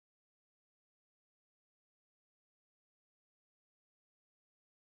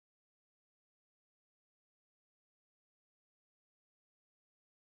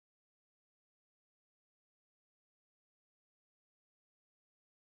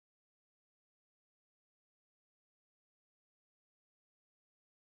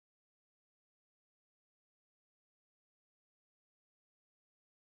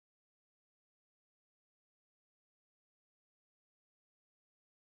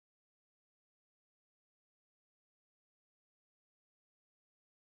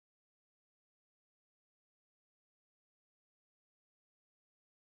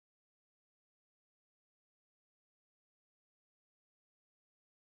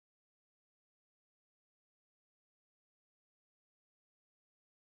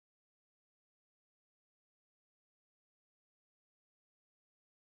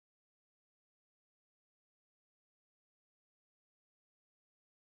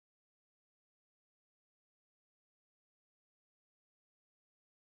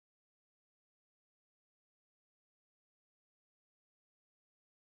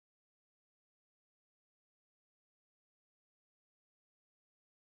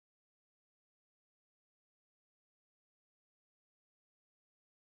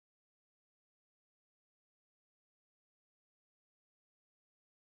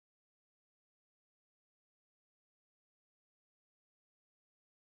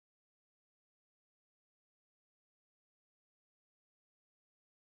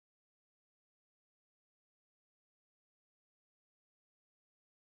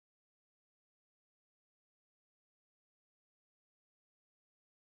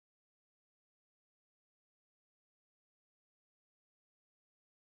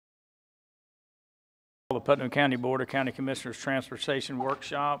The Putnam County Board of County Commissioners Transportation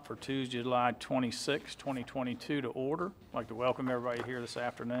Workshop for Tuesday, July 26, 2022 to order. I'd like to welcome everybody here this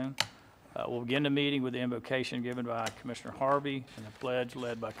afternoon. We'll begin the meeting with the invocation given by Commissioner Harvey and the pledge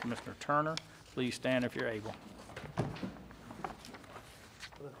led by Commissioner Turner. Please stand if you're able. Let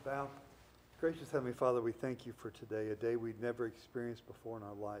us bow. Gracious Heavenly Father, we thank you for today, a day we've never experienced before in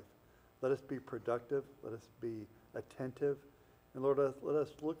our life. Let us be productive. Let us be attentive. And Lord, let us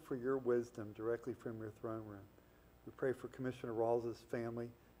look for your wisdom directly from your throne room. We pray for Commissioner Rawls' family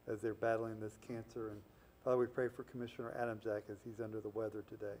as they're battling this cancer. And Father, we pray for Commissioner Adamczak as he's under the weather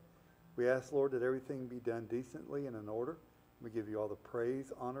today. We ask, Lord, that everything be done decently and in order. We give you all the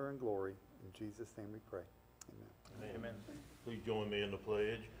praise, honor, and glory. In Jesus' name we pray. Amen. Amen. Please join me in the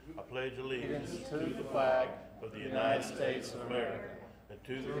pledge. I pledge allegiance to the flag of the United States of America and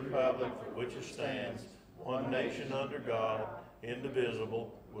to the republic for which it stands, one nation under God,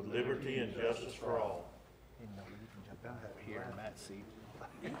 indivisible, with liberty and justice for all.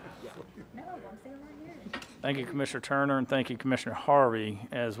 Thank you, Commissioner Turner, and thank you, Commissioner Harvey.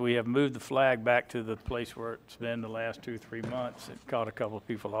 As we have moved the flag back to the place where it's been the last 2-3 months, it caught a couple of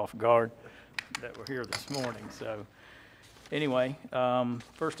people off guard that were here this morning. So anyway,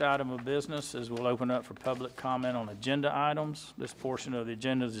 first item of business is we'll open up for public comment on agenda items. This portion of the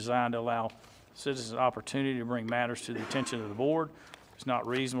agenda is designed to allow citizens an opportunity to bring matters to the attention of the board. It's not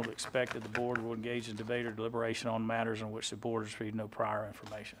reasonable to expect that the board will engage in debate or deliberation on matters on which the board has received no prior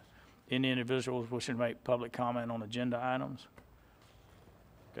information. Any individuals wishing to make public comment on agenda items?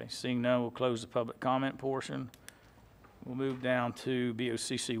 Okay, seeing none, we'll close the public comment portion. We'll move down to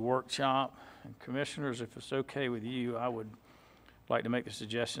BOCC workshop. And commissioners, if it's okay with you, I would like to make the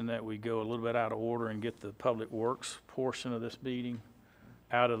suggestion that we go a little bit out of order and get the public works portion of this meeting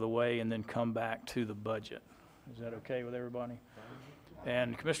out of the way and then come back to the budget. Is that okay with everybody?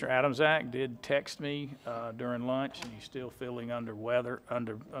 And Commissioner Adamczak did text me during lunch, and he's still feeling under weather,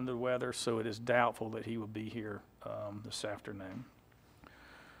 so it is doubtful that he will be here this afternoon.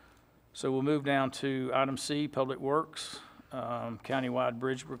 So we'll move down to item C, Public Works, countywide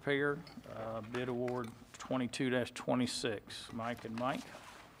bridge repair, bid award 22-26. Mike and Mike.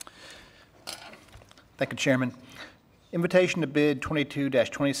 Thank you, Chairman. Invitation to bid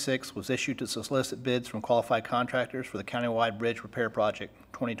 22-26 was issued to solicit bids from qualified contractors for the countywide bridge repair project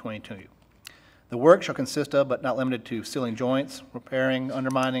 2022. The work shall consist of, but not limited to, sealing joints, repairing,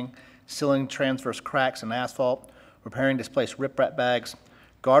 undermining, sealing transverse cracks in asphalt, repairing displaced riprap bags,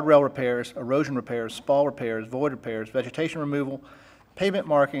 guardrail repairs, erosion repairs, spall repairs, void repairs, vegetation removal, pavement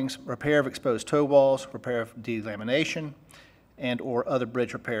markings, repair of exposed toe walls, repair of delamination, and or other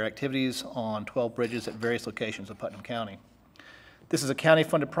bridge repair activities on 12 bridges at various locations of Putnam County. This is a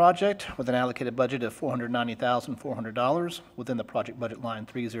county-funded project with an allocated budget of $490,400 within the project budget line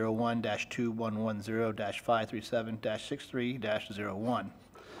 301-2110-537-63-01.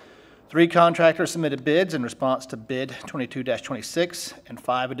 3 contractors submitted bids in response to bid 22-26, and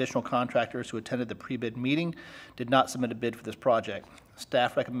 5 additional contractors who attended the pre-bid meeting did not submit a bid for this project.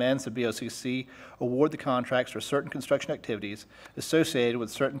 Staff recommends the BOCC award the contracts for certain construction activities associated with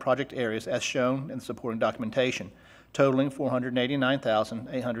certain project areas as shown in the supporting documentation, totaling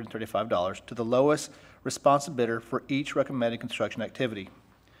 $489,835 to the lowest responsive bidder for each recommended construction activity.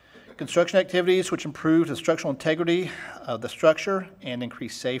 Construction activities which improve the structural integrity of the structure and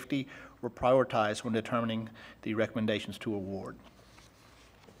increase safety were prioritized when determining the recommendations to award.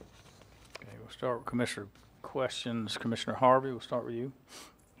 Okay, we'll start with Commissioner questions. Commissioner Harvey, we'll start with you.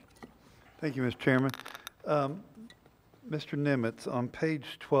 Thank you, Mr. Chairman. Mr. Nimitz, on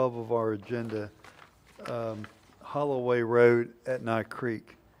page 12 of our agenda, Holloway Road at Nye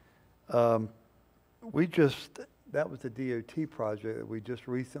Creek. That was the DOT project that we just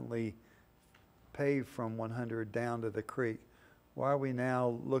recently paved from 100 down to the creek. Why are we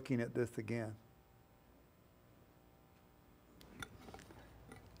now looking at this again?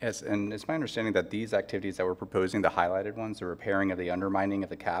 Yes, and it's my understanding that these activities that we're proposing, the highlighted ones, the repairing of the undermining of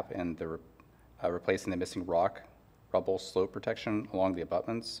the cap and the replacing the missing rock, rubble slope protection along the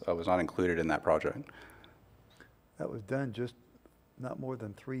abutments was not included in that project. That was done just not more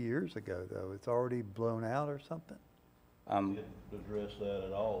than 3 years ago, though. It's already blown out or something? Didn't address that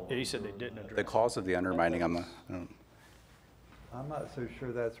at all. Yeah, he said they didn't address The cause of the undermining, I'm not so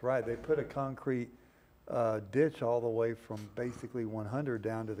sure that's right. They put a concrete ditch all the way from basically 100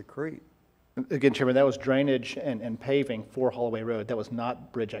 down to the creek. Again, Chairman, that was drainage and paving for Holloway Road. That was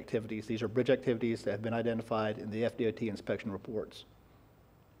not bridge activities. These are bridge activities that have been identified in the FDOT inspection reports.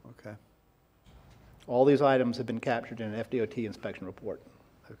 Okay. All these items have been captured in an FDOT inspection report.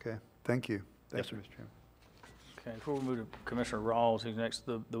 Okay. Thank you. Thank Yes, you, sir. Mr. Chairman. Okay, before we move to Commissioner Rawls, who's next,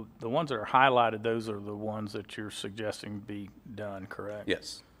 the ones that are highlighted, those are the ones that you're suggesting be done, correct?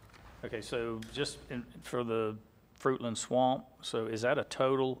 Yes. Okay, so just for the Fruitland Swamp, so is that a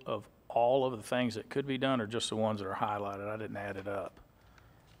total of all of the things that could be done, or just the ones that are highlighted? I didn't add it up.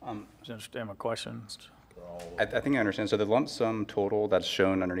 Do you understand my question? I think I understand. So the lump sum total that's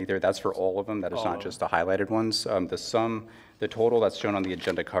shown underneath there, that's for all of them. That is not just the highlighted ones. The total that's shown on the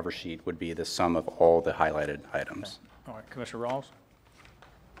agenda cover sheet would be the sum of all the highlighted items. All right, Commissioner Rawls?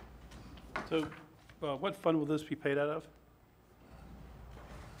 So what fund will this be paid out of?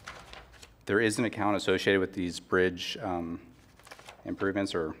 There is an account associated with these bridge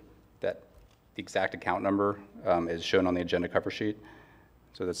improvements, or that the exact account number is shown on the agenda cover sheet.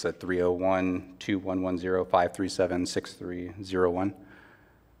 So that's at 301-2110-537-6301.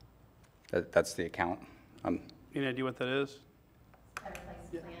 That's the account. Any idea what that is? Better Place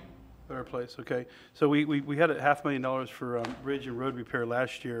plan. Better Place, okay. So we had $500,000 for bridge and road repair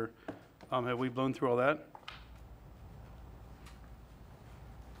last year. Have we blown through all that?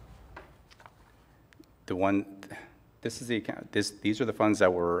 This is the account. These are the funds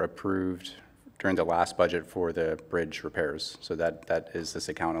that were approved during the last budget for the bridge repairs. So that is this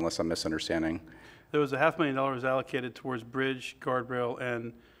account, unless I'm misunderstanding. There was $500,000 allocated towards bridge, guardrail,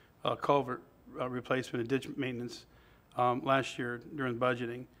 and culvert replacement and ditch maintenance last year during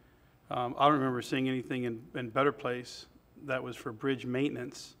budgeting. I don't remember seeing anything in Better Place that was for bridge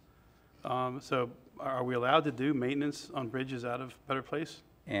maintenance. So are we allowed to do maintenance on bridges out of Better Place?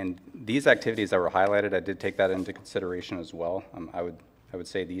 And these activities that were highlighted, I did take that into consideration as well. I would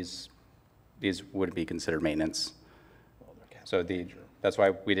say these would be considered maintenance. So that's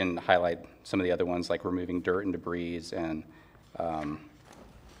why we didn't highlight some of the other ones, like removing dirt and debris and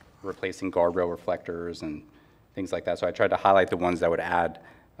replacing guardrail reflectors and things like that. So I tried to highlight the ones that would add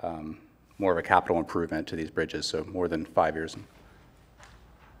more of a capital improvement to these bridges, so more than 5 years.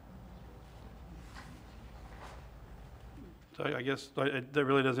 So I guess that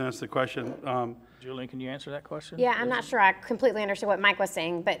really doesn't answer the question. Julian, can you answer that question? Yeah, I'm not sure I completely understood what Mike was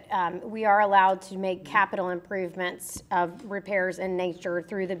saying, but we are allowed to make capital improvements of repairs in nature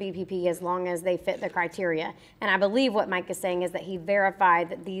through the BPP as long as they fit the criteria. And I believe what Mike is saying is that he verified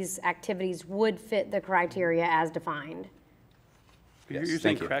that these activities would fit the criteria as defined. Yes, You're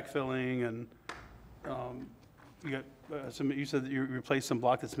saying thank you. crack filling and you said that you replaced some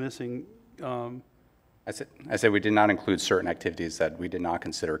block that's missing. I said we did not include certain activities that we did not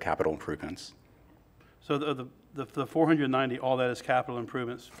consider capital improvements. So the 490, all that is capital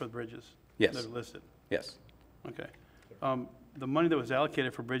improvements for the bridges? Yes. That are listed? Yes. Okay. The money that was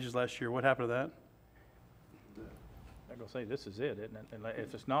allocated for bridges last year, what happened to that? I'm going to say this is it, isn't it? And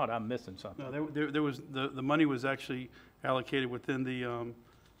if it's not, I'm missing something. No, there was, the money was actually allocated within the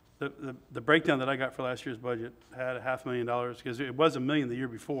breakdown that I got for last year's budget had $500,000, because it was $1 million the year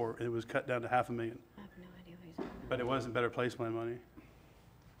before, and it was cut down to $500,000. I have no idea what he's talking But it wasn't Better Place Plan money.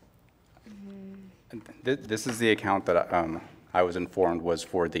 This is the account that I was informed was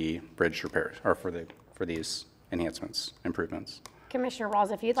for the bridge repairs, or for these enhancements, improvements. Commissioner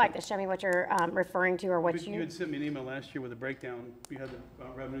Rawls, if you'd like to show me what you're referring to or what You had sent me an email last year with a breakdown. You had the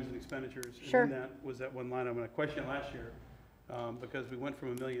revenues and expenditures. Sure. And in that was that one line. I'm going to question last year because we went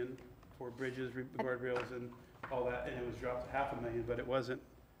from $1 million for bridges, guardrails, and all that, and it was dropped to $500,000, but it wasn't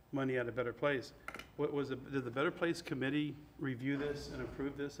money out of Better Place. Did the Better Place Committee review this and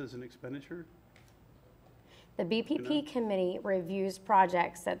approve this as an expenditure? The BPP committee reviews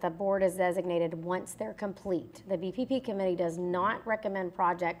projects that the board has designated once they're complete. The BPP committee does not recommend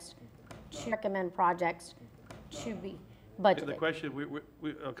projects to be budgeted. The question,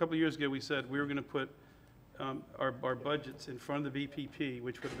 a couple of years ago, we said we were going to put our budgets in front of the BPP,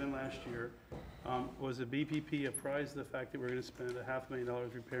 which would have been last year. Was the BPP apprised of the fact that we're going to spend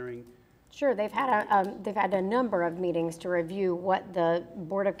 $500,000 repairing? Sure, they've had a number of meetings to review what the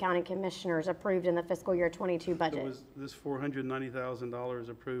Board of County Commissioners approved in the fiscal year 22 So budget. was this $490,000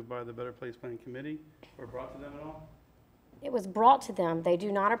 approved by the Better Place Plan Committee or brought to them at all? It was brought to them. They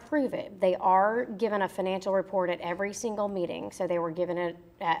do not approve it. They are given a financial report at every single meeting, so they were given it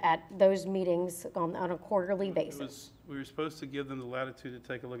at those meetings on a quarterly basis. We were supposed to give them the latitude to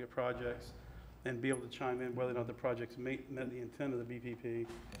take a look at projects and be able to chime in whether or not the projects met the intent of the BPP.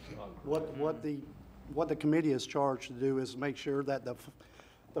 What the committee is charged to do is make sure that the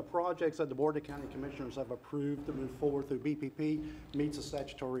projects that the Board of County Commissioners have approved to move forward through BPP meets a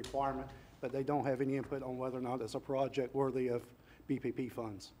statutory requirement, but they don't have any input on whether or not it's a project worthy of BPP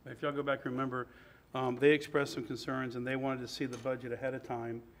funds. If y'all go back and remember, they expressed some concerns and they wanted to see the budget ahead of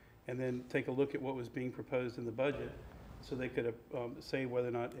time and then take a look at what was being proposed in the budget so they could say whether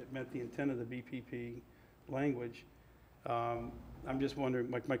or not it met the intent of the BPP language. I'm just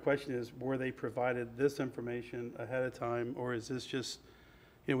wondering, my question is, were they provided this information ahead of time, or is this just,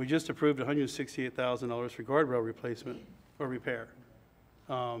 we just approved $168,000 for guardrail replacement or repair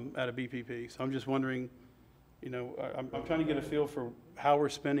at a BPP. So I'm just wondering, I'm trying to get a feel for how we're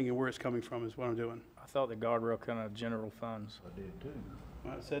spending and where it's coming from is what I'm doing. I thought the guardrail kind of general funds. I did too.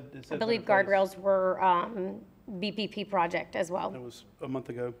 It said I believe better place. guardrails were BPP project as well. That was a month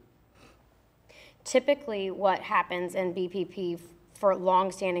ago. Typically, what happens in BPP for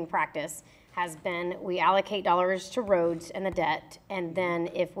longstanding practice has been we allocate dollars to roads and the debt, and then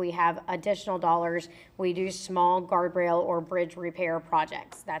if we have additional dollars, we do small guardrail or bridge repair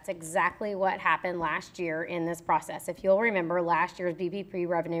projects. That's exactly what happened last year in this process. If you'll remember, last year's BPP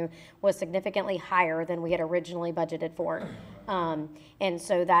revenue was significantly higher than we had originally budgeted for. And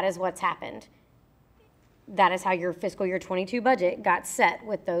so that is what's happened. That is how your fiscal year 22 budget got set,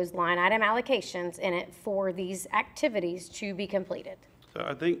 with those line item allocations in it for these activities to be completed. So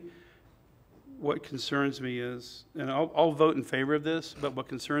I think what concerns me is, and I'll vote in favor of this, but what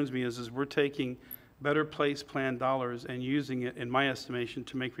concerns me is we're taking Better Place Plan dollars and using it, in my estimation,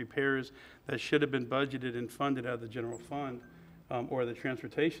 to make repairs that should have been budgeted and funded out of the general fund or the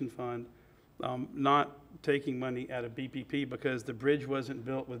transportation fund, not taking money out of BPP because the bridge wasn't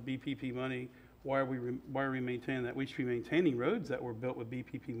built with BPP money. Why are we maintaining that? We should be maintaining roads that were built with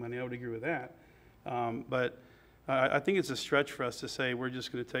BPP money. I would agree with that. But I think it's a stretch for us to say we're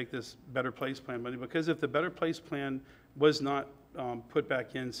just going to take this Better Place Plan money, because if the Better Place Plan was not put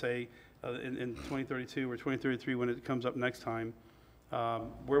back in, say, in 2032 or 2033 when it comes up next time,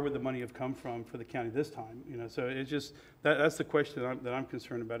 where would the money have come from for the county this time? So it's just that's the question that I'm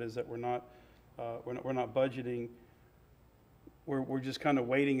concerned about, is that we're not budgeting. We're just kind of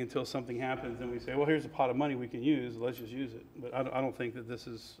waiting until something happens, and we say, well, here's a pot of money we can use, let's just use it. But I don't think that this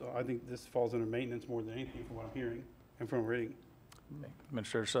is, I think this falls under maintenance more than anything from what I'm hearing and from reading.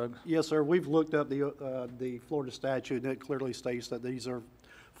 Administrator Suggs? Yes, sir. We've looked up the Florida statute, and it clearly states that these are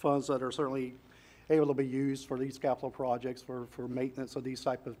funds that are certainly able to be used for these capital projects, for maintenance of these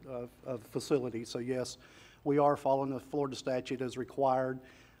type of facilities. So yes, we are following the Florida statute as required.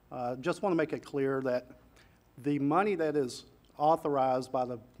 Just want to make it clear that the money that is authorized by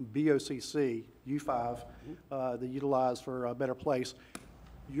the BOCC, U5, to utilize for a Better Place,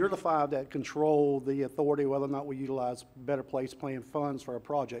 you're the five that control the authority whether or not we utilize Better Place Plan funds for a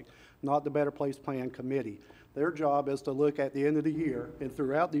project, not the Better Place Plan Committee. Their job is to look at the end of the year and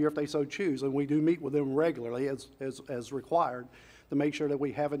throughout the year if they so choose, and we do meet with them regularly as required, to make sure that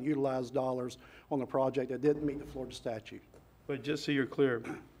we haven't utilized dollars on a project that didn't meet the Florida statute. But just so you're clear,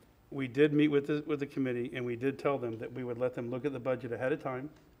 we did meet with the committee, and we did tell them that we would let them look at the budget ahead of time,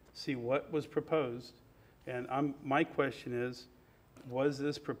 see what was proposed. And my question is, was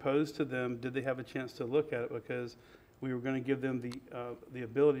this proposed to them? Did they have a chance to look at it? Because we were going to give them the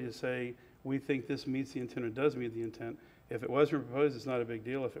ability to say, we think this meets the intent or does meet the intent. If it wasn't proposed, it's not a big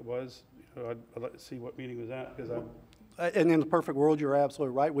deal. If it was, I'd like to see what meeting was that, because And in the perfect world, you're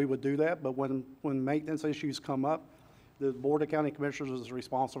absolutely right, we would do that, but when maintenance issues come up, the Board of County Commissioners is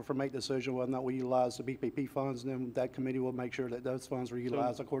responsible for making decision whether or not we utilize the BPP funds, and then that committee will make sure that those funds are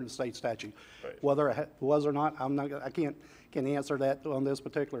utilized according to state statute. Right. Whether it was or not, I can't answer that on this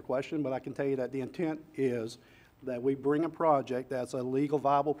particular question, but I can tell you that the intent is that we bring a project that's a legal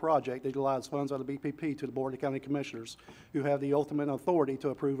viable project that utilizes funds out of BPP to the Board of County Commissioners, who have the ultimate authority to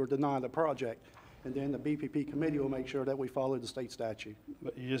approve or deny the project. And then the BPP committee will make sure that we follow the state statute.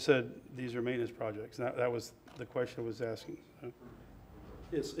 But you just said these are maintenance projects. That was the question I was asking.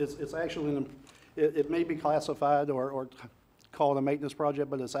 It's actually, it may be classified or called a maintenance project,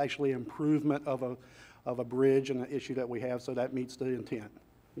 but it's actually improvement of a bridge and an issue that we have, so that meets the intent.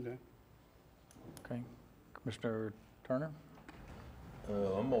 Okay. Okay. Commissioner Turner?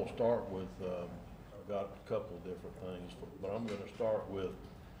 I'm gonna start with, I've got a couple of different things, but I'm gonna start with,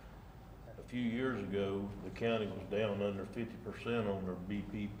 a few years ago, the county was down under 50% on their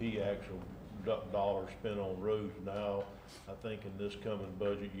BPP actual dollars spent on roads. Now, I think in this coming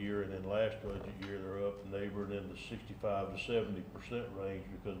budget year and in last budget year, they're up neighboring in the 65 to 70% range,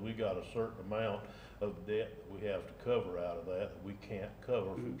 because we got a certain amount of debt that we have to cover out of that we can't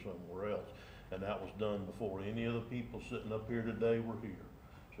cover from somewhere else. And that was done before any of the people sitting up here today were here.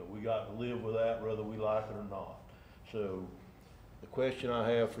 So we got to live with that whether we like it or not. So the question I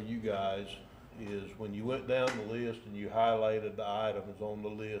have for you guys is, when you went down the list and you highlighted the items on the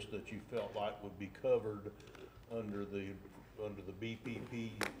list that you felt like would be covered under the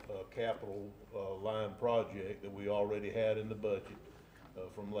BPP capital line project that we already had in the budget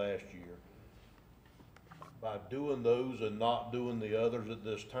from last year, by doing those and not doing the others at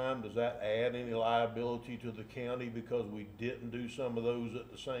this time, does that add any liability to the county because we didn't do some of those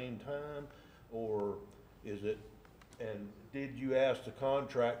at the same time? Or is it, and did you ask the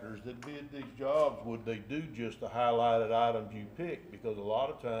contractors that bid these jobs, would they do just the highlighted items you picked? Because a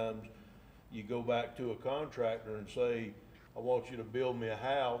lot of times you go back to a contractor and say, I want you to build me a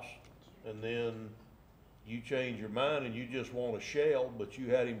house, and then you change your mind and you just want a shell, but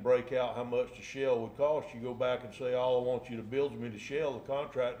you had him break out how much the shell would cost. You go back and say, all I want you to build me the shell. The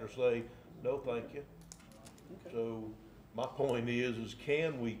contractor say, no, thank you. Okay. So my point is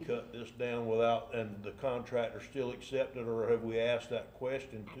can we cut this down without, and the contractor still accept it, or have we asked that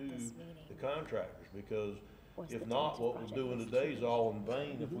question to the contractors? Because if not, what we're doing today is all in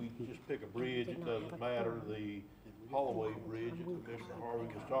vain. If we just pick a bridge, it doesn't matter. The Holloway Bridge that Commissioner Harvey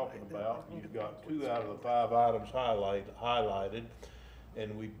was talking about, you've got 2 out of the 5 items highlighted,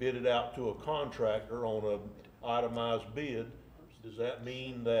 and we bid it out to a contractor on an itemized bid. Does that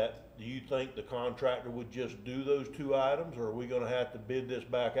mean that, do you think the contractor would just do those 2 items, or are we gonna have to bid this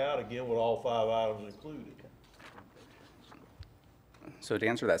back out again with all 5 items included? So to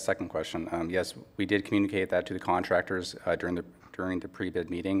answer that second question, yes, we did communicate that to the contractors during the pre-bid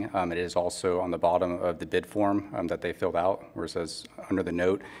meeting. It is also on the bottom of the bid form that they filled out, where it says under the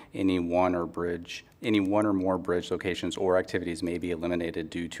note, any one or more bridge locations or activities may be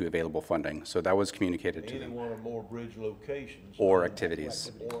eliminated due to available funding. So that was communicated to them. Any one or more bridge locations Or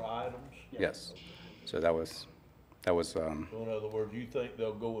activities. or items. Yes. So that was. So in other words, you think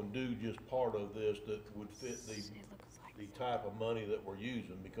they'll go and do just part of this that would fit the type of money that we're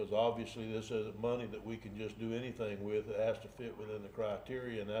using? Because obviously this isn't money that we can just do anything with. It has to fit within the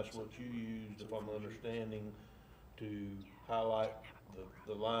criteria, and that's what you used, if I'm understanding, to highlight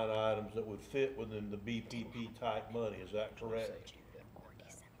the line items that would fit within the BPP type money. Is that correct?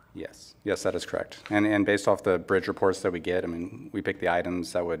 Yes, yes, that is correct. And based off the bridge reports that we get, I mean, we pick the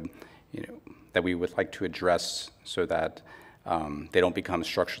items that would, that we would like to address so that they don't become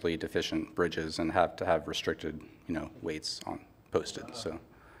structurally deficient bridges and have to have restricted, weights posted. So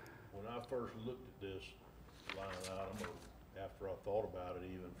when I first looked at this line item, or after I thought about it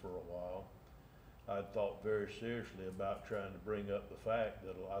even for a while, I thought very seriously about trying to bring up the fact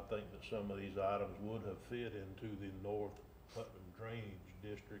that I think that some of these items would have fit into the North Putnam Drainage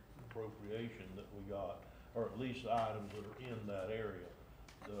District appropriation that we got, or at least items that are in that area.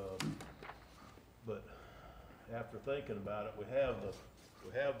 But after thinking about it, we have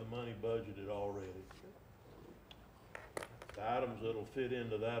the money budgeted already. The items that'll fit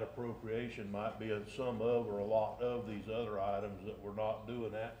into that appropriation might be some of or a lot of these other items that we're not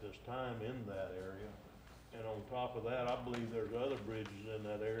doing at this time in that area. And on top of that, I believe there's other bridges in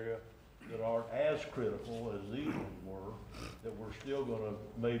that area that aren't as critical as these ones were, that we're still gonna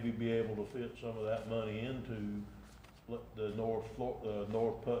maybe be able to fit some of that money into the North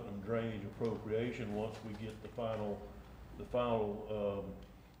Putnam Drainage appropriation once we get the final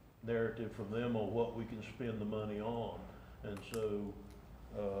narrative from them on what we can spend the money on. And so,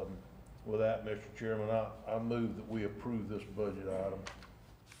 with that, Mr. Chairman, I move that we approve this budget item.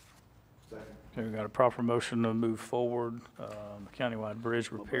 Second. Okay, we got a proper motion to move forward, the countywide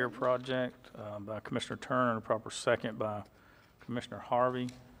bridge repair project, by Commissioner Turner, and a proper second by Commissioner Harvey.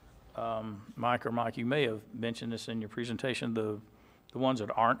 Mike, you may have mentioned this in your presentation, the ones that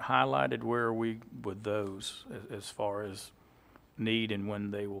aren't highlighted, where are we with those as far as need and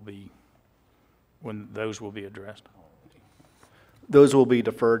when those will be addressed? Those will be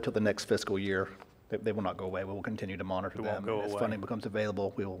deferred till the next fiscal year. They will not go away. We will continue to monitor They won't them. go As away. funding becomes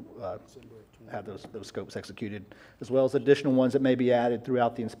available, we will have those scopes executed, as well as additional ones that may be added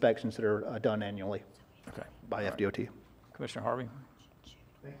throughout the inspections that are done annually Okay. by FDOT. Commissioner Harvey?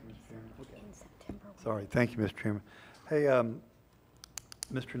 Thank you, Mr. Chairman. Sorry, thank you, Mr. Chairman. Hey,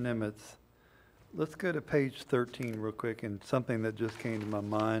 Mr. Nimitz, let's go to page 13 real quick, and something that just came to my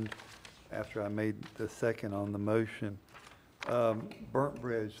mind after I made the second on the motion. Burnt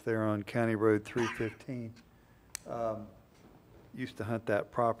Bridge there on County Road 315. Used to hunt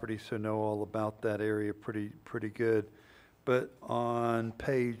that property, so know all about that area pretty good. But on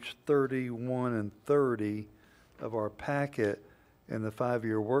page 31 and 30 of our packet in the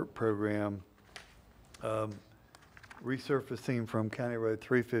 5-year work program, resurfacing from County Road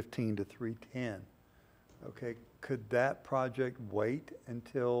 315 to 310. Okay, could that project wait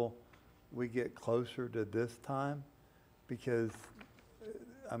until we get closer to this time? Because,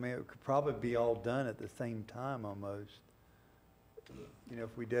 I mean, it could probably be all done at the same time almost.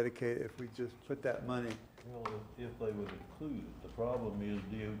 If we just put that money. Well, if they would include it, the problem is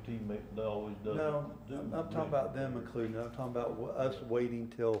DOT always doesn't No, do. I'm talking about them including it. I'm talking about us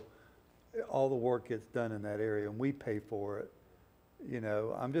waiting till all the work gets done in that area and we pay for it, you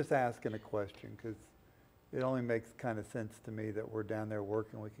know, I'm just asking a question because it only makes kind of sense to me that we're down there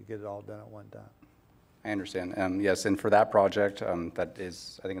working, we could get it all done at one time. I understand. Yes, and for that project, that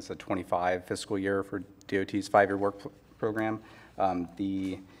is, I think it's a 25 fiscal year for DOT's 5-year work program.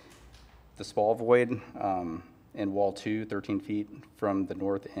 The spall void in wall 2, 13 feet from the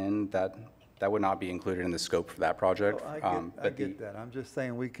north end, that would not be included in the scope for that project. Oh, I get that. I'm just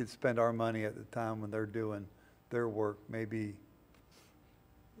saying we could spend our money at the time when they're doing their work, maybe.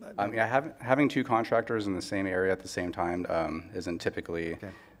 Yeah, having 2 contractors in the same area at the same time isn't typically.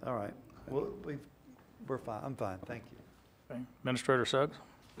 Okay, all right. Well, we're fine. I'm fine. Thank you. Okay. Administrator Suggs?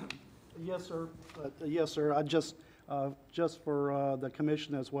 Yes, sir. Yes, sir. I just for the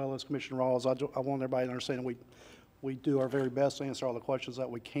commission as well as Commissioner Rawls, I want everybody to understand that we do our very best to answer all the questions that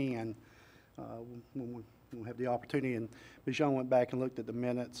we can when we have the opportunity. And Bijan went back and looked at the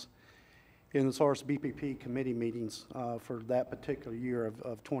minutes. And as far as BPP committee meetings for that particular year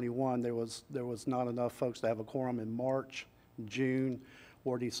of 21, there was not enough folks to have a quorum in March, June,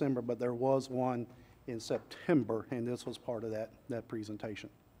 or December, but there was one in September, and this was part of that presentation.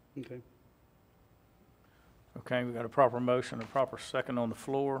 Okay. Okay, we got a proper motion, a proper second on the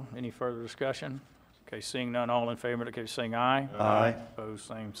floor. Any further discussion? Okay, seeing none, all in favor, indicate by saying aye. Aye. Opposed,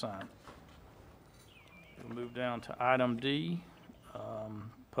 same sign. We'll move down to item D,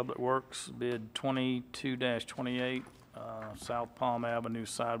 Public Works bid 22-28, South Palm Avenue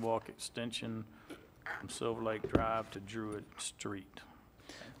sidewalk extension from Silver Lake Drive to Druid Street.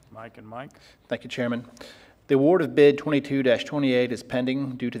 Mike and Mike? Thank you, Chairman. The award of bid 22-28 is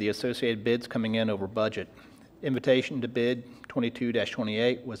pending due to the associated bids coming in over budget. Invitation to bid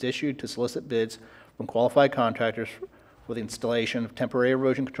 22-28 was issued to solicit bids from qualified contractors for the installation of temporary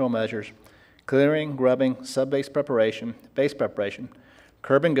erosion control measures, clearing, grubbing, sub-base preparation, base preparation,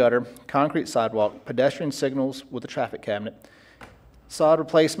 curb and gutter, concrete sidewalk, pedestrian signals with a traffic cabinet, sod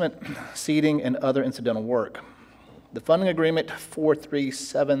replacement, seeding, and other incidental work. The funding agreement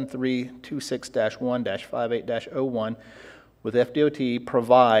 437326-1-58-01 with FDOT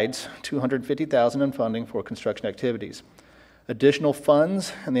provides $250,000 in funding for construction activities. Additional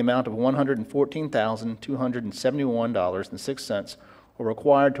funds in the amount of $114,271.06 are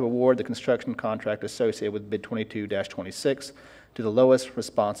required to award the construction contract associated with bid 22-26 to the lowest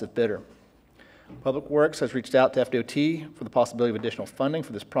responsive bidder. Public Works has reached out to FDOT for the possibility of additional funding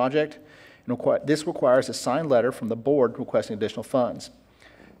for this project, and this requires a signed letter from the board requesting additional funds.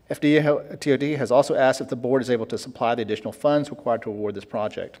 FDOT has also asked if the board is able to supply the additional funds required to award this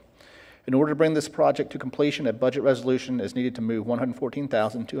project. In order to bring this project to completion, a budget resolution is needed to move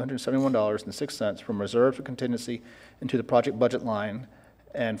 $114,271.06 from reserves for contingency into the project budget line,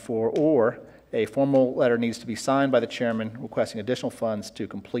 or a formal letter needs to be signed by the chairman requesting additional funds to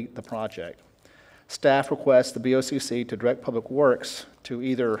complete the project. Staff requests the BOCC to direct Public Works to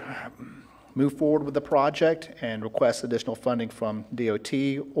either move forward with the project and request additional funding from DOT,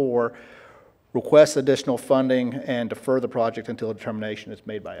 or request additional funding and defer the project until a determination is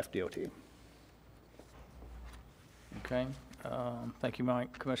made by FDOT. Okay, thank you,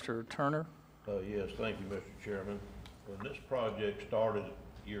 Mike. Commissioner Turner? Yes, thank you, Mr. Chairman. When this project started a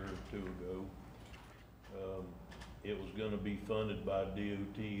year or two ago, it was gonna be funded by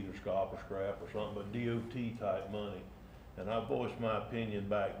DOT, either SCOP or SCRAP or something, but DOT type money. And I voiced my opinion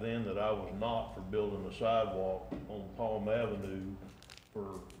back then that I was not for building a sidewalk on Palm Avenue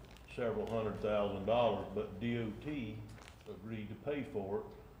for several $100,000, but DOT agreed to pay for it,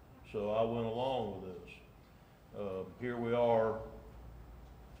 so I went along with this. Here we are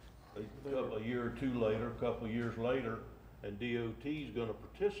a year or two later, a couple of years later, and DOT's gonna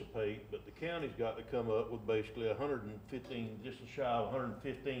participate, but the county's got to come up with basically just shy of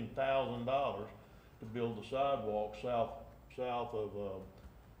 $115,000 to build the sidewalk south of,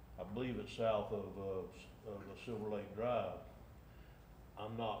 I believe it's south of Silver Lake Drive.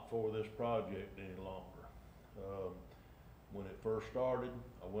 I'm not for this project any longer. When it first started,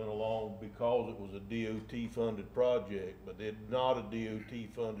 I went along because it was a DOT-funded project, but it's not a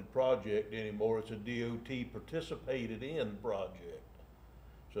DOT-funded project anymore. It's a DOT-participated-in project.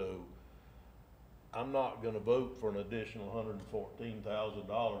 So I'm not going to vote for an additional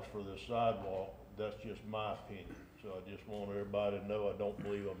 $114,000 for this sidewalk. That's just my opinion. So I just want everybody to know I don't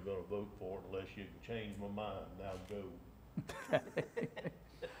believe I'm going to vote for it unless you can change my mind. Now go.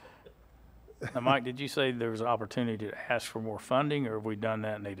 Now, Mike, did you say there was an opportunity to ask for more funding, or have we done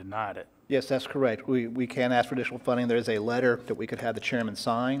that and they denied it? Yes, that's correct. We can ask for additional funding. There is a letter that we could have the chairman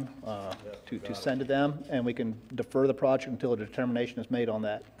sign to send to them, and we can defer the project until a determination is made on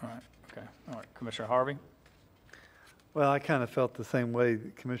that. All right, okay. All right, Commissioner Harvey? Well, I kind of felt the same way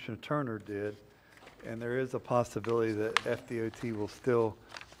that Commissioner Turner did, and there is a possibility that FDOT will still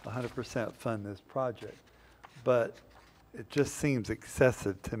 100% fund this project. But it just seems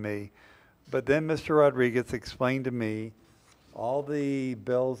excessive to me. But then Mr. Rodriguez explained to me all the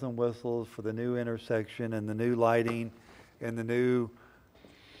bells and whistles for the new intersection and the new lighting and the new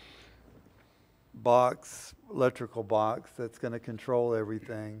box, electrical box that's going to control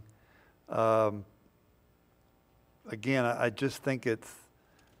everything. Again, I just think it's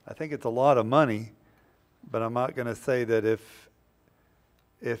a lot of money, but I'm not going to say that if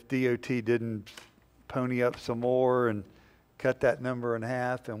DOT didn't pony up some more and cut that number in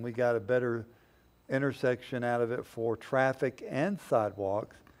half and we got a better intersection out of it for traffic and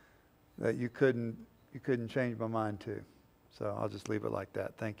sidewalks, that you couldn't change my mind too. So I'll just leave it like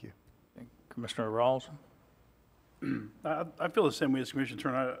that. Thank you. Commissioner Rawls? I feel the same way as Commissioner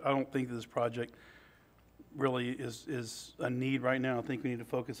Turner. I don't think this project really is a need right now. I think we need to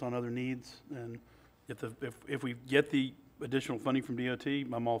focus on other needs. And if we get the additional funding from DOT,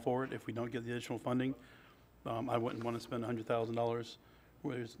 I'm all for it. If we don't get the additional funding, I wouldn't want to spend $100,000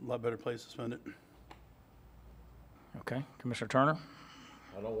 where there's a lot better place to spend it. Okay, Commissioner Turner?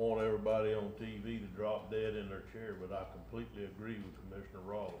 I don't want everybody on TV to drop dead in their chair, but I completely agree with Commissioner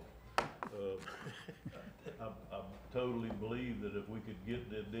Rawls. I totally believe that if we could get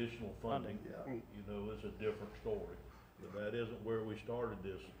the additional funding, you know, it's a different story. But that isn't where we started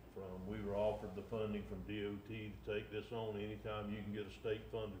this from. We were offered the funding from DOT to take this on. Anytime you can get a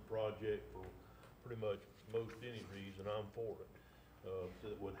state-funded project for pretty much most any reason, I'm for it.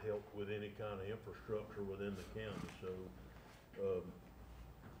 That would help with any kind of infrastructure within the county. So,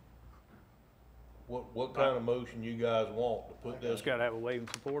 what kind of motion you guys want to put this? It's got to have a waive and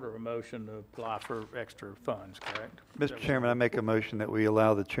support or a motion to apply for extra funds, correct? Mr. Chairman, I make a motion that we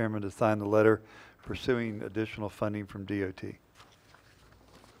allow the chairman to sign the letter pursuing additional funding from DOT.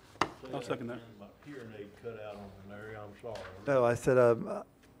 I'll second that. My hearing aid cut out on me, Larry, I'm sorry. No, I said,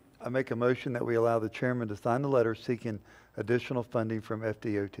 I make a motion that we allow the chairman to sign the letter seeking additional funding from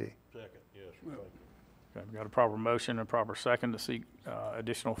FDOT. Second, yes, thank you. Okay, we've got a proper motion and a proper second to seek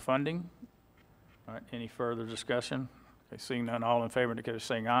additional funding. All right, any further discussion? Okay, seeing none, all in favor indicate by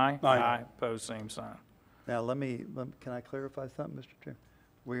saying aye. Aye. Opposed, same sign. Now, can I clarify something, Mr. Chairman?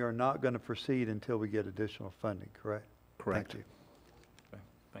 We are not going to proceed until we get additional funding, correct? Correct. Thank Okay,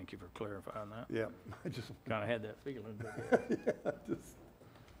 thank you for clarifying that. you. Yeah, I just, Kind of had that feeling. But,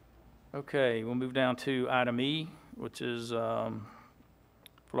 okay, we'll move down to item E, which is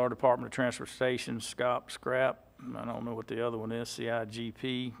Florida Department of Transportation, SCRAP. I don't know what the other one is,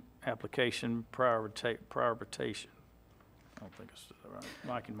 CIGP, application prioritization. I don't think it's right.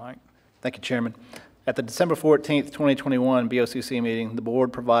 Mike and Mike. Thank you, Chairman. At the December 14th, 2021 BOCC meeting, the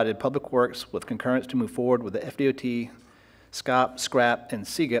board provided Public Works with concurrence to move forward with the FDOT, SCRAP, and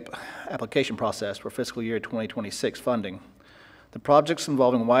CGIP application process for fiscal year 2026 funding. The projects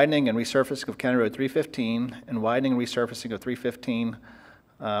involving widening and resurfacing of County Road 315 and widening and resurfacing of 315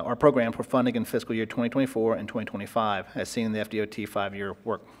 are programmed for funding in fiscal year 2024 and 2025, as seen in the FDOT 5-year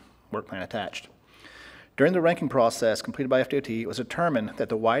work plan attached. During the ranking process completed by FDOT, it was determined that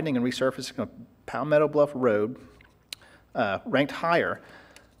the widening and resurfacing of Palmetto Bluff Road ranked higher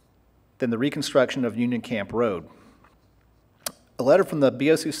than the reconstruction of Union Camp Road. A letter from the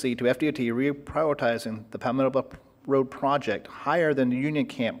BOCC to FDOT reprioritizing the Palmetto Bluff Road project higher than the Union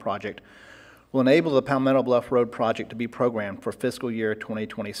Camp project will enable the Palmetto Bluff Road project to be programmed for fiscal year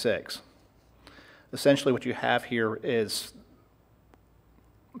 2026. Essentially, what you have here is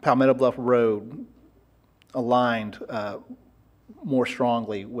Palmetto Bluff Road aligned more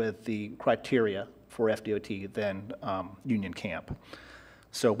strongly with the criteria for FDOT than Union Camp.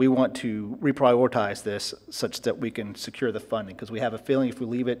 So we want to reprioritize this such that we can secure the funding, because we have a feeling if we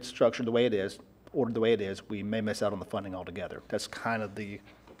leave it structured the way it is, ordered the way it is, we may miss out on the funding altogether. That's kind of the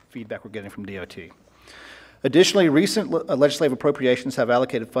feedback we're getting from DOT. Additionally, recent legislative appropriations have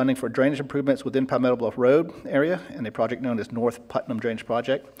allocated funding for drainage improvements within Palmetto Bluff Road area and a project known as North Putnam Drainage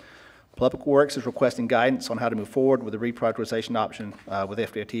Project. Public Works is requesting guidance on how to move forward with the reprioritization option with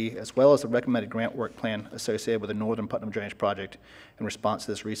FDOT, as well as the recommended grant work plan associated with the Northern Putnam Drainage Project in response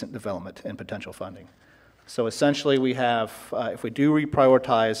to this recent development and potential funding. So essentially, we have, if we do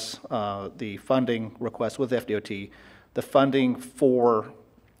reprioritize the funding request with FDOT, the funding for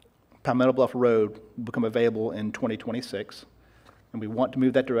Palmetto Bluff Road will become available in 2026. And we want to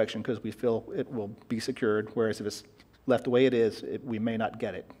move that direction because we feel it will be secured, whereas if it's left the way it is, we may not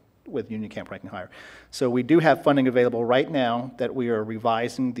get it with Union Camp ranking higher. So we do have funding available right now that we are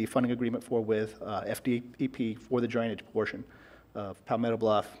revising the funding agreement for with FDEP for the drainage portion of Palmetto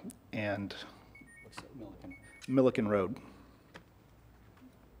Bluff and Milliken Road.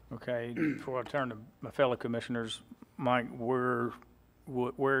 Okay, before I turn to my fellow commissioners, Mike, where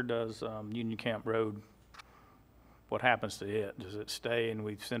does Union Camp Road, what happens to it? Does it stay and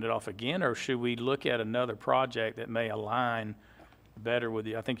we send it off again, or should we look at another project that may align better with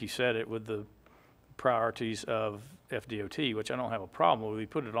I think you said it, with the priorities of FDOT, which I don't have a problem with. We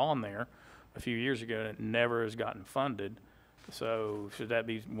put it on there a few years ago and it never has gotten funded. So should that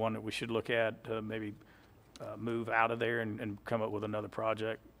be one that we should look at to maybe move out of there and come up with another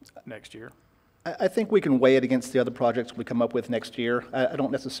project next year? I think we can weigh it against the other projects we come up with next year. I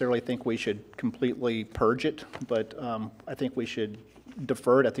don't necessarily think we should completely purge it, but I think we should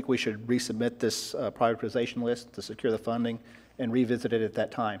defer it. I think we should resubmit this prioritization list to secure the funding and revisit it at that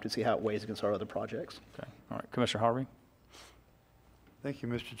time to see how it weighs against our other projects. Okay, all right, Commissioner Harvey? Thank you,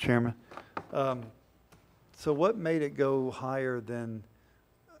 Mr. Chairman. So what made it go higher than,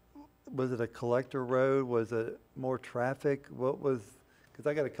 was it a collector road? Was it more traffic? What was, because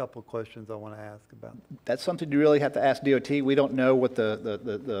I got a couple of questions I want to ask about. That's something you really have to ask DOT. We don't know what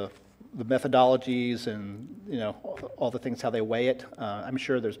the methodologies and, you know, all the things, how they weigh it. I'm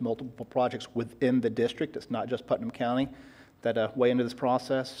sure there's multiple projects within the district. It's not just Putnam County that weigh into this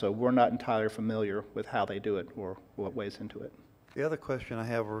process. So we're not entirely familiar with how they do it or what weighs into it. The other question I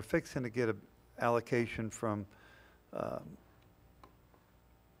have, we're fixing to get an allocation from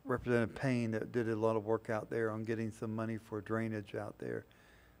Representative Payne that did a lot of work out there on getting some money for drainage out there.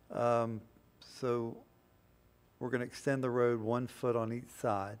 So we're going to extend the road 1 foot on each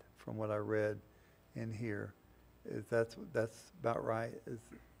side from what I read in here. That's about right?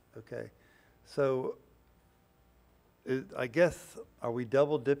 Okay. So I guess, are we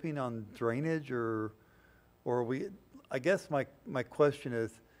double dipping on drainage or are we, I guess my question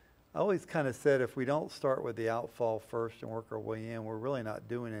is, I always kind of said if we don't start with the outfall first and work our way in, we're really not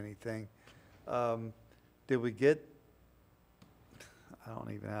doing anything. Did we get, I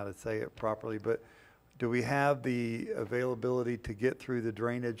don't even know how to say it properly, but do we have the availability to get through the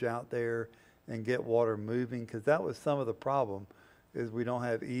drainage out there and get water moving? Because that was some of the problem, is we don't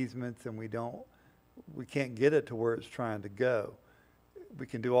have easements and we can't get it to where it's trying to go. We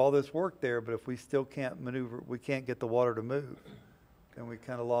can do all this work there, but if we still can't maneuver, we can't get the water to move. And we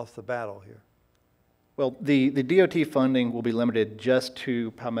kind of lost the battle here. Well, the DOT funding will be limited just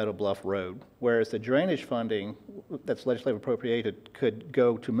to Palmetto Bluff Road, whereas the drainage funding that's legislatively appropriated could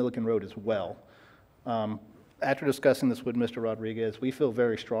go to Milliken Road as well. After discussing this with Mr. Rodriguez, we feel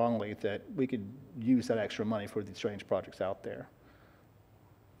very strongly that we could use that extra money for these drainage projects out there.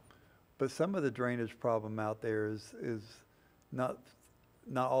 But some of the drainage problem out there is not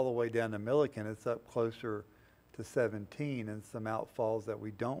all the way down to Milliken. It's up closer to 17 and some outfalls that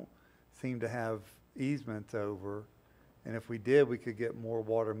we don't seem to have easements over. And if we did, we could get more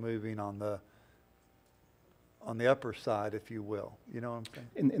water moving on the upper side, if you will. You know what I'm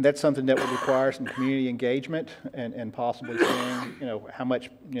saying? And that's something that would require some community engagement and possibly seeing, you know, how much,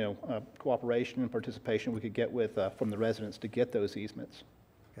 you know, cooperation and participation we could get with from the residents to get those easements.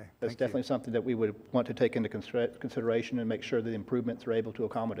 Okay, That's definitely something that we would want to take into consideration and make sure that the improvements are able to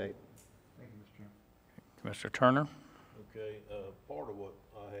accommodate. Thank you, Mr. Chairman. Commissioner Turner? Okay, part of what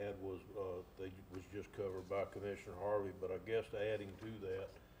I had was just covered by Commissioner Harvey, but I guess adding to that,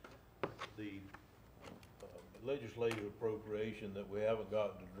 the legislative appropriation that we haven't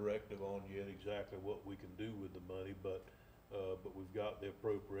gotten a directive on yet exactly what we can do with the money, but we've got the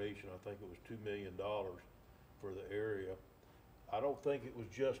appropriation. I think it was $2 million for the area. I don't think it was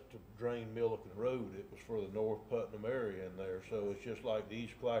just to drain Milliken Road. It was for the North Putnam area in there. So it's just like the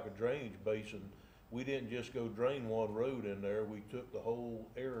East Plaquemine Drainage Basin. We didn't just go drain one road in there. We took the whole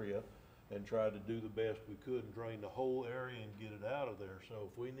area and tried to do the best we could and drain the whole area and get it out of there. So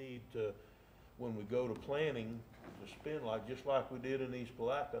if we need to, when we go to planning to spend, just like we did in East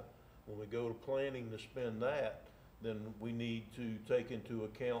Palatka, when we go to planning to spend that, then we need to take into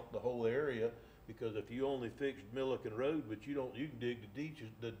account the whole area. Because if you only fixed Milliken Road, but you can dig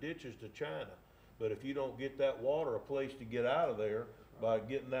the ditches to China. But if you don't get that water a place to get out of there, by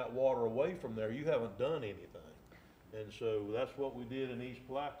getting that water away from there, you haven't done anything. And so that's what we did in East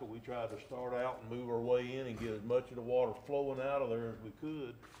Palatka. We tried to start out and move our way in and get as much of the water flowing out of there as we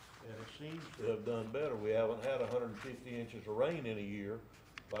could. And it seems to have done better. We haven't had 150 inches of rain in a year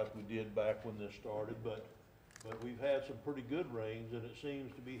like we did back when this started, but we've had some pretty good rains, and it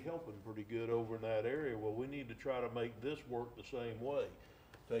seems to be helping pretty good over in that area. Well, we need to try to make this work the same way.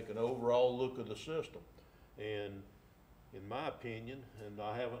 Take an overall look of the system. And in my opinion, and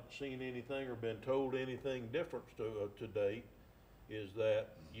I haven't seen anything or been told anything different to date, is that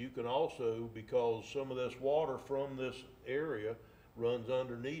you can also, because some of this water from this area runs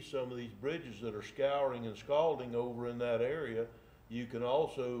underneath some of these bridges that are scouring and scalding over in that area. You can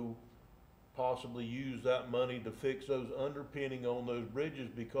also possibly use that money to fix those underpinning on those bridges,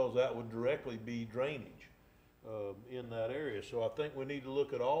 because that would directly be drainage in that area. So I think we need to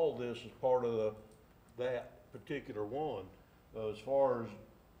look at all this as part of that particular one. As far as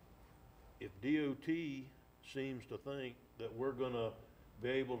if DOT seems to think that we're gonna be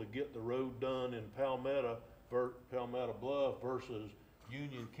able to get the road done in Palmetto Bluff versus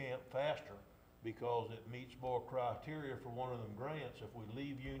Union Camp faster, because it meets more criteria for one of them grants. If we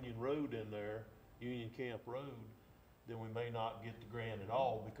leave Union Road in there, Union Camp Road, then we may not get the grant at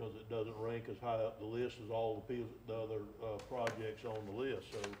all, because it doesn't rank as high up the list as all the other projects on the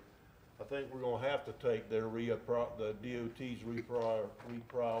list. So I think we're gonna have to take the DOT's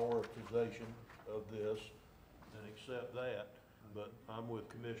reprioritization of this and accept that. But I'm with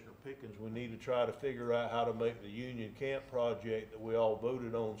Commissioner Pickens. We need to try to figure out how to make the Union Camp project that we all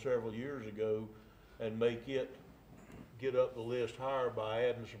voted on several years ago, and make it get up the list higher by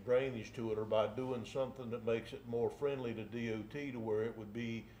adding some drainage to it, or by doing something that makes it more friendly to DOT, to where it would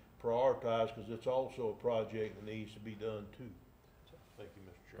be prioritized, because it's also a project that needs to be done too. Thank you,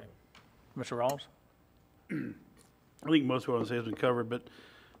 Mr. Chairman. Mr. Rawls? I think most of what I say has been covered, but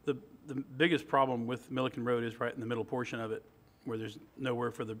the biggest problem with Milliken Road is right in the middle portion of it, where there's nowhere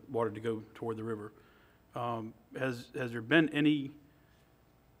for the water to go toward the river. Has there been any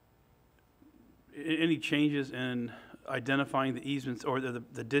changes in identifying the easements or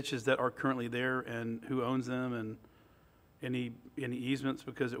the ditches that are currently there, and who owns them, and any easements?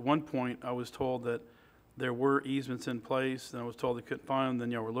 Because at one point I was told that there were easements in place, and I was told they couldn't find them,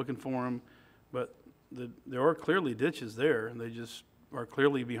 then y'all were looking for them. But there are clearly ditches there, and they just are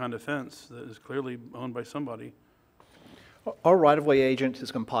clearly behind a fence that is clearly owned by somebody. Our right-of-way agent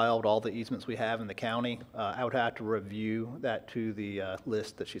has compiled all the easements we have in the county. I would have to review that to the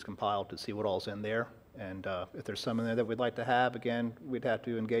list that she's compiled to see what all's in there. And if there's some in there that we'd like to have, again, we'd have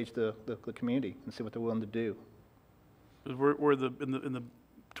to engage the community and see what they're willing to do. 'Cause we're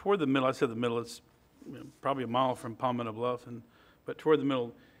toward the middle. I said the middle. It's probably a mile from Palmetto Bluff, but toward the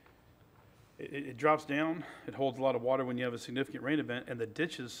middle, it drops down. It holds a lot of water when you have a significant rain event, and the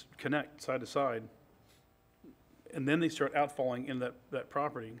ditches connect side to side. And then they start outfalling in that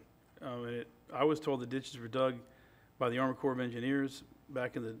property. I was told the ditches were dug by the Army Corps of Engineers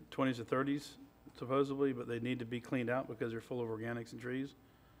back in the 20s or 30s, supposedly, but they need to be cleaned out because they're full of organics and trees.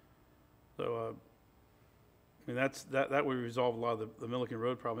 So, I mean, that would resolve a lot of the Milliken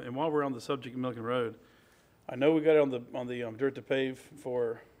Road problem. And while we're on the subject of Milliken Road, I know we got it on the dirt to pave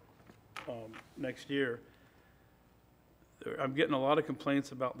for next year. I'm getting a lot of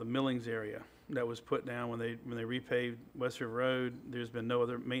complaints about the millings area that was put down when they repaved West River Road. There's been no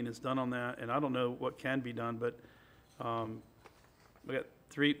other maintenance done on that, and I don't know what can be done, but we got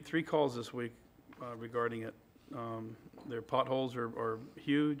three calls this week regarding it. Their potholes are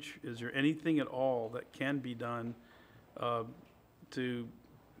huge. Is there anything at all that can be done to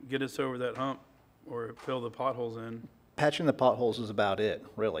get us over that hump or fill the potholes in? Patching the potholes is about it,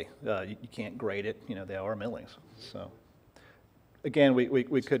 really. You can't grade it, they are millings, so. Again,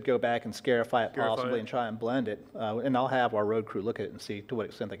 we could go back and scarify it possibly and try and blend it. And I'll have our road crew look at it and see to what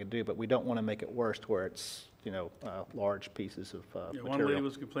extent they can do, but we don't want to make it worse to where it's, large pieces of material. One lady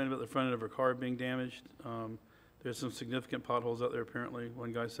was complaining about the front end of her car being damaged. There's some significant potholes out there apparently.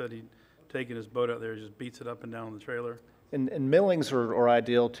 One guy said he'd taken his boat out there, just beats it up and down on the trailer. And millings are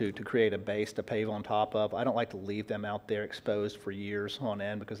ideal to create a base to pave on top of. I don't like to leave them out there exposed for years on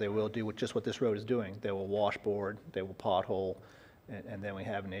end, because they will do just what this road is doing. They will washboard, they will pothole, and then we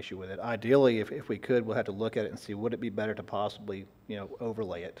have an issue with it. Ideally, if we could, we'll have to look at it and see, would it be better to possibly,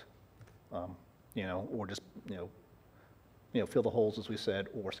 overlay it, or just, fill the holes, as we said,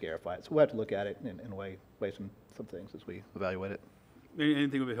 or scarify it. So we'll have to look at it and weigh some things as we evaluate it.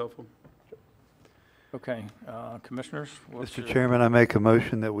 Anything would be helpful. Okay, commissioners? Mr. Chairman, I make a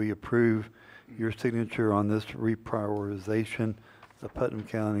motion that we approve your signature on this reprioritization of Putnam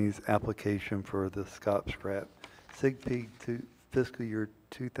County's application for the Scott Scrap SIGP fiscal year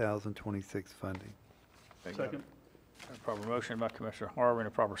 2026 funding. Second. A proper motion by Commissioner Harvey and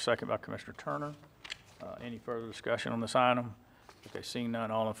a proper second by Commissioner Turner. Any further discussion on this item? Okay, seeing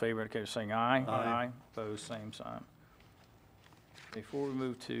none, all in favor indicate by saying aye. Aye. Opposed, same sign. Before we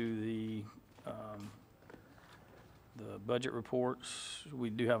move to the budget reports, we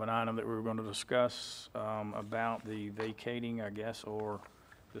do have an item that we were going to discuss about the vacating, I guess, or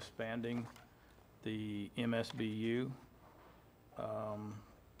disbanding the MSBU.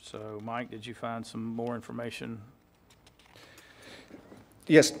 So, Mike, did you find some more information?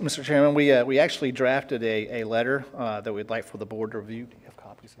 Yes, Mr. Chairman, we actually drafted a letter that we'd like for the board to review. Do you have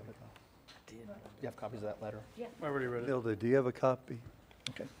copies of it? Do you have copies of that letter? I already read it. Hilda, do you have a copy?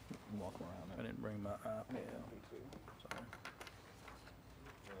 Okay. Walk around. I didn't bring my iPad. Sorry.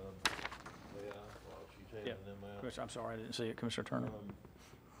 Yeah, while she's Yeah. handing them out, Commissioner, I'm sorry, I didn't see it, Commissioner Turner.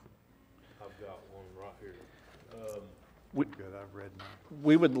 I've got one right here. Good, I've read mine.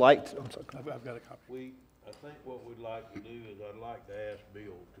 We would like to, I'm sorry. I've got a copy. I think what we'd like to do is I'd like to ask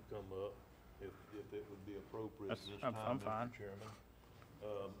Bill to come up, if it would be appropriate That's- this I'm time, fine. Mr. Chairman.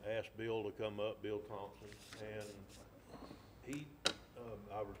 Ask Bill to come up, Bill Thompson, and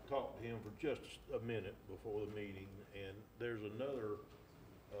I was talking to him for just a minute before the meeting, and there's another,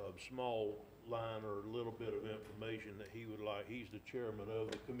 small line or little bit of information that he would like. He's the chairman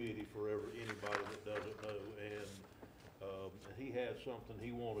of the committee for anybody that doesn't know, and he had something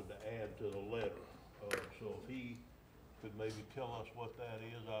he wanted to add to the letter. So if he could maybe tell us what that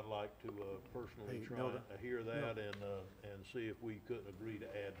is, I'd like to personally Hey, try Hilda. to hear that and see if we couldn't agree to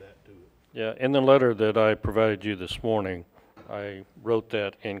add that to it. Yeah, in the letter that I provided you this morning, I wrote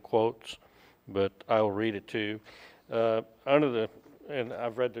that in quotes, but I'll read it to you. And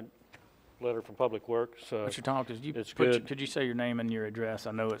I've read the letter from Public Works. Mr. Thompson, it's good. could you say your name and your address?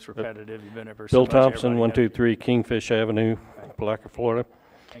 I know it's repetitive, you've been there for so Bill much. Thompson, everybody knows. 123 Kingfish Avenue, Palaca, Florida.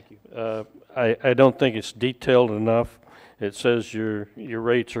 Thank you. I don't think it's detailed enough. It says your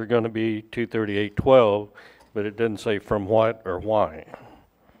rates are going to be 238.12, but it doesn't say from what or why.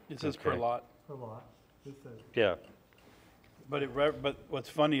 It says per Okay. lot. A lot. It says Yeah, But but what's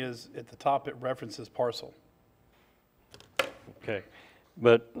funny is at the top it references parcel. okay.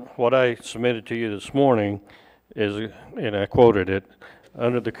 But what I submitted to you this morning is, and I quoted it,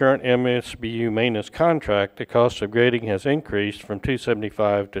 under the current MSBU maintenance contract, the cost of grading has increased from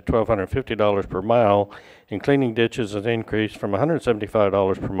 $275 to $1,250 per mile, and cleaning ditches has increased from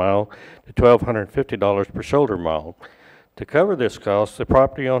 $175 per mile to $1,250 per shoulder mile. To cover this cost, the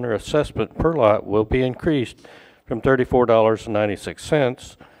property owner assessment per lot will be increased from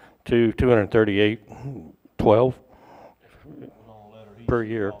 $34.96 to $238.12 per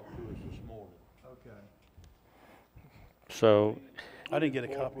year. Talked to us this morning. okay. So, I didn't get a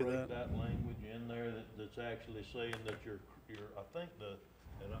copy of Incorporate that. that language in there that's actually saying that I think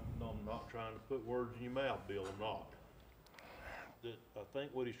and I'm not trying to put words in your mouth, Bill, I'm not. That, I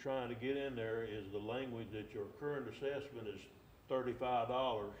think what he's trying to get in there is the language that your current assessment is $35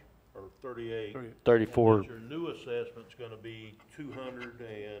 or 38. 34. And that your new assessment's gonna be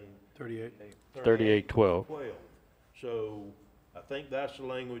 38. 38.12. So, I think that's the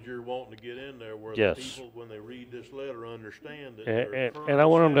language you're wanting to get in there, where the Yes. people, when they read this letter, understand that And, their and, current and I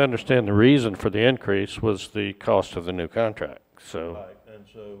want them to assessment- understand the reason for the increase was the cost of the new contract, so. Right, and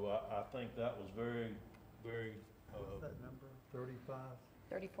so I think that was very, very, What's that number? 35?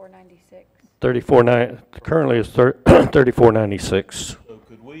 3496. 34.9, currently it's 34.96. so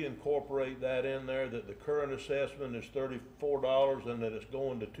could we incorporate that in there, that the current assessment is $34 and that it's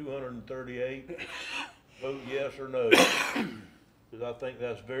going to 238? Vote yes or no. Because I think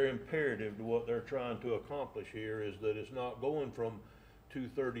that's very imperative to what they're trying to accomplish here, is that it's not going from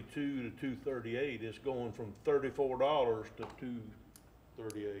 232 to 238, it's going from $34 to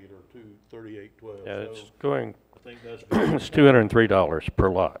 238 or 238.12. Yeah, So it's going, I think that's very it's $203 per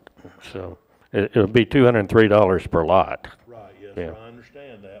lot, so it'll be $203 per lot. right, yes, Yeah. sir, I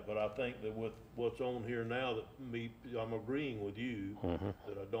understand that, but I think that with what's on here now, I'm agreeing with you,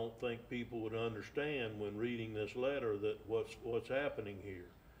 that I don't think people would understand when reading this letter that what's happening here.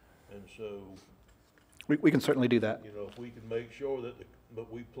 And so, We can certainly do that. you know, if we can make sure that but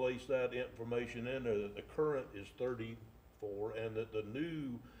we place that information in there, that the current is 34 and that the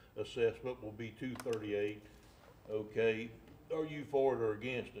new assessment will be 238, okay, are you for it or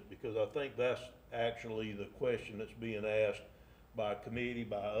against it? Because I think that's actually the question that's being asked by committee,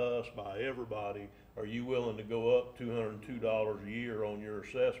 by us, by everybody. Are you willing to go up $202 a year on your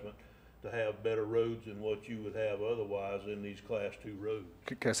assessment to have better roads than what you would have otherwise in these Class 2 roads?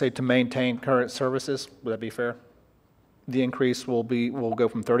 Can I say to maintain current services? Would that be fair? The increase will go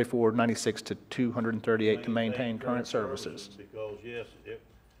from 34.96 to 238 to maintain current services. Because, yes,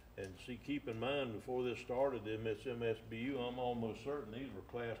 and see, keep in mind, before this started, MSBU, I'm almost certain these were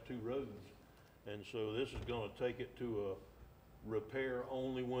Class 2 roads. And so this is gonna take it to a repair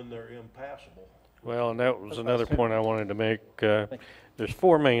only when they're impassable. Well, and that was another point I wanted to make. There's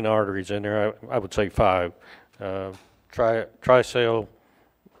 4 main arteries in there, I would say 5. Tri-Sail,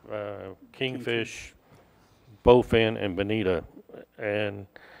 Kingfish, Bowfin, and Bonita. And,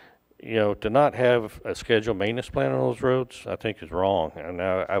 you know, to not have a scheduled maintenance plan on those roads, I think is wrong. And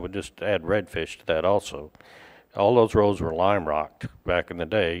I would just add Redfish to that also. all those roads were lime rocked back in the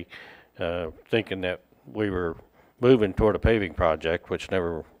day, thinking that we were moving toward a paving project, which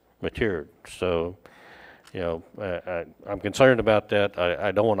never matured. So, you know, I'm concerned about that.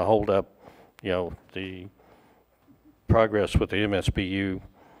 I don't want to hold up, you know, the progress with the MSBU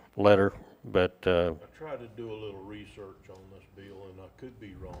letter, but I tried to do a little research on this bill, and I could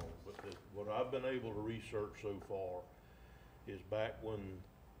be wrong, but what I've been able to research so far is back when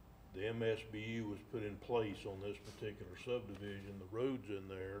the MSBU was put in place on this particular subdivision, the roads in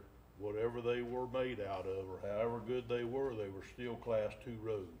there, whatever they were made out of, or however good they were still Class 2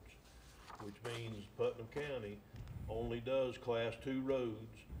 roads, which means Putnam County only does Class 2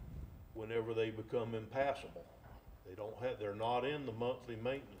 roads whenever they become impassable. They don't have, they're not in the monthly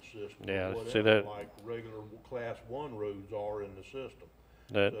maintenance system. Yeah, or see whatever, that- like regular Class 1 roads are in the system.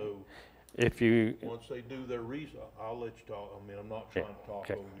 that So, if you, once they do their I'll let you talk, I mean, I'm not trying to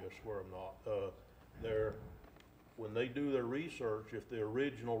talk okay. over you, I swear I'm not. When they do their research, if the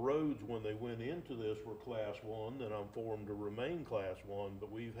original roads, when they went into this, were Class 1, then I'm for them to remain Class 1,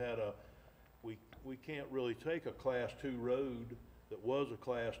 but we've had we can't really take a Class 2 road that was a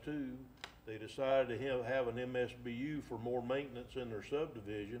Class 2. They decided to have an MSBU for more maintenance in their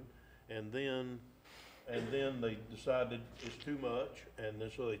subdivision, and then they decided it's too much, and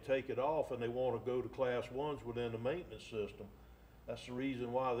then so they take it off, and they want to go to Class 1s within the maintenance system. That's the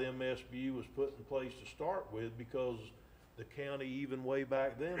reason why the MSBU was put in place to start with, because the county, even way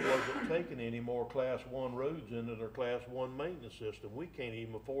back then, wasn't taking any more Class 1 roads into their Class 1 maintenance system. We can't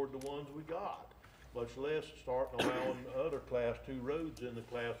even afford the ones we got, much less starting allowing other Class 2 roads into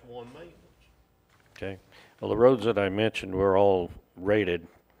Class 1 maintenance. okay, well, the roads that I mentioned were all rated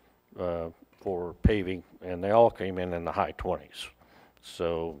for paving, and they all came in the high 20s.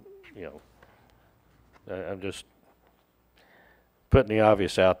 So, you know, I'm just putting the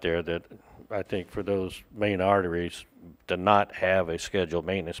obvious out there that I think for those main arteries, to not have a scheduled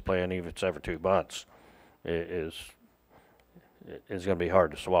maintenance plan, even if it's every 2 months, is going to be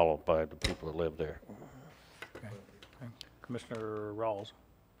hard to swallow by the people that live there. Commissioner Rawls.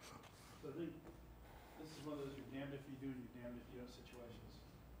 So I think this is one of those you're damned if you do and you're damned if you don't situations.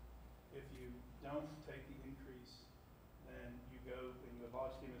 If you don't take the increase, then you go and you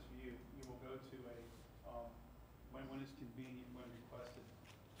abolish the MSBU, you will go to a, when it's convenient, when requested,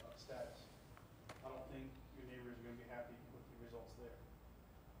 status. I don't think your neighbors are gonna be happy with the results there.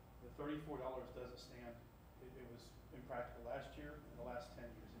 The $34 doesn't stand. It was impractical last year and the last 10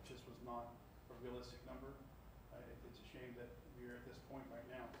 years. It just was not a realistic number. It's a shame that we're at this point right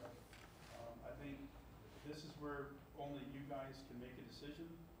now, but I think this is where only you guys can make a decision.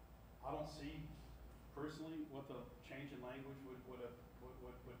 I don't see personally what the change in language would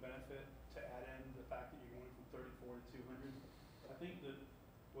benefit to add in the fact that you're going from 34 to 200. I think that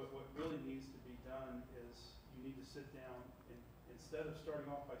what really needs to be done is you need to sit down and instead of starting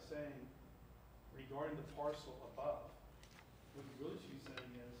off by saying regarding the parcel above, what you really should be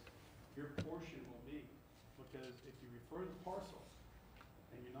saying is your portion will be, because if you refer to the parcel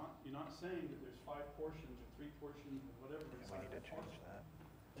and you're not saying that there's 5 portions or 3 portions or whatever inside the parcel,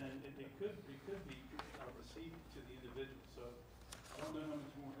 then it could be received to the individual. So I don't know how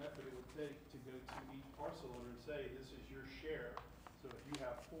much more effort it would take to go to each parcel owner and say this is your share. So if you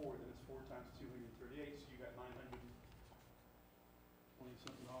have 4, then it's 4 times 238, so you got $920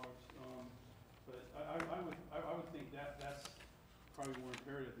 something. But I would think that's probably more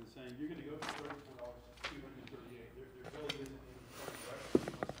imperative than saying you're going to go from $34 to $238. There really isn't any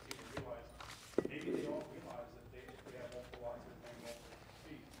direction unless people realize, maybe they all realize that they have multiple lots and paying multiple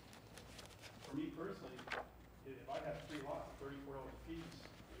fees. For me personally, if I have 3 lots at $34 a piece,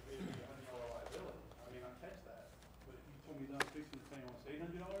 it would be a $100 liability. I mean, I catch that. But if you told me that I'm fixing to pay almost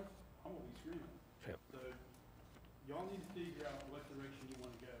 $800, I'm going to be screaming. Yep. So y'all need to figure out what direction you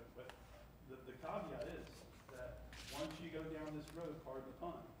want to go. But the caveat is that once you go down this road, pardon the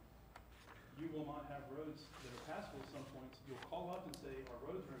pun, you will not have roads that are passable at some points. You'll call up and say, our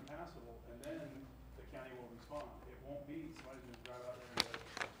roads are impassable, and then the county will respond. It won't be somebody's going to drive out there and go,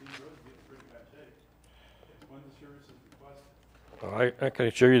 these roads get in pretty bad shape. It's when the service is requested. I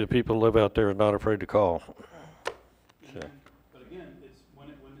can assure you the people who live out there are not afraid to call. And then, but again, it's when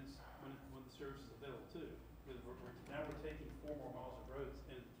the service is available too. Because now we're taking 4 more miles of roads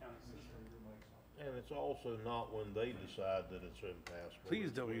into the county system. And it's also not when they decide that it's impassable. Please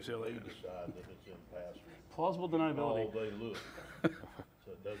don't use They that. decide that it's impassable. Plausible All deniability. they look.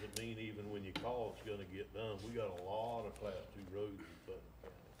 So it doesn't mean even when you call, it's gonna get done. We got a lot of Class 2 roads in Putnam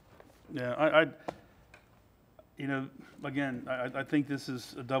County. Yeah, you know, again, I think this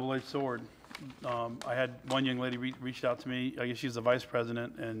is a double-edged sword. I had one young lady reached out to me, I guess she's the vice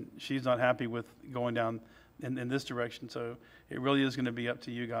president, and she's not happy with going down in this direction. So it really is going to be up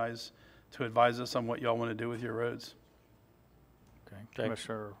to you guys to advise us on what y'all want to do with your roads. Okay,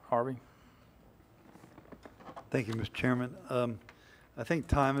 Commissioner Harvey? Thank you, Mr. Chairman. I think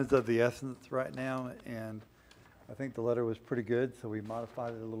time is of the essence right now, and I think the letter was pretty good, so we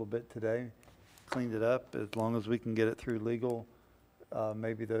modified it a little bit today, cleaned it up. As long as we can get it through legal,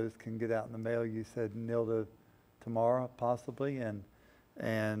 maybe those can get out in the mail. You said nil to tomorrow, possibly,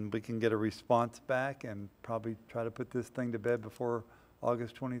 and we can get a response back and probably try to put this thing to bed before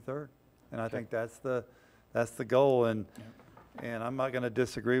August 23rd. And I think that's the goal. And I'm not going to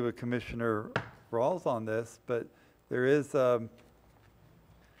disagree with Commissioner Rawls on this, but there is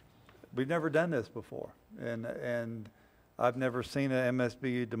we've never done this before, and I've never seen a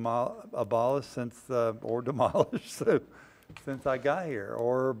MSBU abolished since or demolished since I got here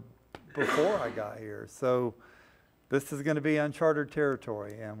or before I got here. So this is going to be uncharted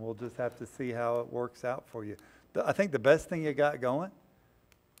territory, and we'll just have to see how it works out for you. I think the best thing you got going,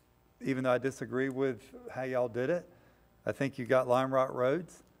 even though I disagree with how y'all did it, I think you got lime rock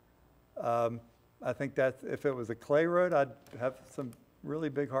roads. I think that's, if it was a clay road, I'd have some really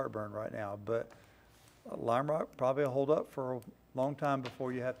big heartburn right now. But lime rock probably will hold up for a long time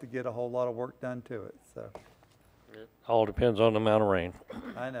before you have to get a whole lot of work done to it. So It all depends on the amount of rain.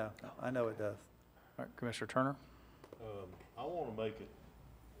 I know it does. All right, Commissioner Turner? I want to make it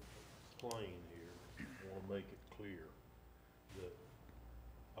plain here. I want to make it clear that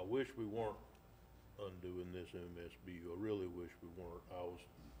I wish we weren't undoing this MSBU. I really wish we weren't.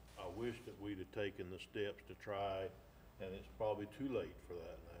 I wish that we'd have taken the steps to try, and it's probably too late for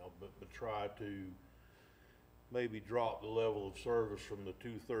that now, but try to maybe drop the level of service from the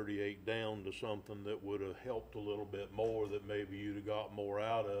 238 down to something that would have helped a little bit more, that maybe you'd have got more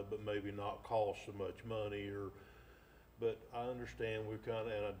out of, but maybe not cost so much money. But I understand we're kind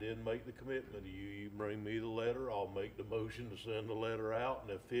of, and I did make the commitment to you. You bring me the letter, I'll make the motion to send the letter out,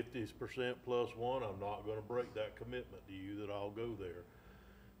 and if 50% plus one, I'm not going to break that commitment to you that I'll go there.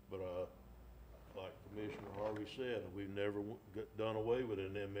 But like Commissioner Harvey said, we've never done away with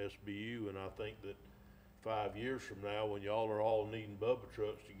an MSBU, and I think that 5 years from now, when y'all are all needing Bubba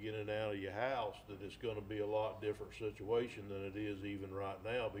trucks to get in and out of your house, that it's going to be a lot different situation than it is even right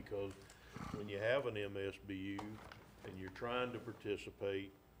now, because when you have an MSBU and you're trying to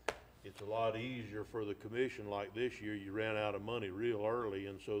participate, it's a lot easier for the commission. Like this year, you ran out of money real early,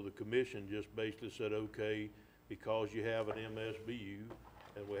 and so the commission just basically said, okay, because you have an MSBU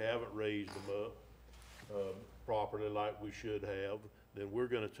and we haven't raised them up properly like we should have, then we're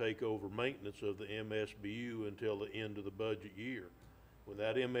going to take over maintenance of the MSBU until the end of the budget year. When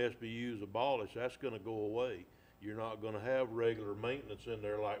that MSBU is abolished, that's going to go away. You're not going to have regular maintenance in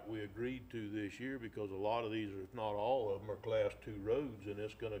there like we agreed to this year, because a lot of these, if not all of them, are Class 2 roads, and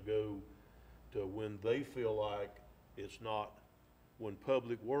it's going to go to when they feel like it's not, when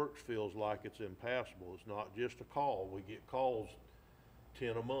Public Works feels like it's impassable. It's not just a call. We get calls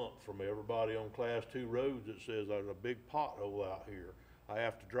 10 a month from everybody on Class 2 roads that says there's a big pothole out here. I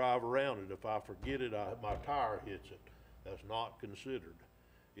have to drive around it. If I forget it, my tire hits it. That's not considered.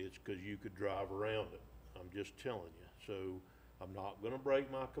 It's because you could drive around it. I'm just telling you. So I'm not going to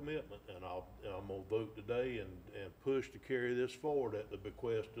break my commitment, and I'm going to vote today and push to carry this forward at the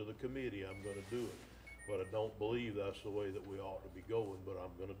bequest of the committee. I'm going to do it. But I don't believe that's the way that we ought to be going, but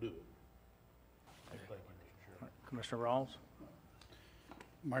I'm going to do it. Thank you, Mr. Chairman. Commissioner Rawls?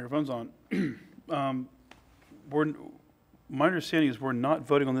 Microphone's on. My understanding is we're not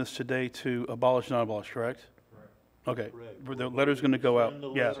voting on this today to abolish, not abolish, correct? Okay, Correct. the letter's going to go out. Send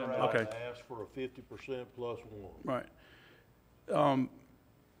the Yeah, letter out okay, to ask for a 50% plus one. right.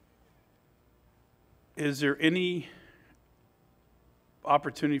 Is there any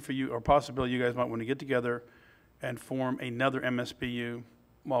opportunity for you, or possibility you guys might want to get together and form another MSBU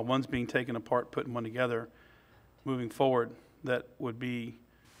while one's being taken apart, putting one together, moving forward, that would be,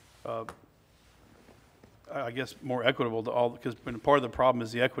 I guess, more equitable to all, because part of the problem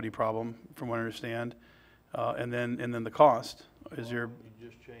is the equity problem, from what I understand, and then the cost. Is there? You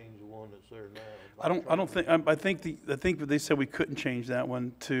just change the one that's there now. I think that they said we couldn't change that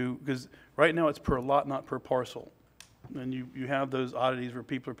one to, because right now it's per lot, not per parcel. And you have those oddities where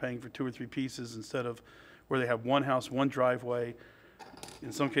people are paying for 2 or 3 pieces instead of where they have one house, one driveway,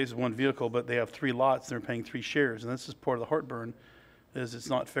 in some cases one vehicle, but they have 3 lots, they're paying 3 shares. And this is part of the heartburn, is it's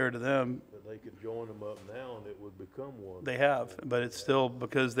not fair to them. But they could join them up now and it would become one. They have, but it's still,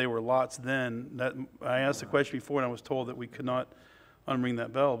 because they were lots then, that, I asked the question before and I was told that we could not unring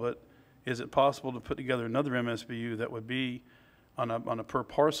that bell, but is it possible to put together another MSBU that would be on a per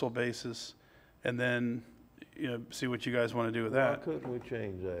parcel basis, and then you know, see what you guys want to do with Why that. couldn't we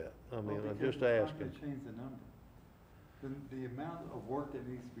change that? I mean, Well, I'm because just it's not asking. gonna change the number. The amount of work that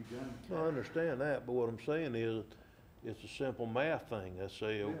needs to be done. I understand that, but what I'm saying is, it's a simple math thing. Let's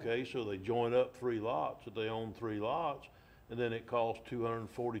say, okay, so they join up 3 lots, if they own 3 lots, and then it costs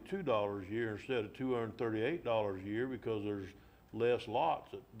 $242 a year instead of $238 a year because there's less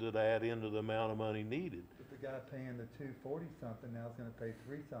lots that add into the amount of money needed. But the guy paying the 240 something now is gonna pay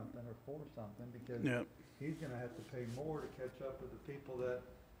 3 something or 4 something because Yeah. he's gonna have to pay more to catch up with the people that,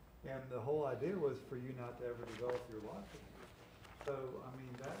 and the whole idea was for you not to ever develop your lot. So, I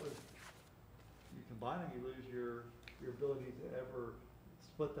mean, that was, you combine them, you lose your ability to ever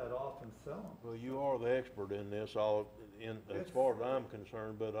split that off and sell them. Well, you are the expert in this, as far as I'm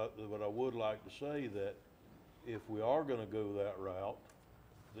concerned, but I would like to say that if we are gonna go that route,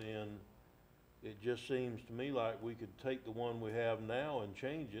 then it just seems to me like we could take the one we have now and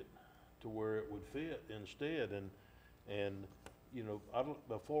change it to where it would fit instead, and, you know,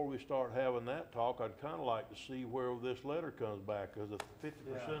 before we start having that talk, I'd kinda like to see where this letter comes back, cause if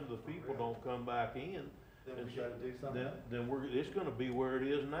 50% of the people don't come back in, Then we gotta do something. then it's gonna be where it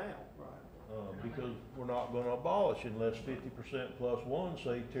is now. Right. Because we're not gonna abolish unless 50% plus 1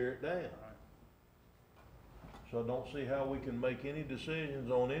 say tear it down. So I don't see how we can make any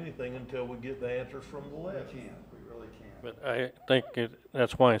decisions on anything until we get the answers from the We letter. can't, we really can't. But I think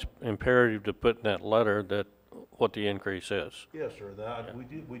that's why it's imperative to put in that letter that what the increase is. Yes, sir,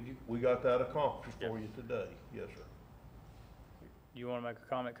 we got that accomplished for you today, yes, sir. You want to make a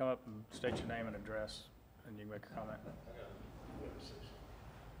comment, come up and state your name and address, and you can make a comment.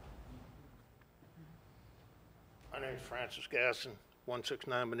 My name is Francis Gasson,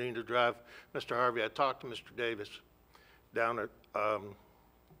 169 Benita Drive. Mr. Harvey, I talked to Mr. Davis down at the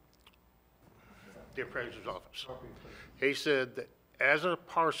appraiser's office. He said that as a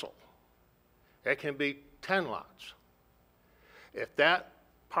parcel, it can be 10 lots. If that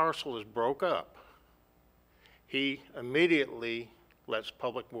parcel is broke up, he immediately lets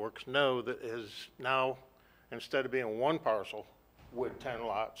Public Works know that is now, instead of being 1 parcel with 10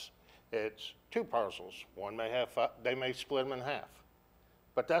 lots, it's 2 parcels. One may have 5, they may split them in half.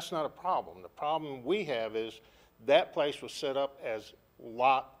 But that's not a problem. The problem we have is that place was set up as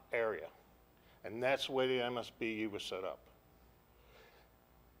lot area. And that's the way the MSBU was set up.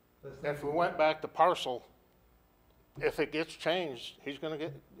 If we went back to parcel, if it gets changed, he's gonna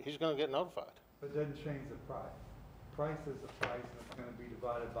get notified. But it doesn't change the price. Price is the price, and it's gonna be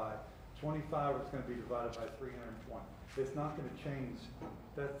divided by 25, or it's gonna be divided by 320. It's not gonna change,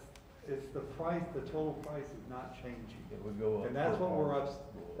 it's the price, the total price is not changing. It would go up. And that's per what we're parcel.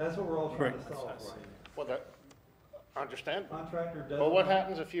 that's what we're all trying to solve right now. Well, that, understandable. Contractor doesn't. But what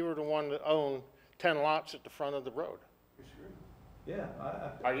happens if you were the one that owned 10 lots at the front of the road? Yeah,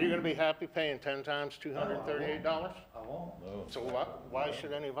 Are you gonna be happy paying 10 times $238? I won't. No. So why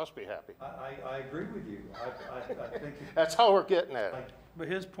should any of us be happy? I agree with you. I think. That's how we're getting at it. But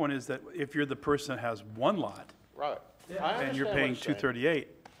his point is that if you're the person that has 1 lot Right. Yeah. I and you're understand what paying you're saying. 238,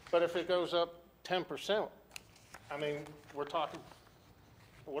 But if it goes up 10%, I mean, we're talking,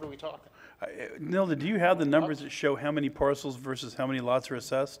 what are we talking? Nilda, do you have the numbers that show how many parcels versus how many lots are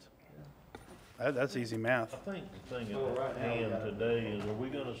assessed? That's easy math. I think the thing at hand today is, are we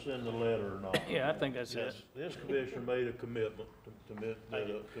gonna send a letter or not? Yeah, I think that's it. This commissioner made a commitment to Bill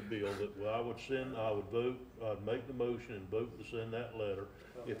that, well, I would vote, I'd make the motion and vote to send that letter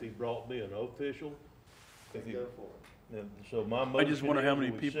if he brought me an official. Go for it. And so my I just motion wonder how is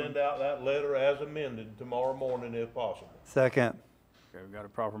many we people- send out that letter as amended tomorrow morning if possible. Second. Okay, we've got a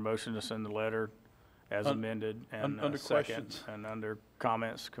proper motion to send the letter as amended and under second. questions. And under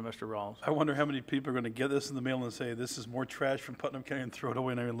comments, Commissioner Rawls. I wonder how many people are going to get this in the mail and say, this is more trash from Putnam County, and throw it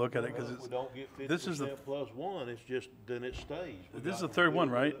away and not even look at it, because Well, if we it's, don't get this is the- 50% plus 1, it's just, then it stays. We This is got the to third one,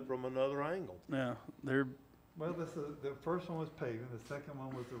 deal with right? it from another angle. yeah, they're, Well, the first one was paving, the second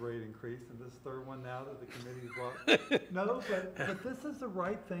one was the rate increase, and this third one now that the committee's brought. No, but this is the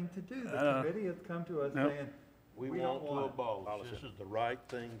right thing to do. The committee has come to us Nope. saying, We We don't want to want abolish. This is the right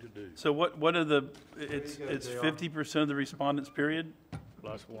thing to do. so what are the, it's go, it's JR. 50% of the respondents, period?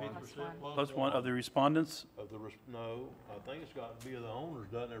 Plus 1. 50% Plus 1 of the respondents? No, I think it's got to be of the owners,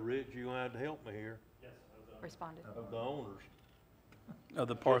 doesn't it, Rich? You're gonna have to help me here, Responded. of the owners. Of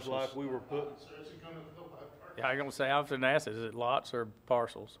the Just parcels? like we were putting, Yeah, I'm gonna say, I often ask, is it lots or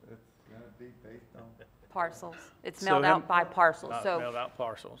parcels? it's gonna be based on. Parcels. It's So mailed how- out by parcels. Not So, mailed out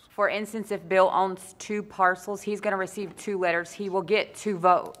parcels. for instance, if Bill owns 2 parcels, he's going to receive 2 letters. He will get 2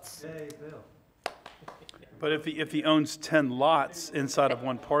 votes. Yay, Bill. But if he owns 10 lots inside of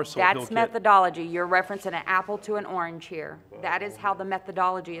 1 parcel, he'll That's get, methodology. You're referencing an apple to an orange here. That is how the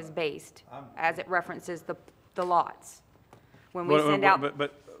methodology is based, as it references the the lots. When we send out,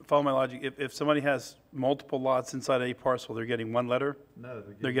 But follow my logic, if somebody has multiple lots inside a parcel, they're getting one letter? No,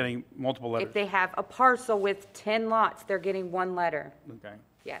 They're getting multiple letters? if they have a parcel with 10 lots, they're getting one letter. Okay,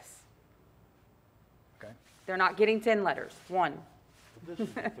 Yes. okay. They're not getting 10 letters, one. This is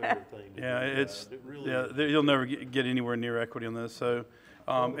a fair thing to do, Yeah, guys. It really yeah, is. you'll never get anywhere near equity on this, so,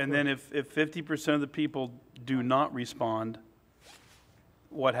 and then if 50% of the people do not respond,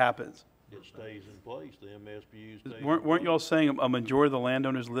 what happens? It stays in place, the MSBU stays. in Weren't place. y'all saying a majority of the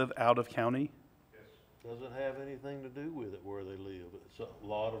landowners live out of county? Doesn't have anything to do with it where they live. It's a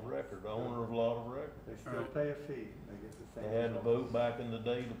lot of record, owner of lot of record. They still pay a fee. They get the same. They had to vote back in the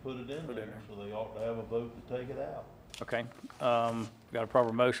day to put it in there, so they ought to have a vote to take it out. Okay, got a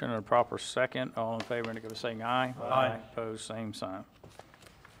proper motion and a proper second. All in favor, indicate by saying aye. Aye. Opposed, same sign.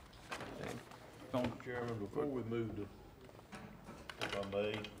 Chairman, before we move to, if I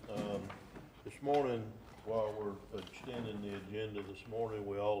may, this morning, while we're extending the agenda this morning,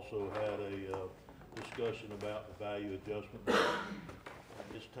 we also had a, discussion about the value adjustment.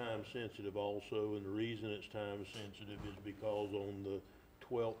 It's time sensitive also, and the reason it's time sensitive is because on the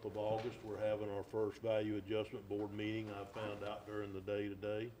 12th of August, we're having our first value adjustment board meeting. I found out during the day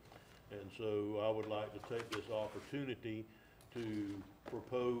today. And so I would like to take this opportunity to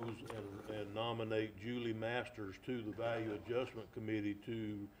propose and nominate Julie Masters to the Value Adjustment Committee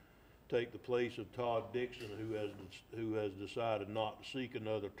to take the place of Todd Dixon, who has decided not to seek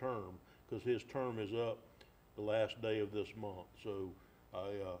another term, because his term is up the last day of this month. So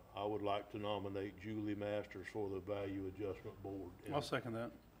I would like to nominate Julie Masters for the Value Adjustment Board. I'll second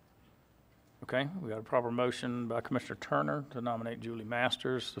that. Okay, we got a proper motion by Commissioner Turner to nominate Julie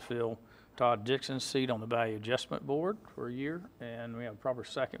Masters to fill Todd Dixon's seat on the Value Adjustment Board for a year, and we have a proper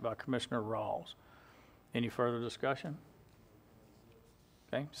second by Commissioner Rawls. Any further discussion?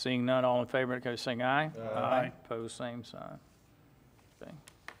 Okay, seeing none, all in favor, indicate by saying aye. Aye. Opposed, same sign. Okay.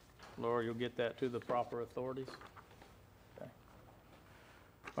 Laura, you'll get that to the proper authorities? Okay.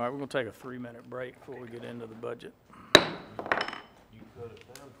 All right, we're gonna take a 3-minute break before we get into the budget. You cut it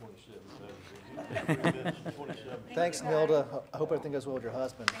down 27 seconds. 3 minutes and 27 Thanks, Nilda. I hope everything goes well with your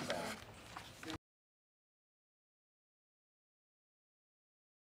husband.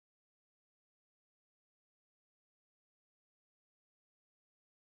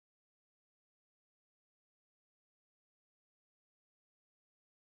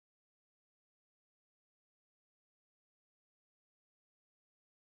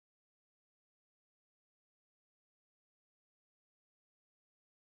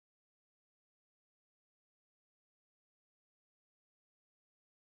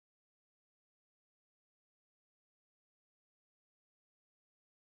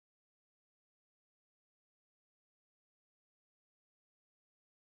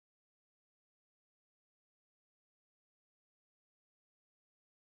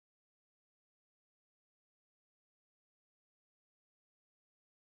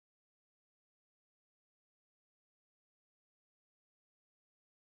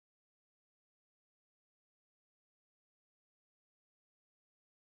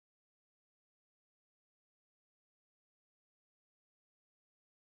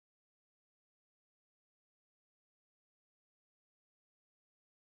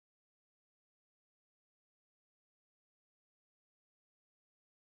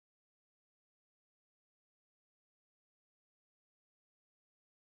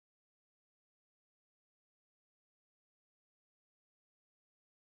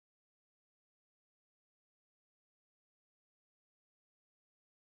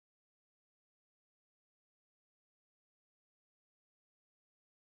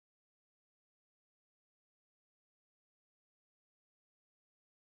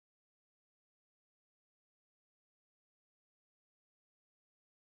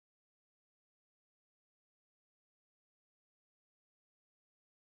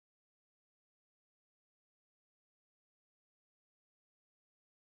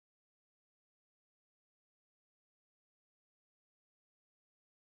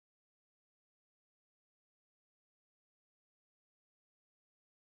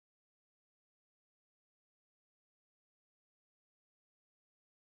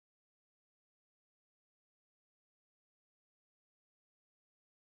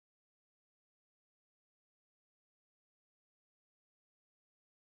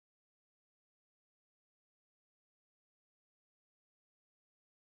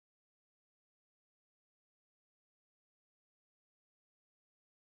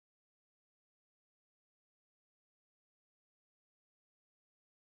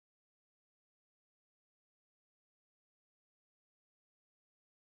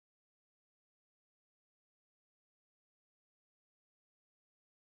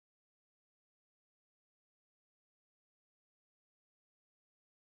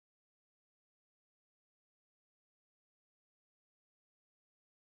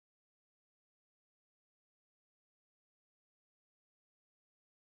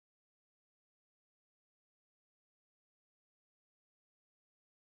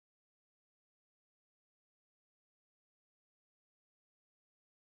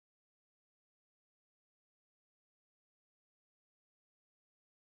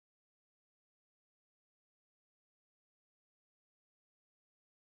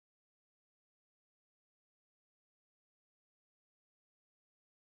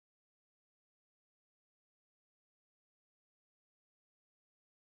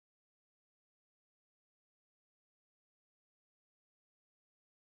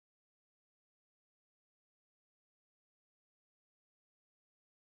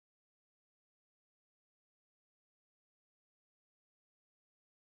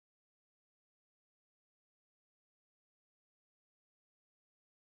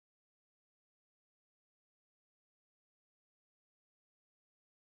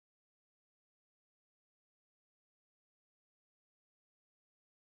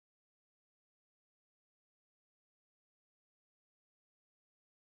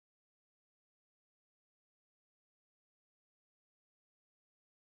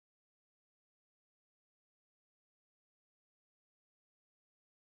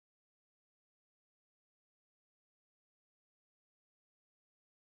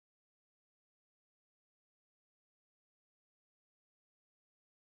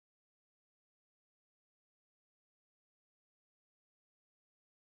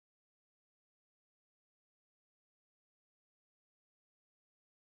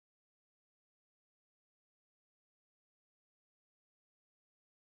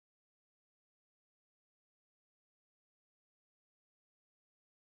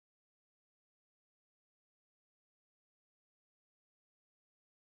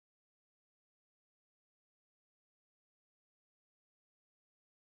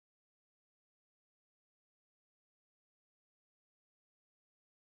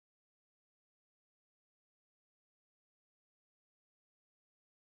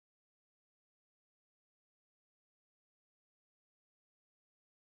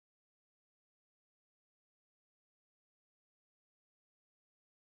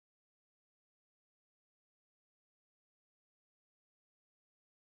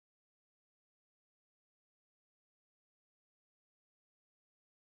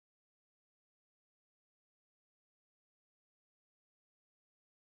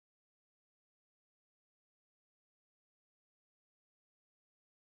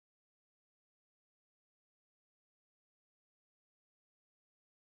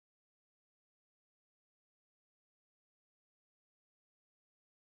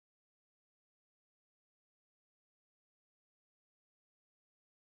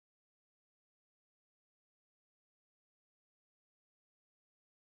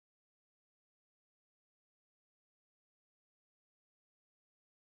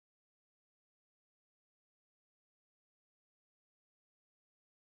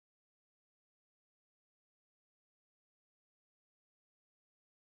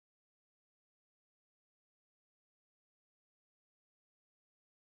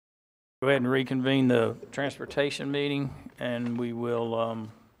 Go ahead and reconvene the transportation meeting, and we will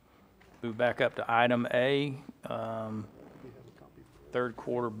move back up to item A, third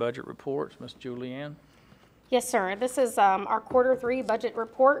quarter budget reports. Ms. Julianne? Yes, sir. This is our quarter 3 budget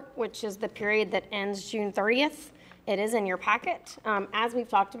report, which is the period that ends June 30th. It is in your packet. As we've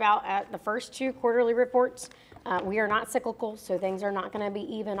talked about at the first 2 quarterly reports, we are not cyclical, so things are not going to be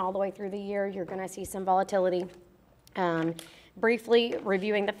even all the way through the year. You're going to see some volatility. Briefly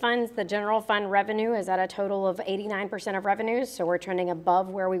reviewing the funds, the general fund revenue is at a total of 89% of revenues, so we're trending above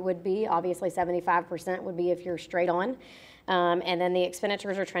where we would be. Obviously, 75% would be if you're straight on. And then the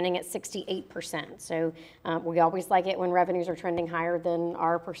expenditures are trending at 68%. So we always like it when revenues are trending higher than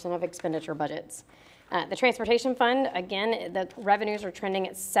our percent of expenditure budgets. The transportation fund, again, the revenues are trending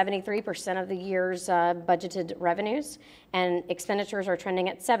at 73% of the year's budgeted revenues, and expenditures are trending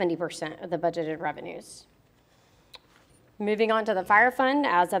at 70% of the budgeted revenues. Moving on to the fire fund,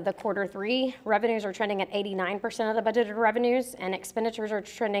 as of the quarter 3, revenues are trending at 89% of the budgeted revenues, and expenditures are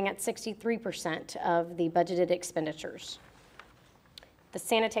trending at 63% of the budgeted expenditures. The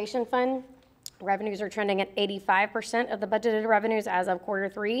sanitation fund, revenues are trending at 85% of the budgeted revenues as of quarter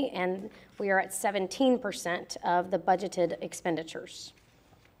 3, and we are at 17% of the budgeted expenditures.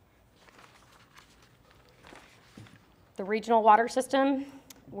 The regional water system,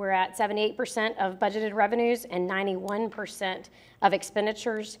 we're at 78% of budgeted revenues and 91% of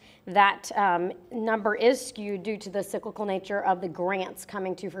expenditures. That number is skewed due to the cyclical nature of the grants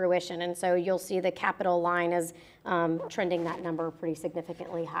coming to fruition. And so you'll see the capital line is trending that number pretty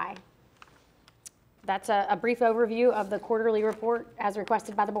significantly high. That's a brief overview of the quarterly report as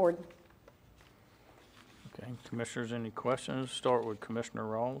requested by the board. Okay, commissioners, any questions? Start with Commissioner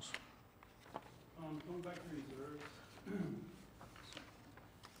Rawls. Going back to reserves.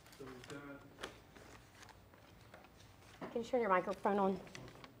 So we've got, Can you turn your microphone on?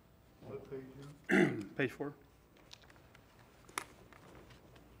 page 4.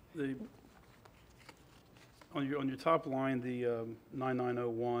 On your top line, the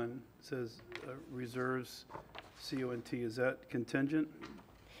 9901 says reserves CONT. Is that contingent?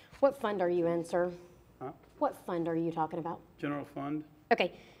 What fund are you in, sir? Huh? What fund are you talking about? General fund?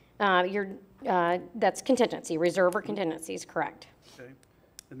 Okay, that's contingency, reserve or contingencies, correct. Okay.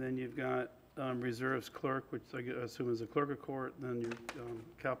 And then you've got reserves clerk, which I assume is a clerk of court, then your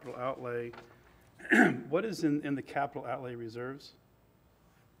capital outlay. What is in the capital outlay reserves?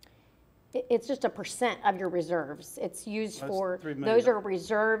 It's just a percent of your reserves. It's used That's for, $3 million. those are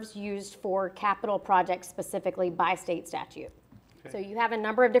reserves used for capital projects specifically by state statute. So you have a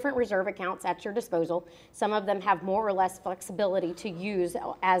number of different reserve accounts at your disposal. Some of them have more or less flexibility to use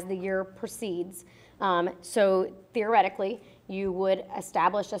as the year proceeds. So theoretically, you would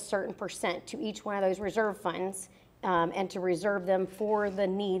establish a certain percent to each one of those reserve funds and to reserve them for the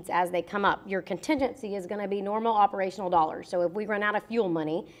needs as they come up. Your contingency is going to be normal operational dollars. So if we run out of fuel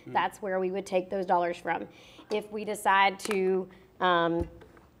money, that's where we would take those dollars from. If we decide to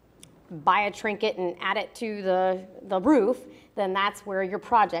buy a trinket and add it to the roof, then that's where your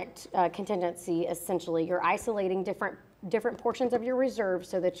project contingency, essentially, you're isolating different portions of your reserve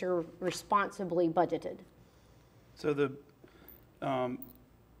so that you're responsibly budgeted. So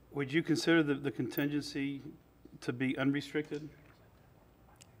would you consider the contingency to be unrestricted?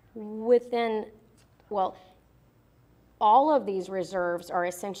 Well, all of these reserves are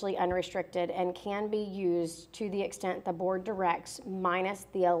essentially unrestricted and can be used to the extent the board directs, minus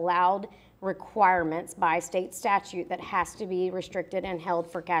the allowed requirements by state statute that has to be restricted and held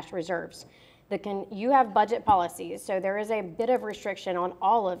for cash reserves. You have budget policies, so there is a bit of restriction on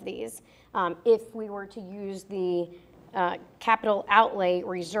all of these. If we were to use the capital outlay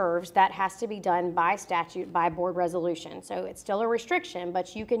reserves, that has to be done by statute, by board resolution. So it's still a restriction,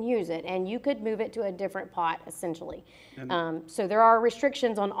 but you can use it, and you could move it to a different pot, essentially. So there are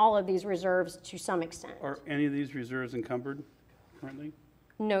restrictions on all of these reserves to some extent. Are any of these reserves encumbered currently?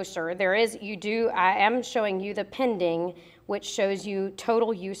 No, sir. I am showing you the pending, which shows you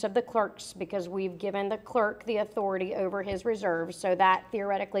total use of the clerks, because we've given the clerk the authority over his reserves, so that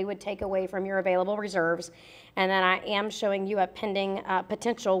theoretically would take away from your available reserves. And then I am showing you a pending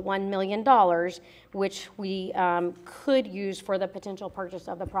potential $1 million, which we could use for the potential purchase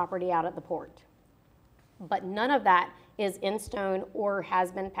of the property out at the port. But none of that is in stone or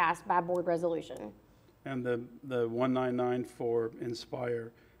has been passed by board resolution. And the 199 for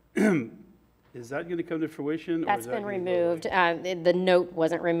Inspire, is that going to come to fruition? That's been removed. The note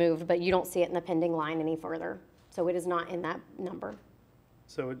wasn't removed, but you don't see it in the pending line any further. So it is not in that number.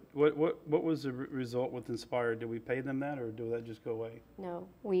 So what was the result with Inspire? Did we pay them that, or did that just go away? No,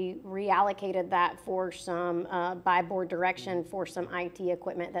 we reallocated that for some, by board direction, for some IT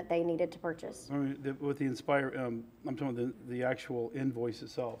equipment that they needed to purchase. I mean, with the Inspire, I'm talking about the actual invoice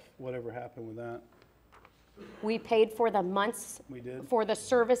itself, whatever happened with that? We paid for the months. We did? For the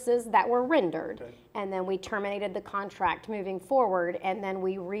services that were rendered. Okay. And then we terminated the contract moving forward, and then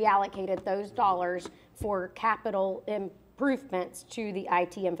we reallocated those dollars for capital improvements to the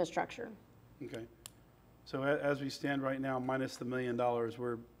IT infrastructure. Okay. So as we stand right now, minus the $1 million,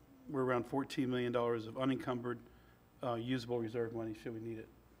 we're around $14 million of unencumbered, usable reserve money, should we need it.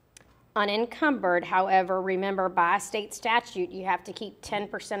 Unencumbered, however, remember by state statute, you have to keep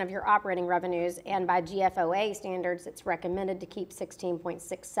 10% of your operating revenues, and by GFOA standards, it's recommended to keep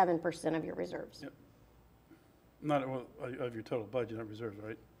 16.67% of your reserves. Yep. Not, well, of your total budget, not reserves,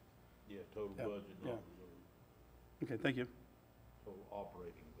 right? Yeah, total Yeah, budget, yeah. not reserve, Okay, thank you. total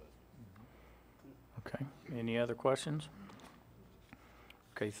operating budget. Okay, any other questions?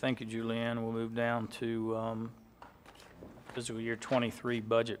 Okay, thank you, Julianne. We'll move down to fiscal year 23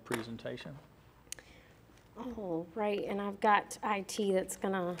 budget presentation. Oh, right, and I've got IT that's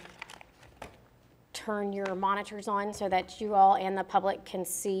gonna turn your monitors on so that you all and the public can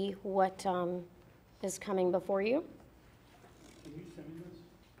see what is coming before you. Can you send me this?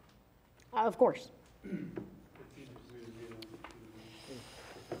 Of course.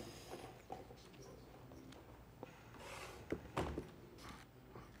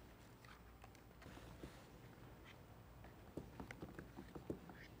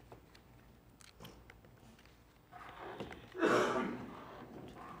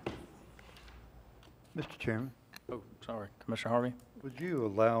 Mr. Chairman, Oh, sorry, Commissioner Harvey? would you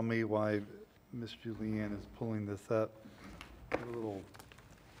allow me, while Ms. Julianne is pulling this up, a little,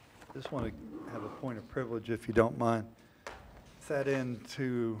 just want to have a point of privilege, if you don't mind. Sat in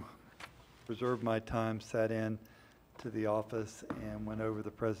to reserve my time, sat in to the office and went over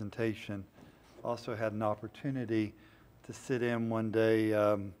the presentation. Also had an opportunity to sit in one day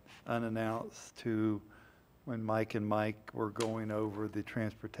unannounced to when Mike and Mike were going over the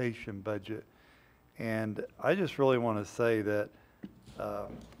transportation budget. And I just really want to say that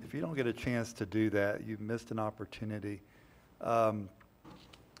if you don't get a chance to do that, you've missed an opportunity. Line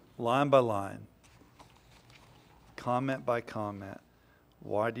by line, comment by comment,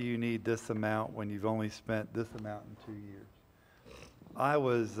 why do you need this amount when you've only spent this amount in 2 years? I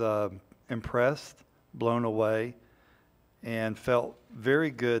was impressed, blown away, and felt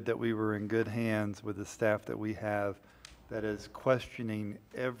very good that we were in good hands with the staff that we have that is questioning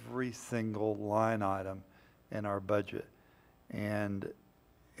every single line item in our budget. And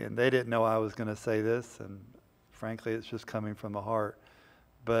they didn't know I was going to say this, and frankly, it's just coming from the heart.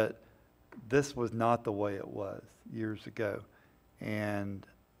 But this was not the way it was years ago. And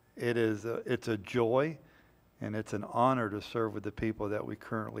it's a joy, and it's an honor to serve with the people that we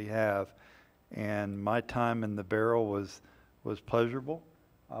currently have. And my time in the barrel was pleasurable.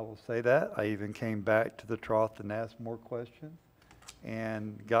 I will say that. I even came back to the trough and asked more questions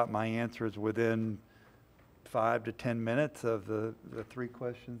and got my answers within 5 to 10 minutes of the 3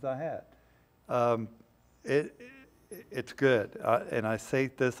 questions I had. It's good. And I say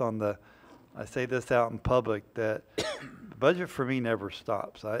this out in public, that the budget for me never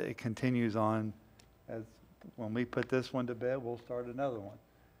stops. It continues on. As when we put this one to bed, we'll start another one.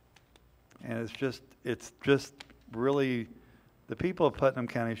 And it's just really, the people of Putnam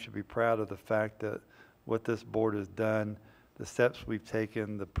County should be proud of the fact that what this board has done, the steps we've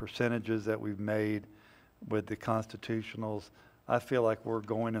taken, the percentages that we've made with the constitutionals. I feel like we're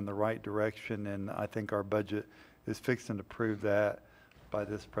going in the right direction, and I think our budget is fixing to prove that by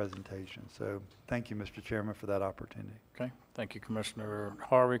this presentation. So thank you, Mr. Chairman, for that opportunity. Okay, thank you, Commissioner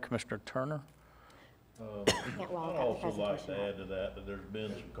Harvey. Commissioner Turner? Can't I'd walk out the also like to presentation. add to that there's been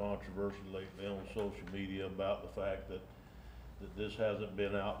some controversy lately on social media about the fact that this hasn't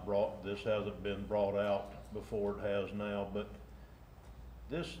been brought out before it has now. But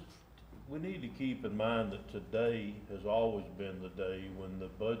we need to keep in mind that today has always been the day when the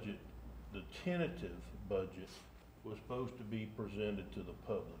budget, the tentative budget, was supposed to be presented to the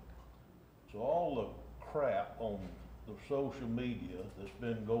public. So all the crap on the social media that's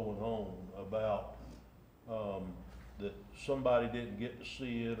been going on about that somebody didn't get to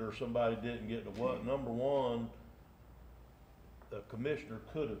see it or somebody didn't get to what, number one, the commissioner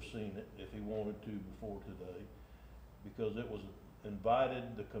could have seen it if he wanted to before today, because it was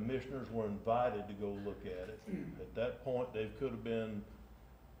invited, the commissioners were invited to go look at it. At that point, they could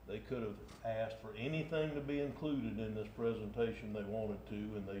have asked for anything to be included in this presentation they wanted to,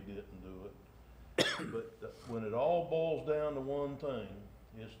 and they didn't do it. But when it all boils down to one thing,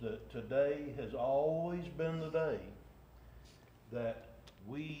 is that today has always been the day that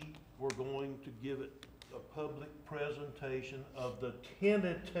we were going to give it a public presentation of the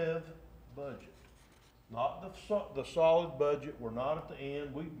tentative budget. Not the solid budget. We're not at the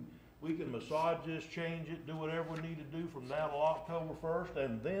end. We can massage this, change it, do whatever we need to do from now till October 1st,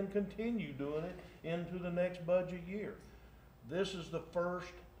 and then continue doing it into the next budget year. This is the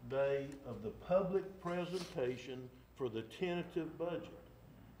first day of the public presentation for the tentative budget.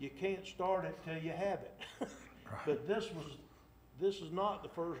 You can't start it till you have it. But this is not the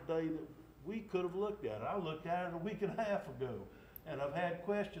first day that we could have looked at it. I looked at it a week and a half ago, and I've had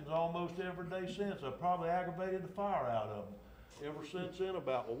questions almost every day since. I've probably aggravated the fire out of them ever since then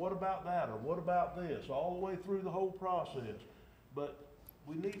about, well, what about that, or what about this, all the way through the whole process. But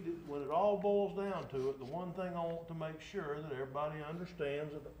we need to, when it all boils down to it, the one thing I want to make sure that everybody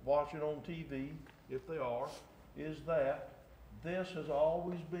understands, that watching on TV, if they are, is that this has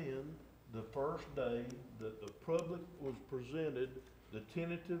always been the first day that the public was presented the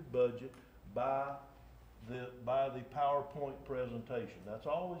tentative budget by the PowerPoint presentation. That's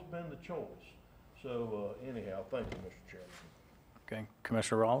always been the choice. So anyhow, thank you, Mr. Chairman. Okay,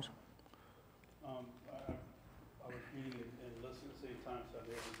 Commissioner Rawls? I was reading it and listening at the same time, so I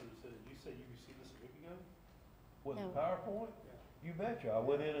may have misunderstood. Did you say you received this a week ago? With the No. PowerPoint? You betcha. I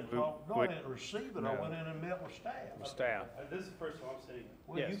went in and talked, no, I didn't receive it. I went in and met with staff. Staff. This is the first time I'm seeing it.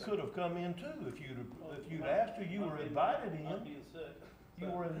 Well, you Yes. could have come in too if you'd asked her. You were invited I'm in. being sick. You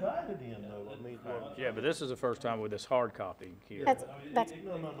were invited in though. I mean, Yeah, but this is the first time with this hard copy here. That's, that's,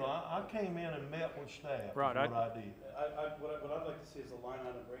 no. I came in and met with staff. Right, Is what I did. What I'd like to see is a line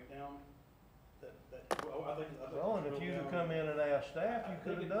item breakdown I'd like to. Well, and if you'd have come in and asked staff, you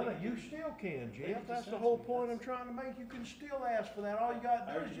could have done it. You still can, Jeff. That's the whole point I'm trying to make. You can still ask for that. All you gotta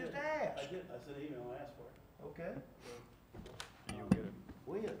do is just ask. I did. I sent an email and asked for it. Okay. You'll get it.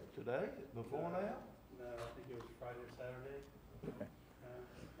 When? Today? Before now? No, I think it was Friday or Saturday. Okay.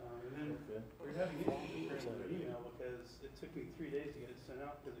 And then we're having issues with the email because it took me 3 days to get it sent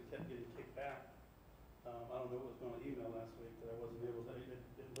out because it kept getting kicked back. I don't know what was going on email last week that I wasn't able to,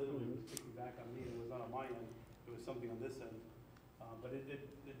 it literally was kicking back on me. It was not on my end. It was something on this end. But it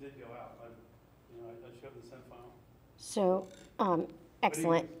did go out. I showed the send file. so,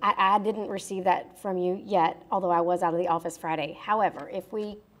 excellent. I didn't receive that from you yet, although I was out of the office Friday. However, if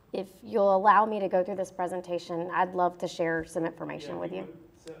you'll allow me to go through this presentation, I'd love to share some information with you.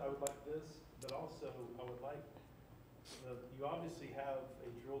 I would like this, but also I would like, you obviously have a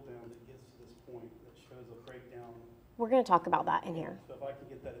drill down that gets to this point that shows a breakdown. We're going to talk about that in here. So if I can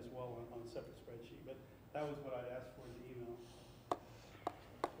get that as well on a separate spreadsheet, but that was what I'd asked for in the email.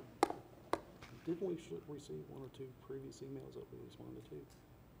 Didn't we receive one or two previous emails that we responded to?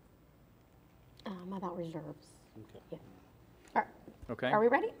 About reserves. Okay. Yeah. All right. Okay? Are we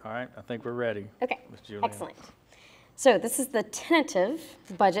ready? All right, I think we're ready. Okay, Ms. Juliana. excellent. So this is the tentative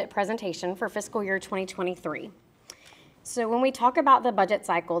budget presentation for fiscal year 2023. So when we talk about the budget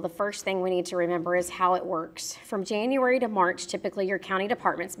cycle, the first thing we need to remember is how it works. From January to March, typically your county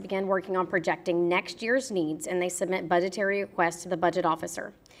departments begin working on projecting next year's needs, and they submit budgetary requests to the budget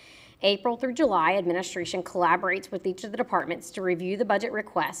officer. April through July, administration collaborates with each of the departments to review the budget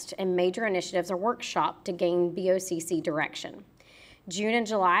request, and major initiatives are workshopped to gain BOCC direction. June and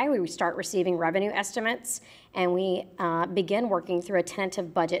July, we start receiving revenue estimates, and we begin working through a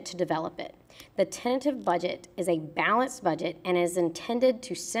tentative budget to develop it. The tentative budget is a balanced budget and is intended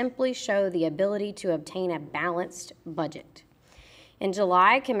to simply show the ability to obtain a balanced budget. In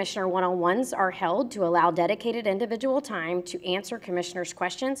July, Commissioner one-on-ones are held to allow dedicated individual time to answer commissioners'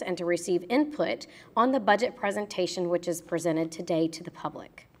 questions and to receive input on the budget presentation, which is presented today to the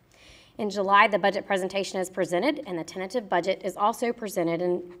public. In July, the budget presentation is presented, and the tentative budget is also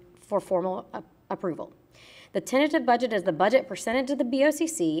presented for formal approval. The tentative budget is the budget presented to the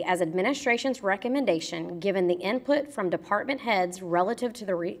BOCC as administration's recommendation, given the input from department heads relative to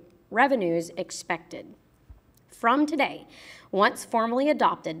the revenues expected. From today, once formally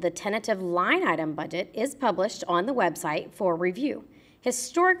adopted, the tentative line item budget is published on the website for review.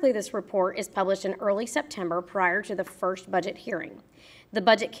 Historically, this report is published in early September prior to the first budget hearing. The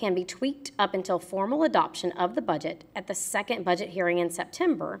budget can be tweaked up until formal adoption of the budget at the second budget hearing in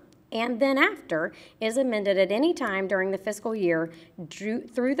September, and then after is amended at any time during the fiscal year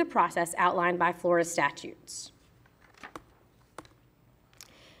through the process outlined by Florida statutes.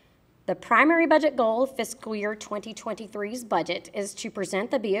 The primary budget goal of fiscal year 2023's budget is to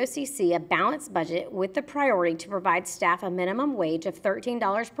present the BOCC a balanced budget with the priority to provide staff a minimum wage of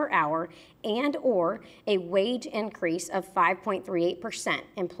 $13 per hour and/or a wage increase of 5.38%.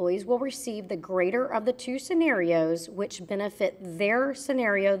 Employees will receive the greater of the two scenarios which benefit their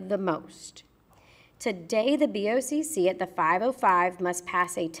scenario the most. Today, the BOCC at the 505 must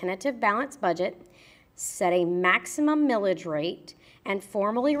pass a tentative balanced budget, set a maximum millage rate, and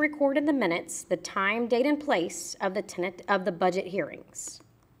formally record in the minutes the time, date, and place of the budget hearings.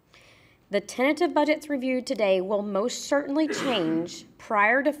 The tentative budgets reviewed today will most certainly change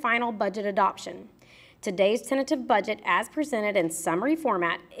prior to final budget adoption. Today's tentative budget, as presented in summary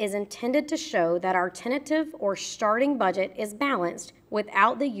format, is intended to show that our tentative or starting budget is balanced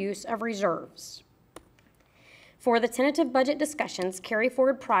without the use of reserves. For the tentative budget discussions,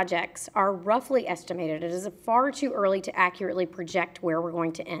 carry-forward projects are roughly estimated. It is far too early to accurately project where we're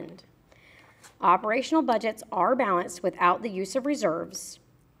going to end. Operational budgets are balanced without the use of reserves,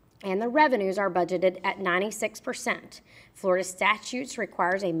 and the revenues are budgeted at 96%. Florida statutes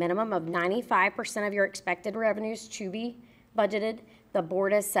requires a minimum of 95% of your expected revenues to be budgeted. The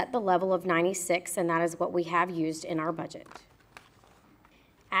board has set the level of 96, and that is what we have used in our budget.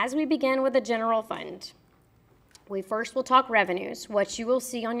 As we begin with the general fund, we first will talk revenues. What you will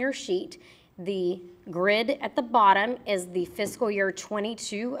see on your sheet, the grid at the bottom is the fiscal year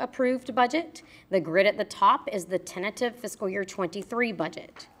 22 approved budget. The grid at the top is the tentative fiscal year 23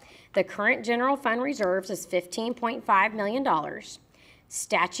 budget. The current general fund reserves is $15.5 million.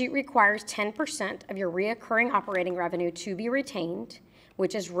 Statute requires 10% of your reoccurring operating revenue to be retained,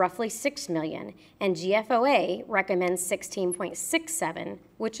 which is roughly $6 million, and GFOA recommends 16.67,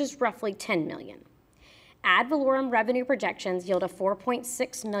 which is roughly $10 million. Ad valorem revenue projections yield a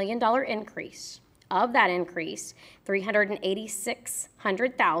 $4.6 million increase. Of that increase,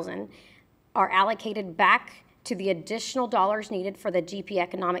 $386,000 are allocated back to the additional dollars needed for the GP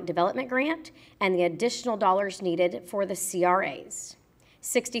Economic Development Grant and the additional dollars needed for the CRAs.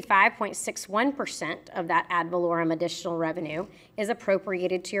 65.61% of that ad valorem additional revenue is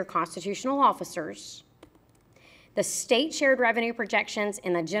appropriated to your constitutional officers. The state shared revenue projections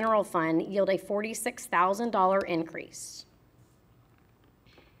in the general fund yield a $46,000 increase.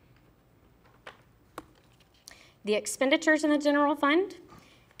 The expenditures in the general fund,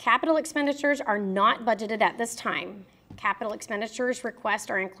 capital expenditures are not budgeted at this time. Capital expenditures requests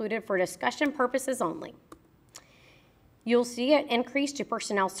are included for discussion purposes only. You'll see an increase to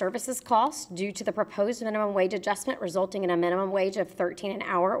personnel services costs due to the proposed minimum wage adjustment, resulting in a minimum wage of $13 an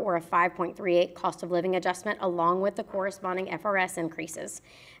hour or a 5.38 cost of living adjustment, along with the corresponding FRS increases,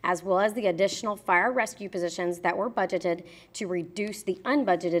 as well as the additional fire rescue positions that were budgeted to reduce the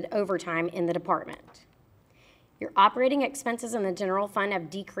unbudgeted overtime in the department. Your operating expenses in the general fund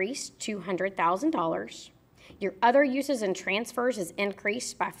have decreased $200,000. Your other uses and transfers is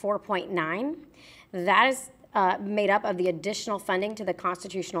increased by 4.9. That is made up of the additional funding to the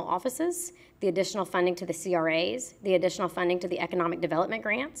constitutional offices, the additional funding to the CRAs, the additional funding to the economic development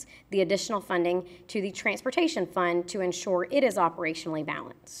grants, the additional funding to the transportation fund to ensure it is operationally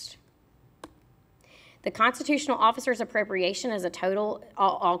balanced. The constitutional officers appropriation is a total,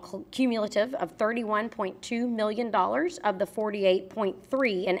 all cumulative, of $31.2 million of the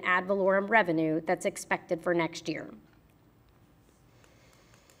 $48.3 in ad valorem revenue that's expected for next year.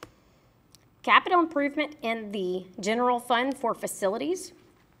 Capital improvement in the general fund for facilities.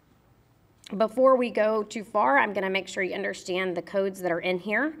 Before we go too far, I'm going to make sure you understand the codes that are in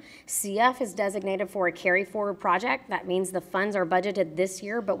here. CF is designated for a carry-forward project. That means the funds are budgeted this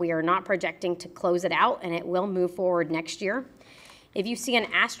year, but we are not projecting to close it out, and it will move forward next year. If you see an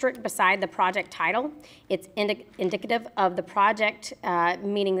asterisk beside the project title, it's indicative of the project,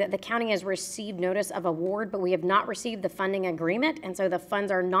 meaning that the county has received notice of award, but we have not received the funding agreement, and so the funds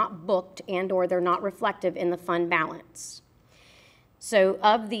are not booked and/or they're not reflective in the fund balance. So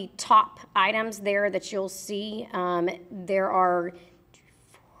of the top items there that you'll see, there are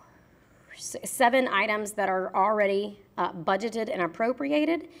 7 items that are already budgeted and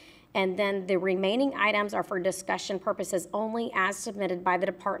appropriated. And then the remaining items are for discussion purposes only as submitted by the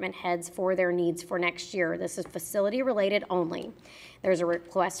department heads for their needs for next year. This is facility related only. There's a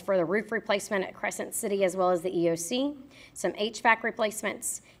request for the roof replacement at Crescent City as well as the EOC, some HVAC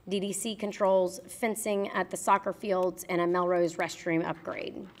replacements, DDC controls, fencing at the soccer fields, and a Melrose restroom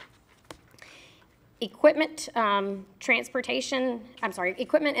upgrade. Equipment,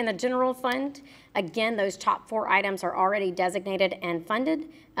 equipment in the general fund. Again, those top 4 items are already designated and funded.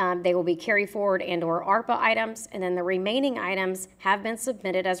 They will be carry forward and/or ARPA items, and then the remaining items have been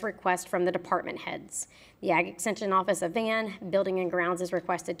submitted as request from the department heads. The Ag Extension Office, a van. Building and Grounds has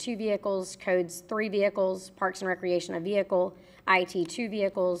requested 2 vehicles, Codes 3 vehicles, Parks and Recreation a vehicle, IT 2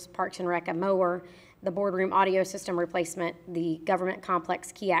 vehicles, Parks and Rec a mower, the boardroom audio system replacement, the government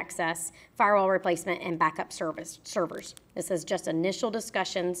complex key access, firewall replacement, and backup servers. This is just initial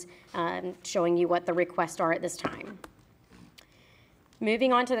discussions showing you what the requests are at this time.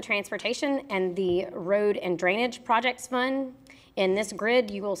 Moving on to the transportation and the road and drainage projects fund. In this grid,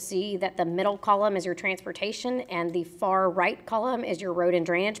 you will see that the middle column is your transportation and the far right column is your road and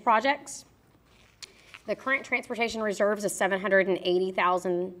drainage projects. The current transportation reserves is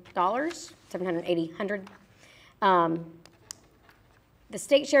 $780,000, the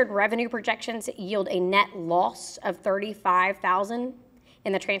state shared revenue projections yield a net loss of $35,000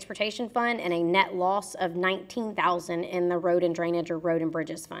 in the transportation fund and a net loss of $19,000 in the road and drainage or road and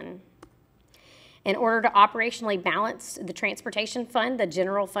bridges fund. In order to operationally balance the transportation fund, the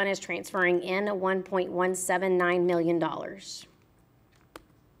general fund is transferring in $1.179 million.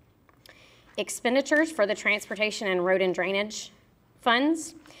 Expenditures for the transportation and road and drainage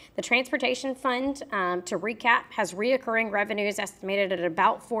funds. The transportation fund, to recap, has reoccurring revenues estimated at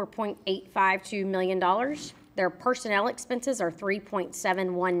about $4.852 million. Their personnel expenses are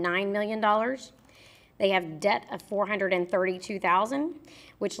 $3.719 million. They have debt of $432,000,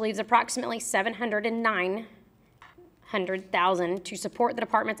 which leaves approximately $709,000 to support the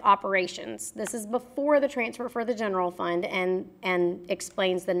department's operations. This is before the transfer for the general fund and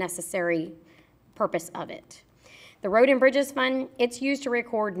explains the necessary purpose of it. The Road and Bridges Fund, it's used to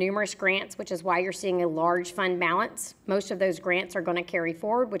record numerous grants, which is why you're seeing a large fund balance. Most of those grants are going to carry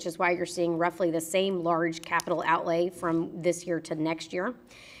forward, which is why you're seeing roughly the same large capital outlay from this year to next year.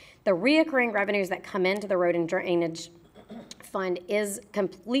 The reoccurring revenues that come into the Road and Drainage Fund is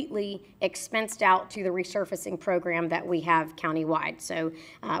completely expensed out to the resurfacing program that we have countywide. So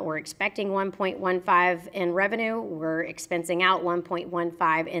we're expecting 1.15 in revenue. We're expensing out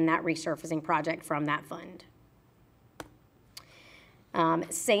 1.15 in that resurfacing project from that fund.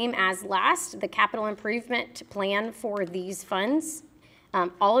 Same as last, the capital improvement plan for these funds.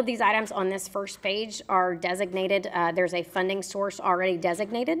 All of these items on this first page are designated. There's a funding source already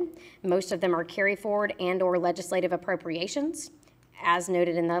designated. Most of them are carry forward and or legislative appropriations. As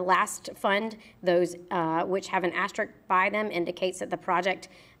noted in the last fund, those which have an asterisk by them indicates that the project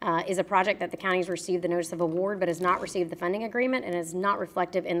is a project that the county's received the notice of award but has not received the funding agreement and is not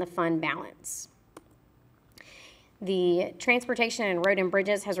reflective in the fund balance. The Transportation and Road and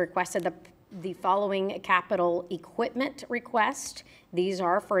Bridges has requested the following capital equipment request. These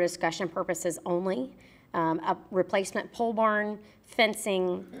are for discussion purposes only. A replacement pole barn,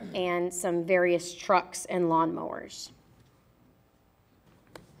 fencing, and some various trucks and lawnmowers.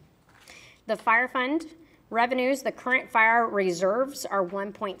 The fire fund revenues, the current fire reserves are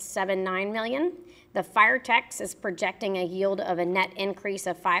 $1.79 million. The fire tax is projecting a yield of a net increase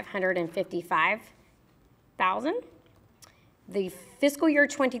of $555,000. The fiscal year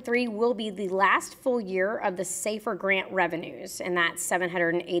 23 will be the last full year of the SAFER grant revenues, and that's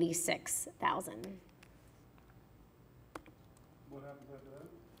 $786,000. What happens after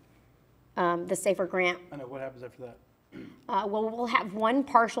that? The SAFER grant. I know, what happens after that? Well, we'll have one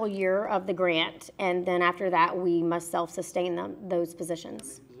partial year of the grant, and then after that, we must self-sustain those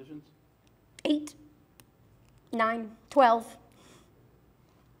positions. How many positions? 8, 9, 12.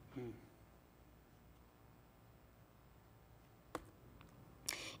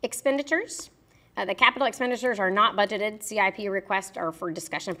 Expenditures. The capital expenditures are not budgeted. CIP requests are for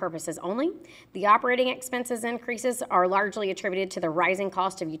discussion purposes only. The operating expenses increases are largely attributed to the rising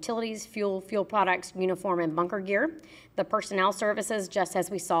cost of utilities, fuel products, uniform, and bunker gear. The personnel services, just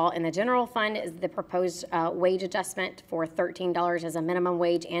as we saw in the general fund, is the proposed wage adjustment for $13 as a minimum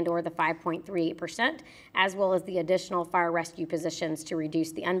wage and or the 5.38%, as well as the additional fire rescue positions to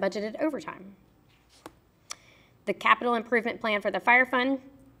reduce the unbudgeted overtime. The capital improvement plan for the fire fund.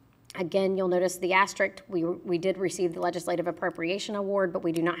 Again, you'll notice the asterisk. We did receive the legislative appropriation award, but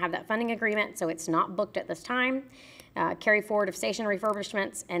we do not have that funding agreement, so it's not booked at this time. Carry forward of station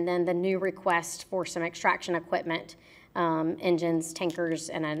refurbishments, and then the new request for some extraction equipment, engines, tankers,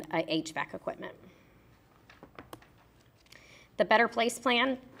 and a HVAC equipment. The Better Place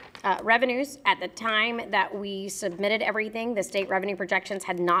Plan. Revenues, at the time that we submitted everything, the state revenue projections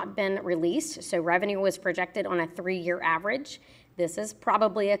had not been released, so revenue was projected on a 3-year average. This is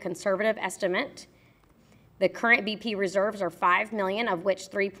probably a conservative estimate. The current BP reserves are $5 million, of which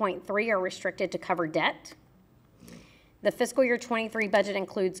 3.3 are restricted to cover debt. The fiscal year 23 budget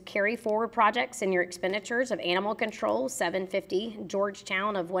includes carry forward projects in your expenditures of animal control, $750,000,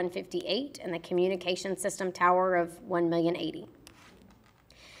 Georgetown of $158,000, and the communication system tower of $1,080,000.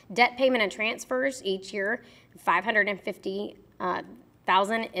 Debt payment and transfers each year,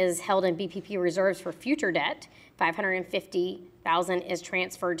 $550,000 is held in BPP reserves for future debt. $550,000 is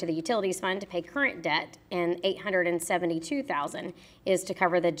transferred to the utilities fund to pay current debt, and $872,000 is to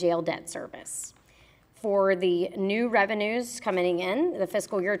cover the jail debt service. For the new revenues coming in, the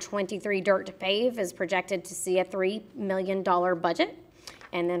fiscal year 23 dirt to pave is projected to see a $3 million budget,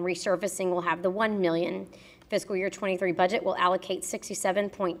 and then resurfacing will have the $1 million. Fiscal year 23 budget will allocate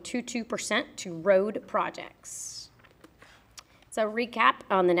 67.22% to road projects. So recap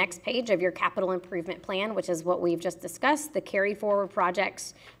on the next page of your capital improvement plan, which is what we've just discussed, the carry forward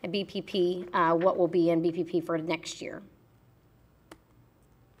projects and BPP, what will be in BPP for next year.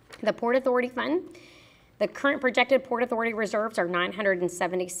 The Port Authority Fund. The current projected Port Authority reserves are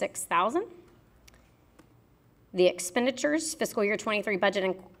 $976,000. The expenditures, fiscal year 23 budget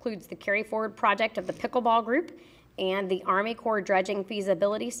includes the carry forward project of the pickleball group, and the Army Corps dredging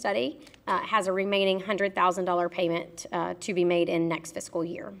feasibility study has a remaining $100,000 payment to be made in next fiscal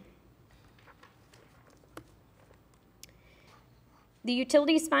year. The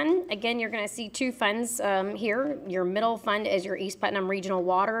utilities fund, again, you're going to see two funds here. Your middle fund is your East Putnam Regional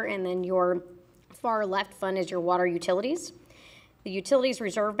Water, and then your far left fund is your water utilities. The utilities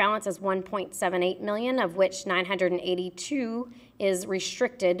reserve balance is $1.78 million, of which $982 is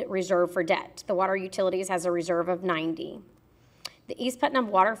restricted reserve for debt. The water utilities has a reserve of $90. The East Putnam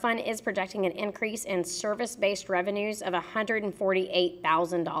Water Fund is projecting an increase in service-based revenues of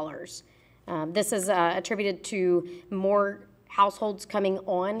 $148,000. This is attributed to more households coming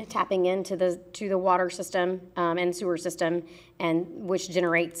on, tapping into the water system and sewer system, and which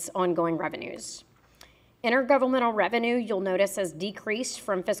generates ongoing revenues. Intergovernmental revenue, you'll notice, has decreased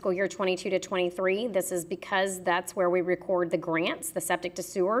from fiscal year 22 to 23. This is because that's where we record the grants. The septic to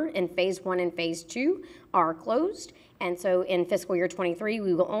sewer in phase 1 and phase 2 are closed. And so in fiscal year 23,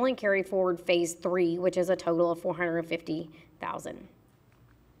 we will only carry forward phase 3, which is a total of $450,000.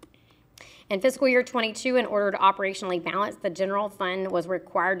 In fiscal year 22, in order to operationally balance, the general fund was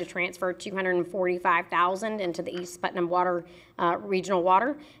required to transfer $245,000 into the East Putnam Water Regional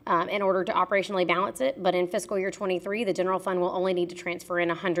Water in order to operationally balance it. But in fiscal year 23, the general fund will only need to transfer in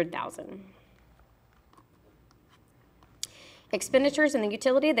 $100,000. Expenditures in the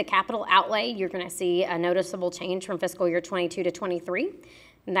utility, the capital outlay, you're going to see a noticeable change from fiscal year 22 to 23.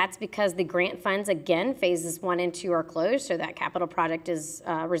 And that's because the grant funds, again, phases 1 and 2 are closed, so that capital project is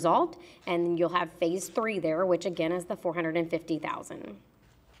resolved. And you'll have phase 3 there, which again is the $450,000.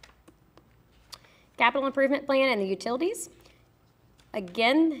 Capital improvement plan and the utilities.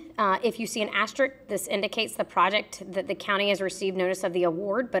 Again, if you see an asterisk, this indicates the project that the county has received notice of the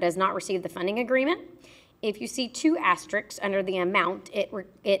award but has not received the funding agreement. If you see 2 asterisks under the amount,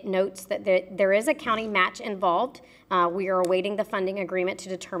 it notes that there is a county match involved. We are awaiting the funding agreement to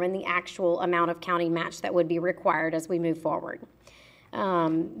determine the actual amount of county match that would be required as we move forward.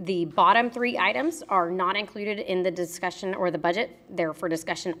 The bottom 3 items are not included in the discussion or the budget. They're for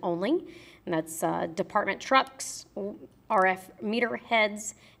discussion only. And that's department trucks, RF meter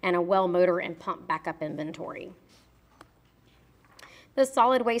heads, and a well motor and pump backup inventory. The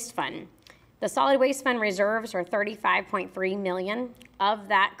solid waste fund. The solid waste fund reserves are $35.3 million. Of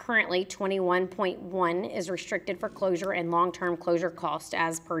that, currently $21.1 is restricted for closure and long-term closure costs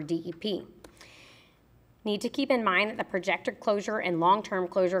as per DEP. Need to keep in mind that the projected closure and long-term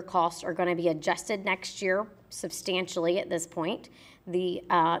closure costs are going to be adjusted next year substantially at this point.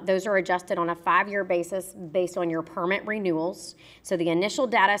 Those are adjusted on a 5-year basis based on your permit renewals. So the initial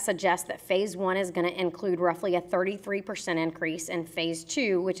data suggests that phase 1 is going to include roughly a 33% increase, and phase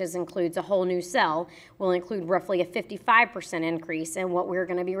 2, which includes a whole new cell, will include roughly a 55% increase in what we're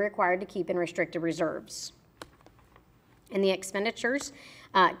going to be required to keep in restricted reserves. In the expenditures,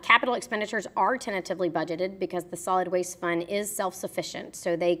 capital expenditures are tentatively budgeted because the solid waste fund is self-sufficient,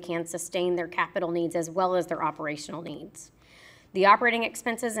 so they can sustain their capital needs as well as their operational needs. The operating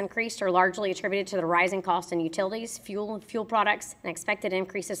expenses increased are largely attributed to the rising costs in utilities, fuel products, and expected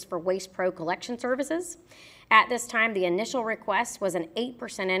increases for Waste Pro collection services. At this time, the initial request was an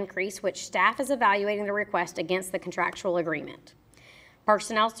 8% increase, which staff is evaluating the request against the contractual agreement.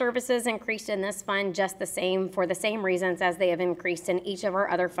 Personnel services increased in this fund just the same for the same reasons as they have increased in each of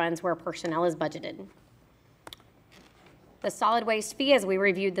our other funds where personnel is budgeted. The solid waste fee, as we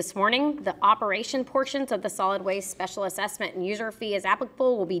reviewed this morning, the operation portions of the solid waste special assessment and user fee as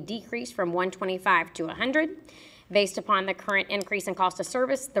applicable will be decreased from 125 to 100. Based upon the current increase in cost of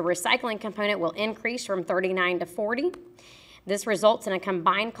service, the recycling component will increase from 39 to 40. This results in a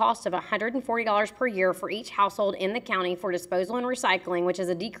combined cost of $140 per year for each household in the county for disposal and recycling, which is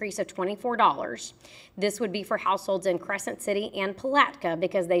a decrease of $24. This would be for households in Crescent City and Palatka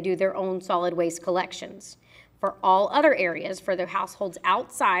because they do their own solid waste collections. For all other areas, for the households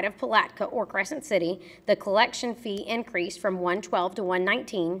outside of Palatka or Crescent City, the collection fee increased from $112 to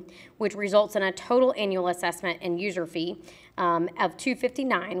 $119, which results in a total annual assessment and user fee of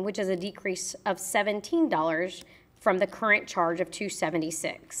 $259, which is a decrease of $17 from the current charge of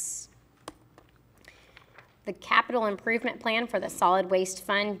 $276. The capital improvement plan for the solid waste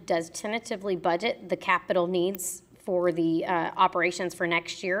fund does tentatively budget the capital needs for the operations for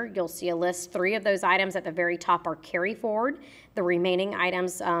next year. You'll see a list. 3 of those items at the very top are carry forward. The remaining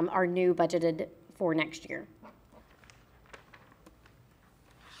items are new budgeted for next year.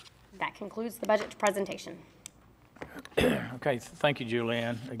 That concludes the budget presentation. Okay, thank you,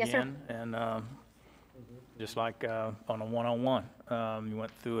 Julianne, again. Yes, sir. And just like on a one-on-one, you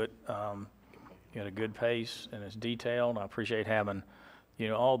went through it, you had a good pace and it's detailed. I appreciate having, you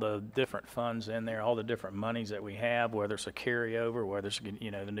know, all the different funds in there, all the different monies that we have, whether it's a carryover, whether it's,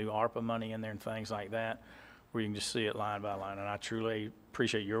 you know, the new ARPA money in there and things like that, where you can just see it line by line. And I truly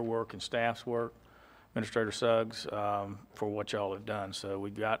appreciate your work and staff's work, Administrator Suggs, for what y'all have done. So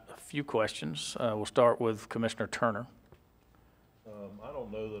we've got a few questions. We'll start with Commissioner Turner. I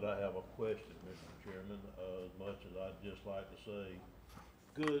don't know that I have a question, Mr. Chairman, as much as I'd just like to say,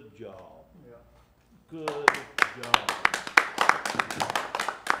 good job. Yeah. Good job.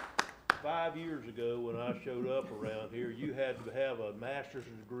 5 years ago, when I showed up around here, you had to have a master's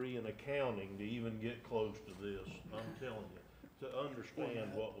degree in accounting to even get close to this. I'm telling you, to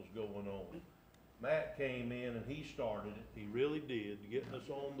understand what was going on. Matt came in and he started it. He really did, getting us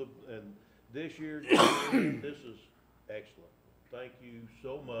on the, and this year, this is excellent. Thank you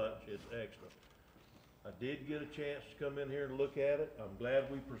so much. It's excellent. I did get a chance to come in here and look at it. I'm glad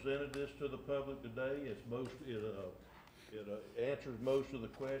we presented this to the public today. It's it answers most of the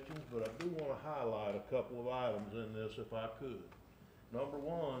questions, but I do want to highlight a couple of items in this if I could. Number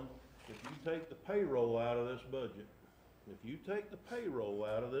one, if you take the payroll out of this budget,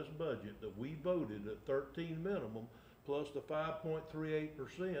 that we voted at 13 minimum plus the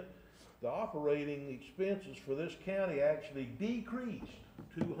 5.38%, the operating expenses for this county actually decreased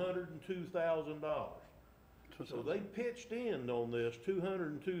 $202,000. So they pitched in on this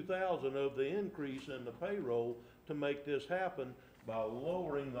 $202,000 of the increase in the payroll to make this happen by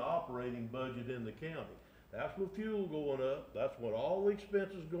lowering the operating budget in the county. That's with fuel going up. That's with all the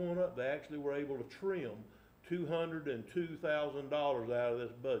expenses going up. They actually were able to trim $202,000 out of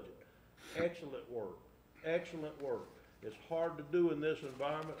this budget. Excellent work. Excellent work. It's hard to do in this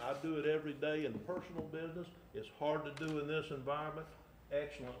environment. I do it every day in personal business. It's hard to do in this environment.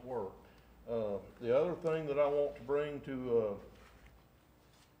 Excellent work. The other thing that I want to bring to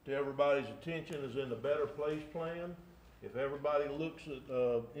everybody's attention is in the Better Place plan. If everybody looks at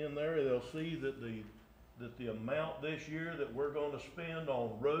in there, they'll see that the amount this year that we're going to spend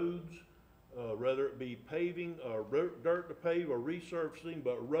on roads, whether it be paving or dirt to pave or resurfacing,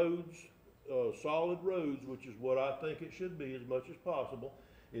 but roads, solid roads, which is what I think it should be as much as possible,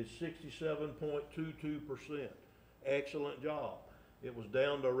 is 67.22%. Excellent job. It was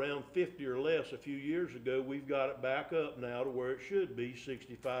down to around 50 or less a few years ago. We've got it back up now to where it should be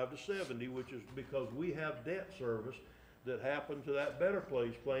 65 to 70, which is because we have debt service that happened to that Better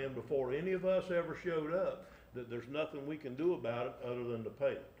Place plan before any of us ever showed up, that there's nothing we can do about it other than to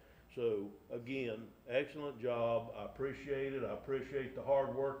pay it. So again, excellent job. I appreciate it. I appreciate the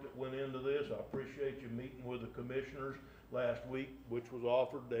hard work that went into this. I appreciate you meeting with the commissioners last week, which was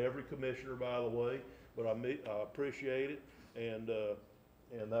offered to every commissioner, by the way, but I appreciate it. And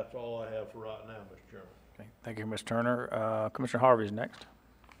that's all I have for right now, Mr. Chairman. Okay, thank you, Mr. Turner. Commissioner Harvey is next.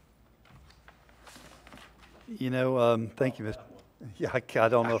 You know, thank you, Mr. Yeah, I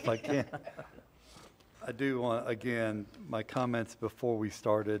don't know if I can. I do want, again, my comments before we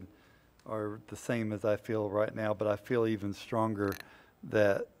started are the same as I feel right now, but I feel even stronger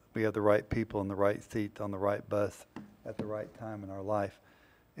that we have the right people in the right seats on the right bus at the right time in our life,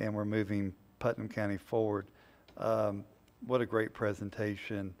 and we're moving Putnam County forward. What a great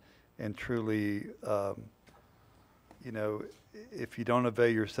presentation, and truly, you know, if you don't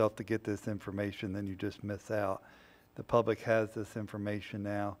avail yourself to get this information, then you just miss out. The public has this information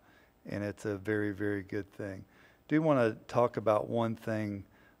now, and it's a very, very good thing. Do want to talk about one thing,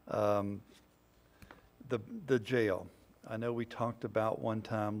 the jail. I know we talked about one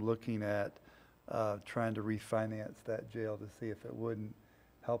time looking at trying to refinance that jail to see if it wouldn't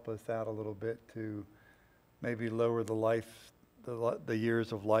help us out a little bit to maybe lower the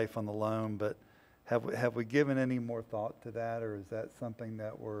years of life on the loan. But have we given any more thought to that, or is that something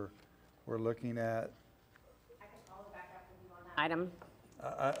that we're looking at? I can follow back up with you on that item.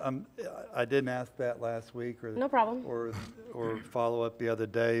 I didn't ask that last week, or No problem. or follow up the other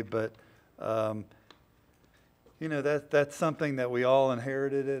day, but you know, that's something that we all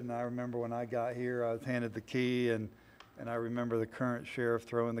inherited it. And I remember when I got here, I was handed the key, and I remember the current sheriff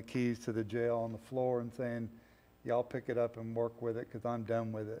throwing the keys to the jail on the floor and saying, "Y'all pick it up and work with it, because I'm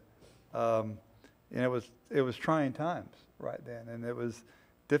done with it." And it was trying times right then, and it was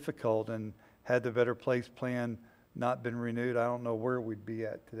difficult. And had the Better Place plan not been renewed, I don't know where we'd be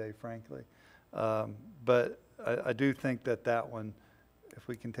at today, frankly. But I do think that one, if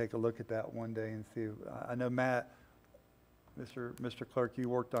we can take a look at that one day and see. I know Matt, Mr. Clerk, you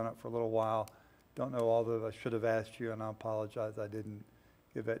worked on it for a little while. Don't know all that I should have asked you, and I apologize I didn't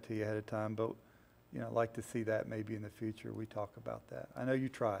give that to you ahead of time. But you know, I'd like to see that maybe in the future we talk about that. I know you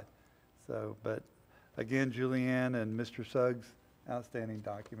tried. So, but again, Julianne and Mr. Suggs, outstanding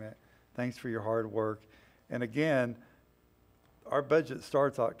document. Thanks for your hard work. And again, our budget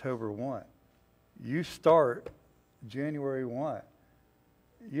starts October 1. You start January 1.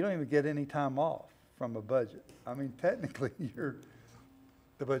 You don't even get any time off from a budget. I mean, technically,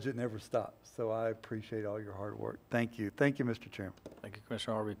 the budget never stops. So I appreciate all your hard work. Thank you. Thank you, Mr. Chairman. Thank you,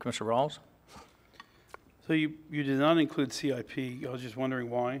 Commissioner Harvey. Commissioner Rawls? So you did not include CIP. I was just wondering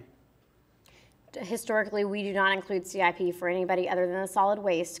why. Historically, we do not include CIP for anybody other than the solid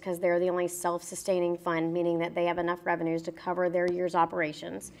waste, because they're the only self-sustaining fund, meaning that they have enough revenues to cover their year's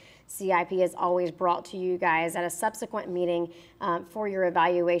operations. CIP is always brought to you guys at a subsequent meeting for your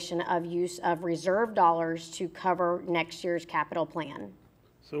evaluation of use of reserve dollars to cover next year's capital plan.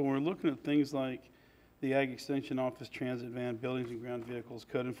 So when we're looking at things like the Ag Extension Office transit van, buildings and ground vehicles,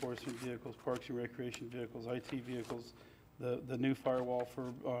 code enforcement vehicles, parks and recreation vehicles, IT vehicles, the new firewall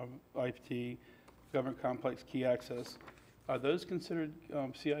for IT, government complex key access, are those considered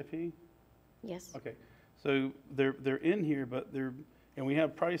CIP? Yes. Okay, so they're in here, but and we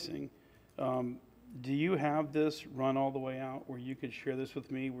have pricing. Do you have this run all the way out where you could share this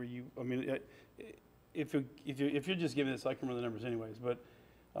with me? Where I mean, if you're just giving this, I can run the numbers anyways. But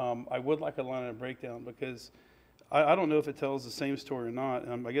I would like a line of breakdown, because I don't know if it tells the same story or not.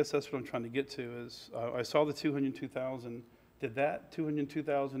 I guess that's what I'm trying to get to. Is I saw the 202,000. Did that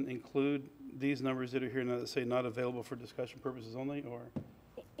 202,000 include these numbers that are here now that say not available for discussion purposes only, or?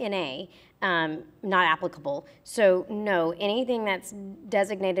 NA, not applicable. So no, anything that's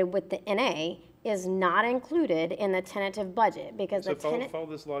designated with the NA is not included in the tentative budget, because So the follow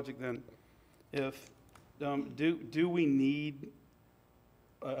this logic then. If, do we need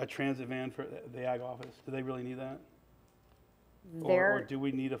a transit van for the ag office? Do they really need that? Or do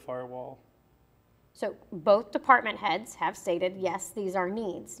we need a firewall? So both department heads have stated, yes, these are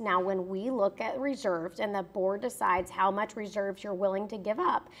needs. Now, when we look at reserves and the board decides how much reserves you're willing to give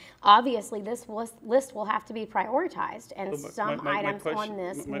up, obviously this list will have to be prioritized, and So some items on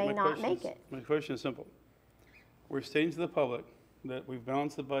this may not make it. My question is simple. We're stating to the public that we've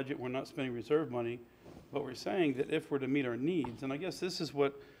balanced the budget, we're not spending reserve money, but we're saying that if we're to meet our needs, and I guess this is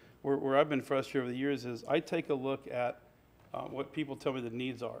where I've been frustrated over the years, is I take a look at what people tell me the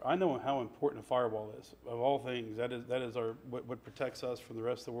needs are. I know how important a firewall is. Of all things, that is what protects us from the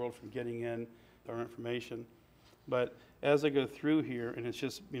rest of the world from getting in our information. But as I go through here, and it's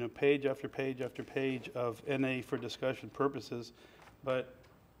just page after page after page of NA for discussion purposes, but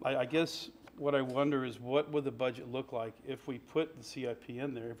I guess what I wonder is, what would the budget look like if we put the CIP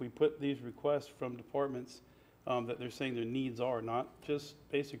in there, if we put these requests from departments that they're saying their needs are, not just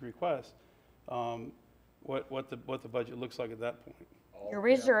basic requests, what the budget looks like at that point. Your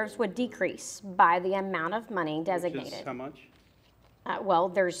reserves would decrease by the amount of money Which designated. is how much? Well,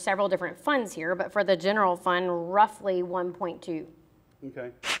 there's several different funds here, but for the general fund, roughly 1.2.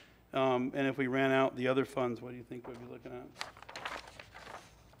 Okay. And if we ran out the other funds, what do you think we'd be looking at?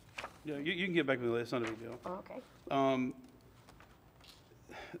 Yeah, you can get back to me later, it's not a big deal. Okay.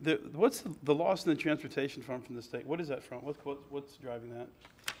 What's the loss in the transportation fund from the state? What is that from? What's driving that?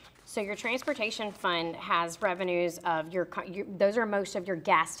 So your transportation fund has revenues of those are most of your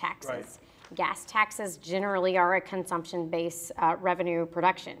gas taxes. Right. Gas taxes generally are a consumption-based revenue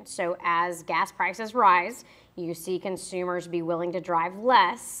production. So as gas prices rise, you see consumers be willing to drive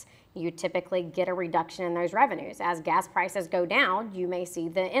less, you typically get a reduction in those revenues. As gas prices go down, you may see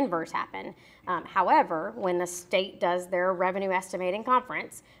the inverse happen. However, when the state does their revenue estimating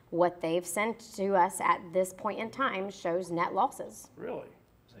conference, what they've sent to us at this point in time shows net losses. Really?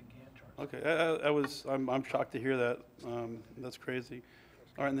 Okay, I'm shocked to hear that. That's crazy.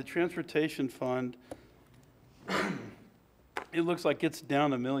 All right, and the transportation fund, it looks like it's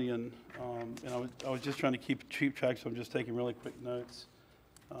down $1 million. And I was just trying to keep track, so I'm just taking really quick notes.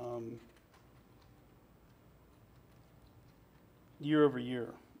 Year over year,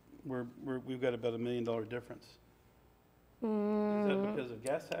 we've got about $1 million difference. Is that because of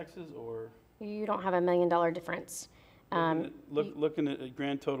gas taxes or? You don't have $1 million difference. Looking at a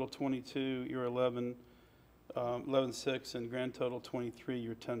grand total 22, you're 11.6, and grand total 23,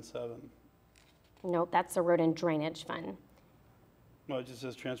 you're 10.7. Nope, that's the road and drainage fund. Well, it just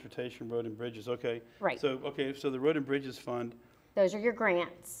says transportation, road and bridges, okay. Right. So the road and bridges fund, Those are your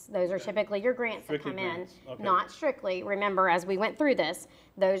grants. Those are typically your grants that Strictly come in. grants, okay. Not strictly. Remember, as we went through this,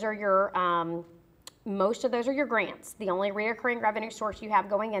 those are your, most of those are your grants. The only reoccurring revenue source you have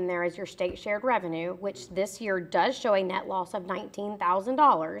going in there is your state shared revenue, which this year does show a net loss of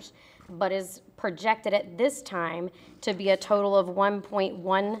 $19,000, but is projected at this time to be a total of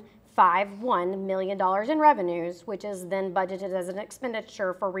 $1.151 million in revenues, which is then budgeted as an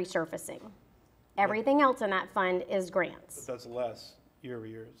expenditure for resurfacing. Everything else in that fund is grants but that's less year over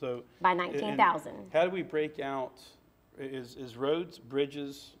year, so. by and 19,000. How do we break out, is roads,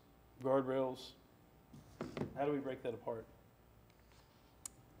 bridges, guardrails, how do we break that apart?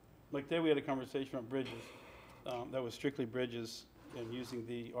 Like today we had a conversation on bridges, that was strictly bridges and using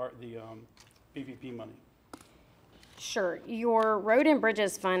the BPP money. Sure. Your road and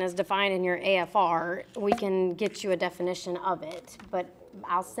bridges fund is defined in your AFR. We can get you a definition of it, but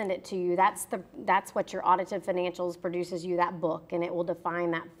I'll send it to you. That's what your audited financials produces you, that book, and it will define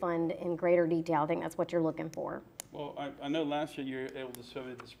that fund in greater detail. I think that's what you're looking for. Well, I know last year you were able to show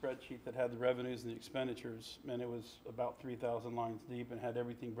me the spreadsheet that had the revenues and the expenditures, and it was about 3,000 lines deep and had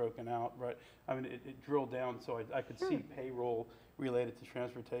everything broken out, right? I mean, it drilled down so I could see payroll related to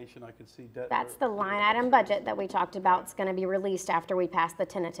transportation. I could see debt. That's the line item budget that we talked about. It's going to be released after we pass the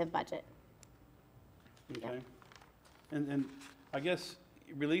tentative budget. Okay. And I guess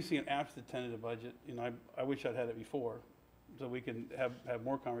releasing it after the tentative budget, you know, I wish I'd had it before, so we can have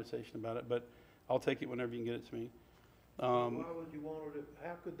more conversation about it, but I'll take it whenever you can get it to me. Why would you want it,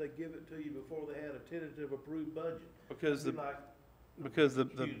 how could they give it to you before they had a tentative approved budget? Because It'd be like- because the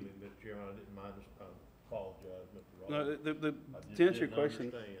Excuse me, Mr. Chairman, I didn't mind, I apologize, Mr. no, Rollins. the I just to answer your didn't question,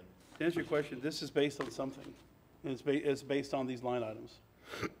 understand. this is based on something, and it's based on these line items.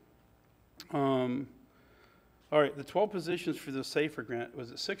 All right, the 12 positions for the SAFER grant,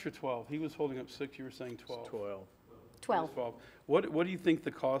 was it 6 or 12? He was holding up 6, you were saying 12. 12. 12. 12. What do you think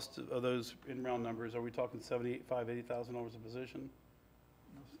the cost of those in round numbers? Are we talking $80,000 a position?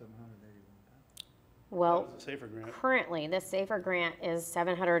 Well, That was a SAFER grant. currently, this SAFER grant is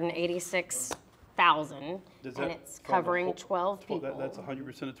 $786,000, Does and that it's cover covering whole- 12 people. That's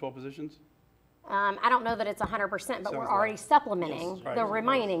 100% of 12 positions? I don't know that it's 100%, but we're Sounds already like- supplementing Yes, right. the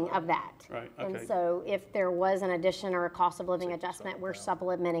remaining of that. Right, And okay. so if there was an addition or a cost of living adjustment, we're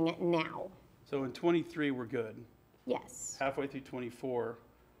supplementing it now. So in 23, we're good. Yes. Halfway through 24,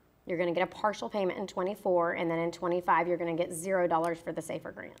 You're going to get a partial payment in 24, and then in 25, you're going to get $0 for the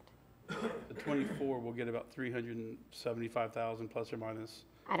SAFER grant. the 24, we'll get about 375,000 plus or minus.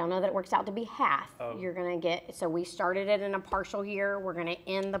 I don't know that it works out to be half. Oh. You're going to get, so we started it in a partial year. We're going to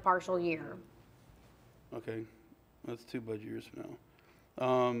end the partial year. Okay, that's 2 budget years from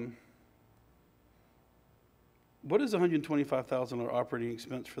now. What is $125,000 operating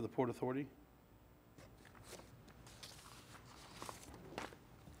expense for the Port Authority?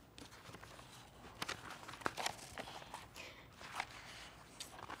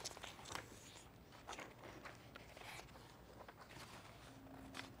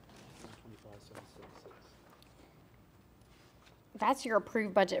 That's your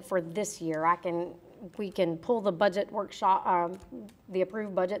approved budget for this year. We can pull the budget workshop, the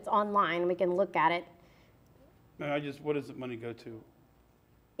approved budgets online. We can look at it. No, what does the money go to?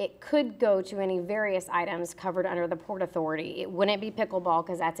 It could go to any various items covered under the Port Authority. It wouldn't be pickleball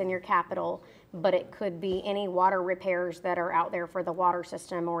because that's in your capital, but it could be any water repairs that are out there for the water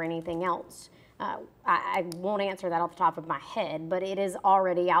system or anything else. I won't answer that off the top of my head, but it is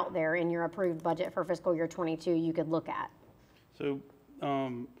already out there in your approved budget for fiscal year 22 you could look at. So,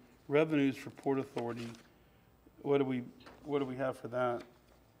 revenues for Port Authority, what do we have for that?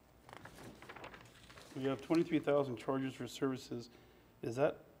 We have 23,000 charges for services. Is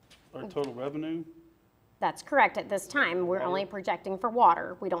that our total revenue? That's correct. At this time, we're only projecting for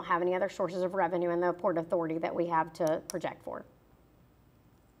water. We don't have any other sources of revenue in the Port Authority that we have to project for.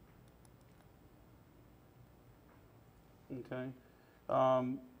 Okay.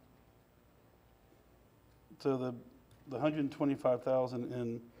 So the 125,000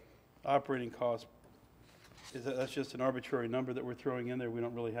 in operating costs, that's just an arbitrary number that we're throwing in there? We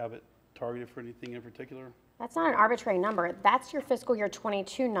don't really have it targeted for anything in particular? That's not an arbitrary number. That's your fiscal year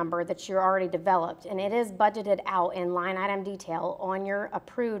 22 number that you're already developed, and it is budgeted out in line item detail on your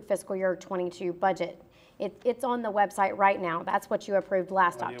approved fiscal year 22 budget. It's on the website right now. That's what you approved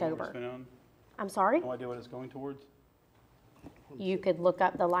last No idea what we're October. spending on? I'm sorry? No idea what it's going towards? You could look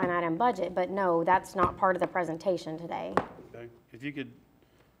up the line item budget, but no, that's not part of the presentation today. Okay. If you could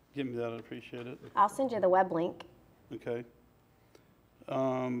give me that, I'd appreciate it. I'll send you the web link. Okay.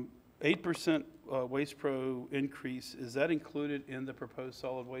 8% Waste Pro increase, is that included in the proposed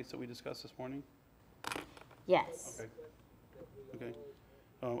solid waste that we discussed this morning? Yes. Okay.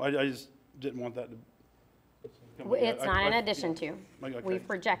 Okay. I just didn't want that to. It's not in addition to. Okay. We've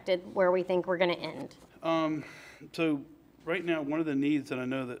projected where we think we're going to end. So right now, one of the needs that I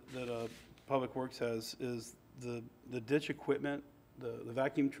know that Public Works has is the ditch equipment, the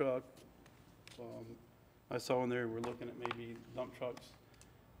vacuum truck. I saw in there, we're looking at maybe dump trucks.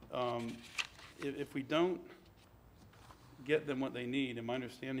 If we don't get them what they need, and my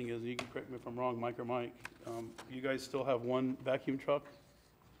understanding is, and you can correct me if I'm wrong, Mike or Mike, you guys still have one vacuum truck?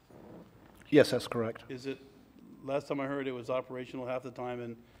 Yes, that's correct. Is it, last time I heard it was operational half the time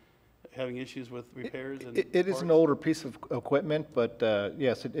and having issues with repairs and It is parts? an older piece of equipment, but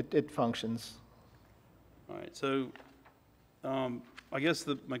yes, it functions. All right, so I guess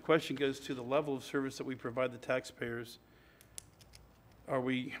my question goes to the level of service that we provide the taxpayers. Are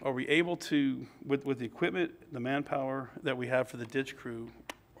we able to, with the equipment, the manpower that we have for the ditch crew,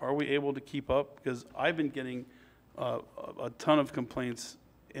 are we able to keep up? Because I've been getting a ton of complaints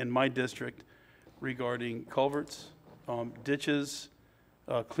in my district regarding culverts, ditches,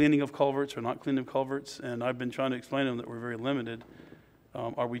 cleaning of culverts or not cleaning of culverts, and I've been trying to explain to them that we're very limited.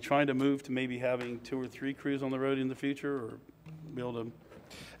 Are we trying to move to maybe having 2 or 3 crews on the road in the future, or be able to?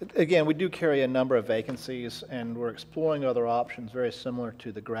 Again, we do carry a number of vacancies, and we're exploring other options very similar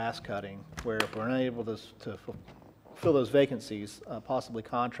to the grass cutting, where if we're unable to fill those vacancies, possibly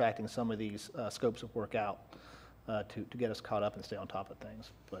contracting some of these scopes of work out to get us caught up and stay on top of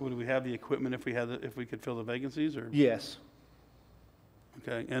things. But Would we have the equipment if if we could fill the vacancies, or? yes,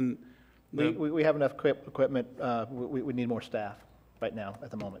 Okay, and we have enough equipment. We need more staff right now at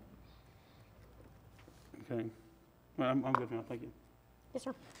the moment. okay, well, I'm good now, thank you. Yes,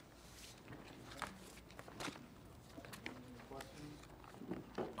 sir.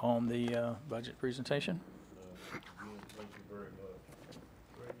 On the budget presentation?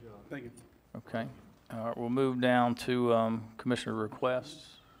 Thank you. Okay. We'll move down to Commissioner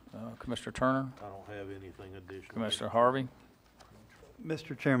requests. Commissioner Turner, I don't have anything additional. Commissioner Harvey.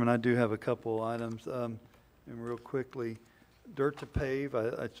 Mr. Chairman, I do have a couple items, and real quickly, dirt to pave,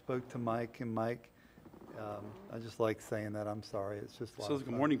 I spoke to Mike, and Mike, I just like saying that, I'm sorry, it's just a lot So of it's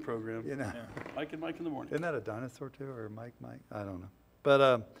a fun. morning program. You know, Mike in the morning. isn't that a dinosaur too, or Mike? I don't know.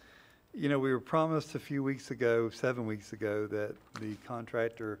 But, you know, we were promised a few weeks ago, 7 weeks ago, that the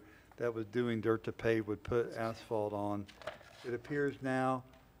contractor that was doing dirt to pave would put asphalt on. It appears now,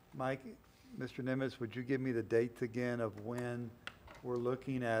 Mike, Mr. Nimitz, would you give me the dates again of when we're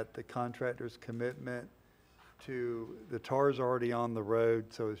looking at the contractor's commitment to, the tar's already on the road,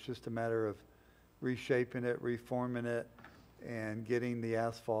 so it's just a matter of reshaping it, reforming it, and getting the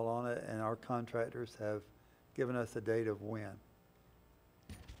asphalt on it, and our contractors have given us a date of when.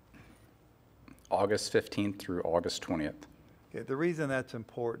 August 15th through August 20th. Okay, the reason that's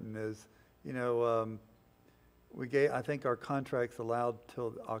important is, you know, I think our contract's allowed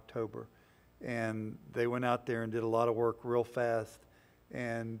till October, and they went out there and did a lot of work real fast,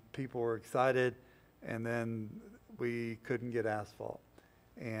 and people were excited, and then we couldn't get asphalt.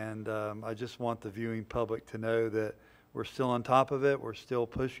 And I just want the viewing public to know that we're still on top of it, we're still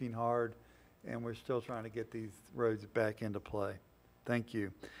pushing hard, and we're still trying to get these roads back into play. Thank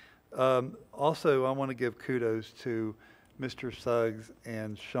you. Also, I want to give kudos to Mr. Suggs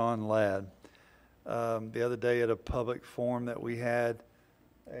and Sean Ladd. The other day at a public forum that we had,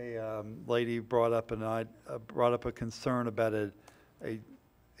 a lady brought up a concern about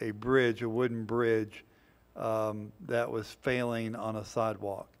a bridge, a wooden bridge, that was failing on a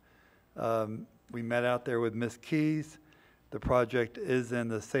sidewalk. We met out there with Ms. Keys. The project is in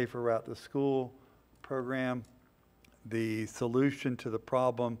the Safer Route to School program. The solution to the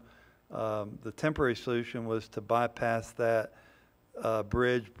problem, the temporary solution was to bypass that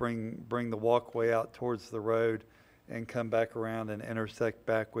bridge, bring the walkway out towards the road, and come back around and intersect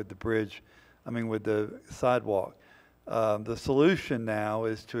back with the bridge, with the sidewalk. The solution now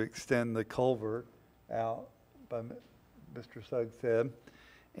is to extend the culvert out, by Mr. Suggs said,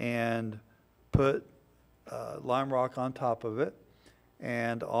 and put lime rock on top of it,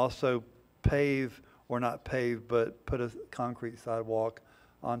 and also pave, or not pave, but put a concrete sidewalk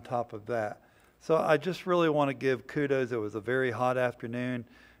on top of that. So I just really want to give kudos. It was a very hot afternoon.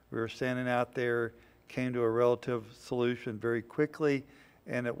 We were standing out there, came to a relative solution very quickly,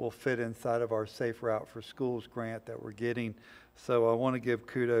 and it will fit inside of our Safe Route for Schools grant that we're getting. So I want to give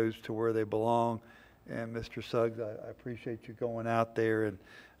kudos to where they belong. And Mr. Suggs, I appreciate you going out there. And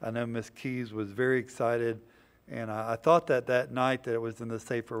I know Ms. Keys was very excited. And I thought that night that it was in the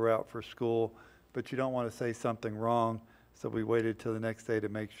Safer Route for School, but you don't want to say something wrong. So we waited till the next day to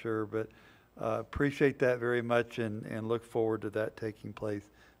make sure. But appreciate that very much and look forward to that taking place.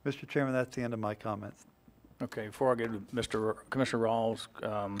 Mr. Chairman, that's the end of my comments. Okay, before I get to Commissioner Rawls,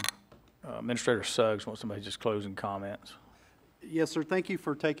 Administrator Suggs wants to make just closing comments. Yes, sir. Thank you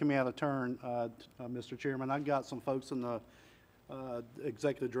for taking me out of turn, Mr. Chairman. I've got some folks in the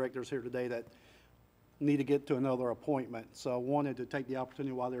executive directors here today that need to get to another appointment. So I wanted to take the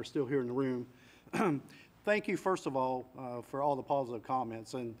opportunity while they're still here in the room. Thank you, first of all, for all the positive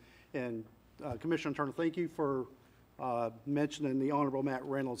comments. And Commissioner Turner, thank you for mentioning the Honorable Matt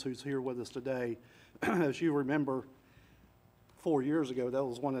Reynolds, who's here with us today. As you remember, 4 years ago, that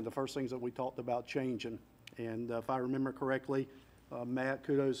was one of the first things that we talked about changing. And if I remember correctly, Matt,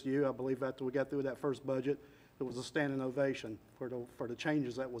 kudos to you. I believe after we got through that first budget, it was a standing ovation for the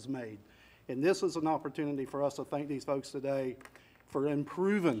changes that was made. And this is an opportunity for us to thank these folks today for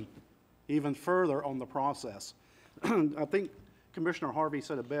improving even further on the process. I think Commissioner Harvey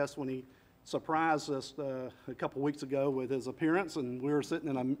said it best when he surprised us a couple weeks ago with his appearance, and we were sitting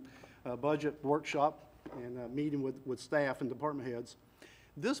in a budget workshop and a meeting with staff and department heads.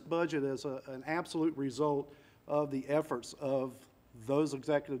 This budget is an absolute result of the efforts of those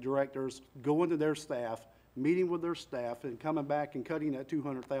executive directors going to their staff, meeting with their staff, and coming back and cutting that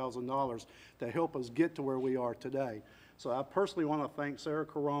 $200,000 to help us get to where we are today. So I personally want to thank Sarah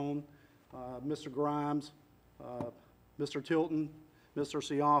Carone, Mr. Grimes, Mr. Tilton, Mr.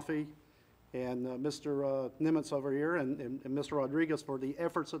 Siafi, and Mr. Nimitz over here, and Mr. Rodriguez for the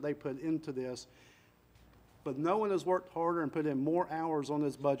efforts that they put into this. But no one has worked harder and put in more hours on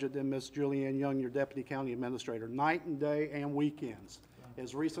this budget than Ms. Julianne Young, your Deputy County Administrator, night and day and weekends,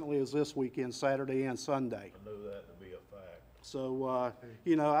 as recently as this weekend, Saturday and Sunday. I know that to be a fact. So,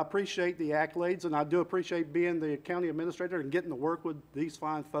 you know, I appreciate the accolades, and I do appreciate being the county administrator and getting to work with these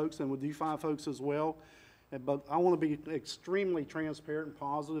fine folks and with you fine folks as well. But I want to be extremely transparent and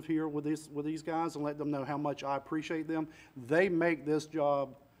positive here with these guys and let them know how much I appreciate them. They make this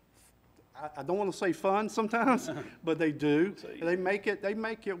job, I don't want to say fun sometimes, but they do. They make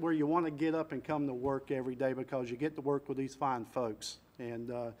it where you want to get up and come to work every day because you get to work with these fine folks. And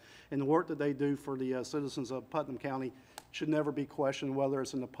the work that they do for the citizens of Putnam County should never be questioned, whether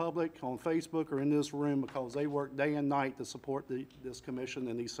it's in the public, on Facebook, or in this room, because they work day and night to support this commission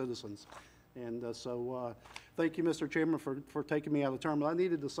and these citizens. And so thank you, Mr. Chairman, for taking me out of turn. But I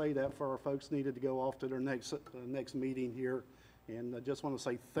needed to say that for our folks needed to go off to their next meeting here. And I just want to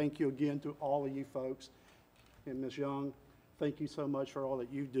say thank you again to all of you folks. And Ms. Young, thank you so much for all that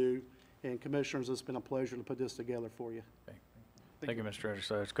you do. And commissioners, it's been a pleasure to put this together for you. Thank you, Mr. Treasurer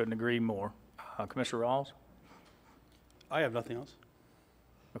Suggs. Couldn't agree more. Commissioner Rawls? I have nothing else.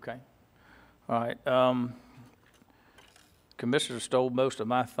 Okay. All right. Commissioner stole most of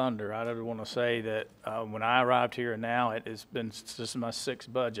my thunder. I just want to say that when I arrived here and now, this is my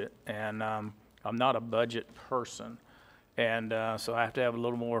sixth budget, and I'm not a budget person. And so I have to have a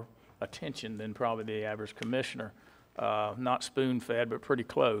little more attention than probably the average commissioner. Not spoon-fed, but pretty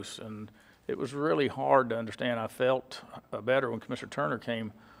close. And it was really hard to understand. I felt better when Commissioner Turner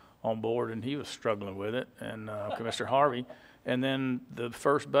came on board, and he was struggling with it, and Commissioner Harvey. And then the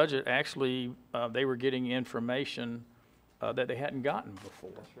first budget, actually, they were getting information that they hadn't gotten before.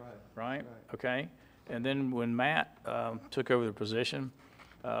 That's right. Right? Okay. And then when Matt took over the position,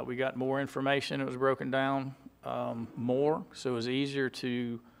 we got more information. It was broken down more, so it was easier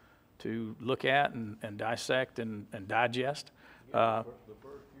to look at and dissect and digest. The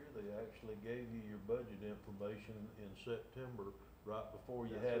first year, they actually gave you your budget information in September, right before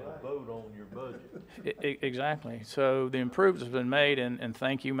you had to vote on your budget. Exactly. So the improvements have been made, and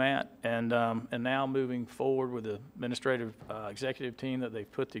thank you, Matt. And now moving forward with the administrative executive team that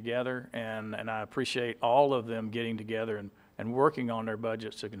they've put together, and I appreciate all of them getting together and working on their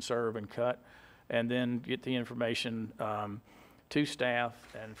budgets to conserve and cut, and then get the information to staff,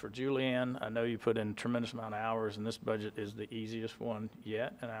 and for Julianne, I know you put in a tremendous amount of hours, and this budget is the easiest one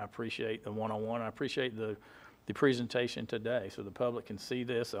yet, and I appreciate the one-on-one. I appreciate the presentation today, so the public can see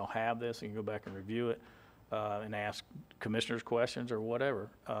this, they'll have this, and you can go back and review it, and ask commissioners questions or whatever.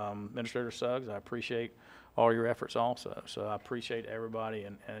 Administrator Suggs, I appreciate all your efforts also, so I appreciate everybody,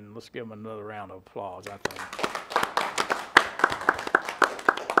 and let's give them another round of applause, I think.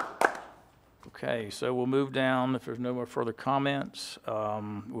 Okay, so we'll move down, if there's no more further comments,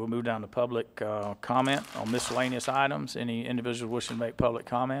 we'll move down to public comment on miscellaneous items. Any individuals wishing to make public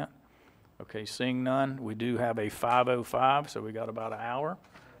comment? Okay, seeing none, we do have a 5:05, so we got about an hour.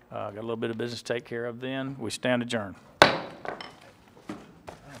 Got a little bit of business to take care of then. We stand adjourned. I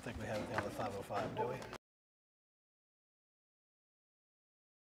don't think we have anything on the 505, do we?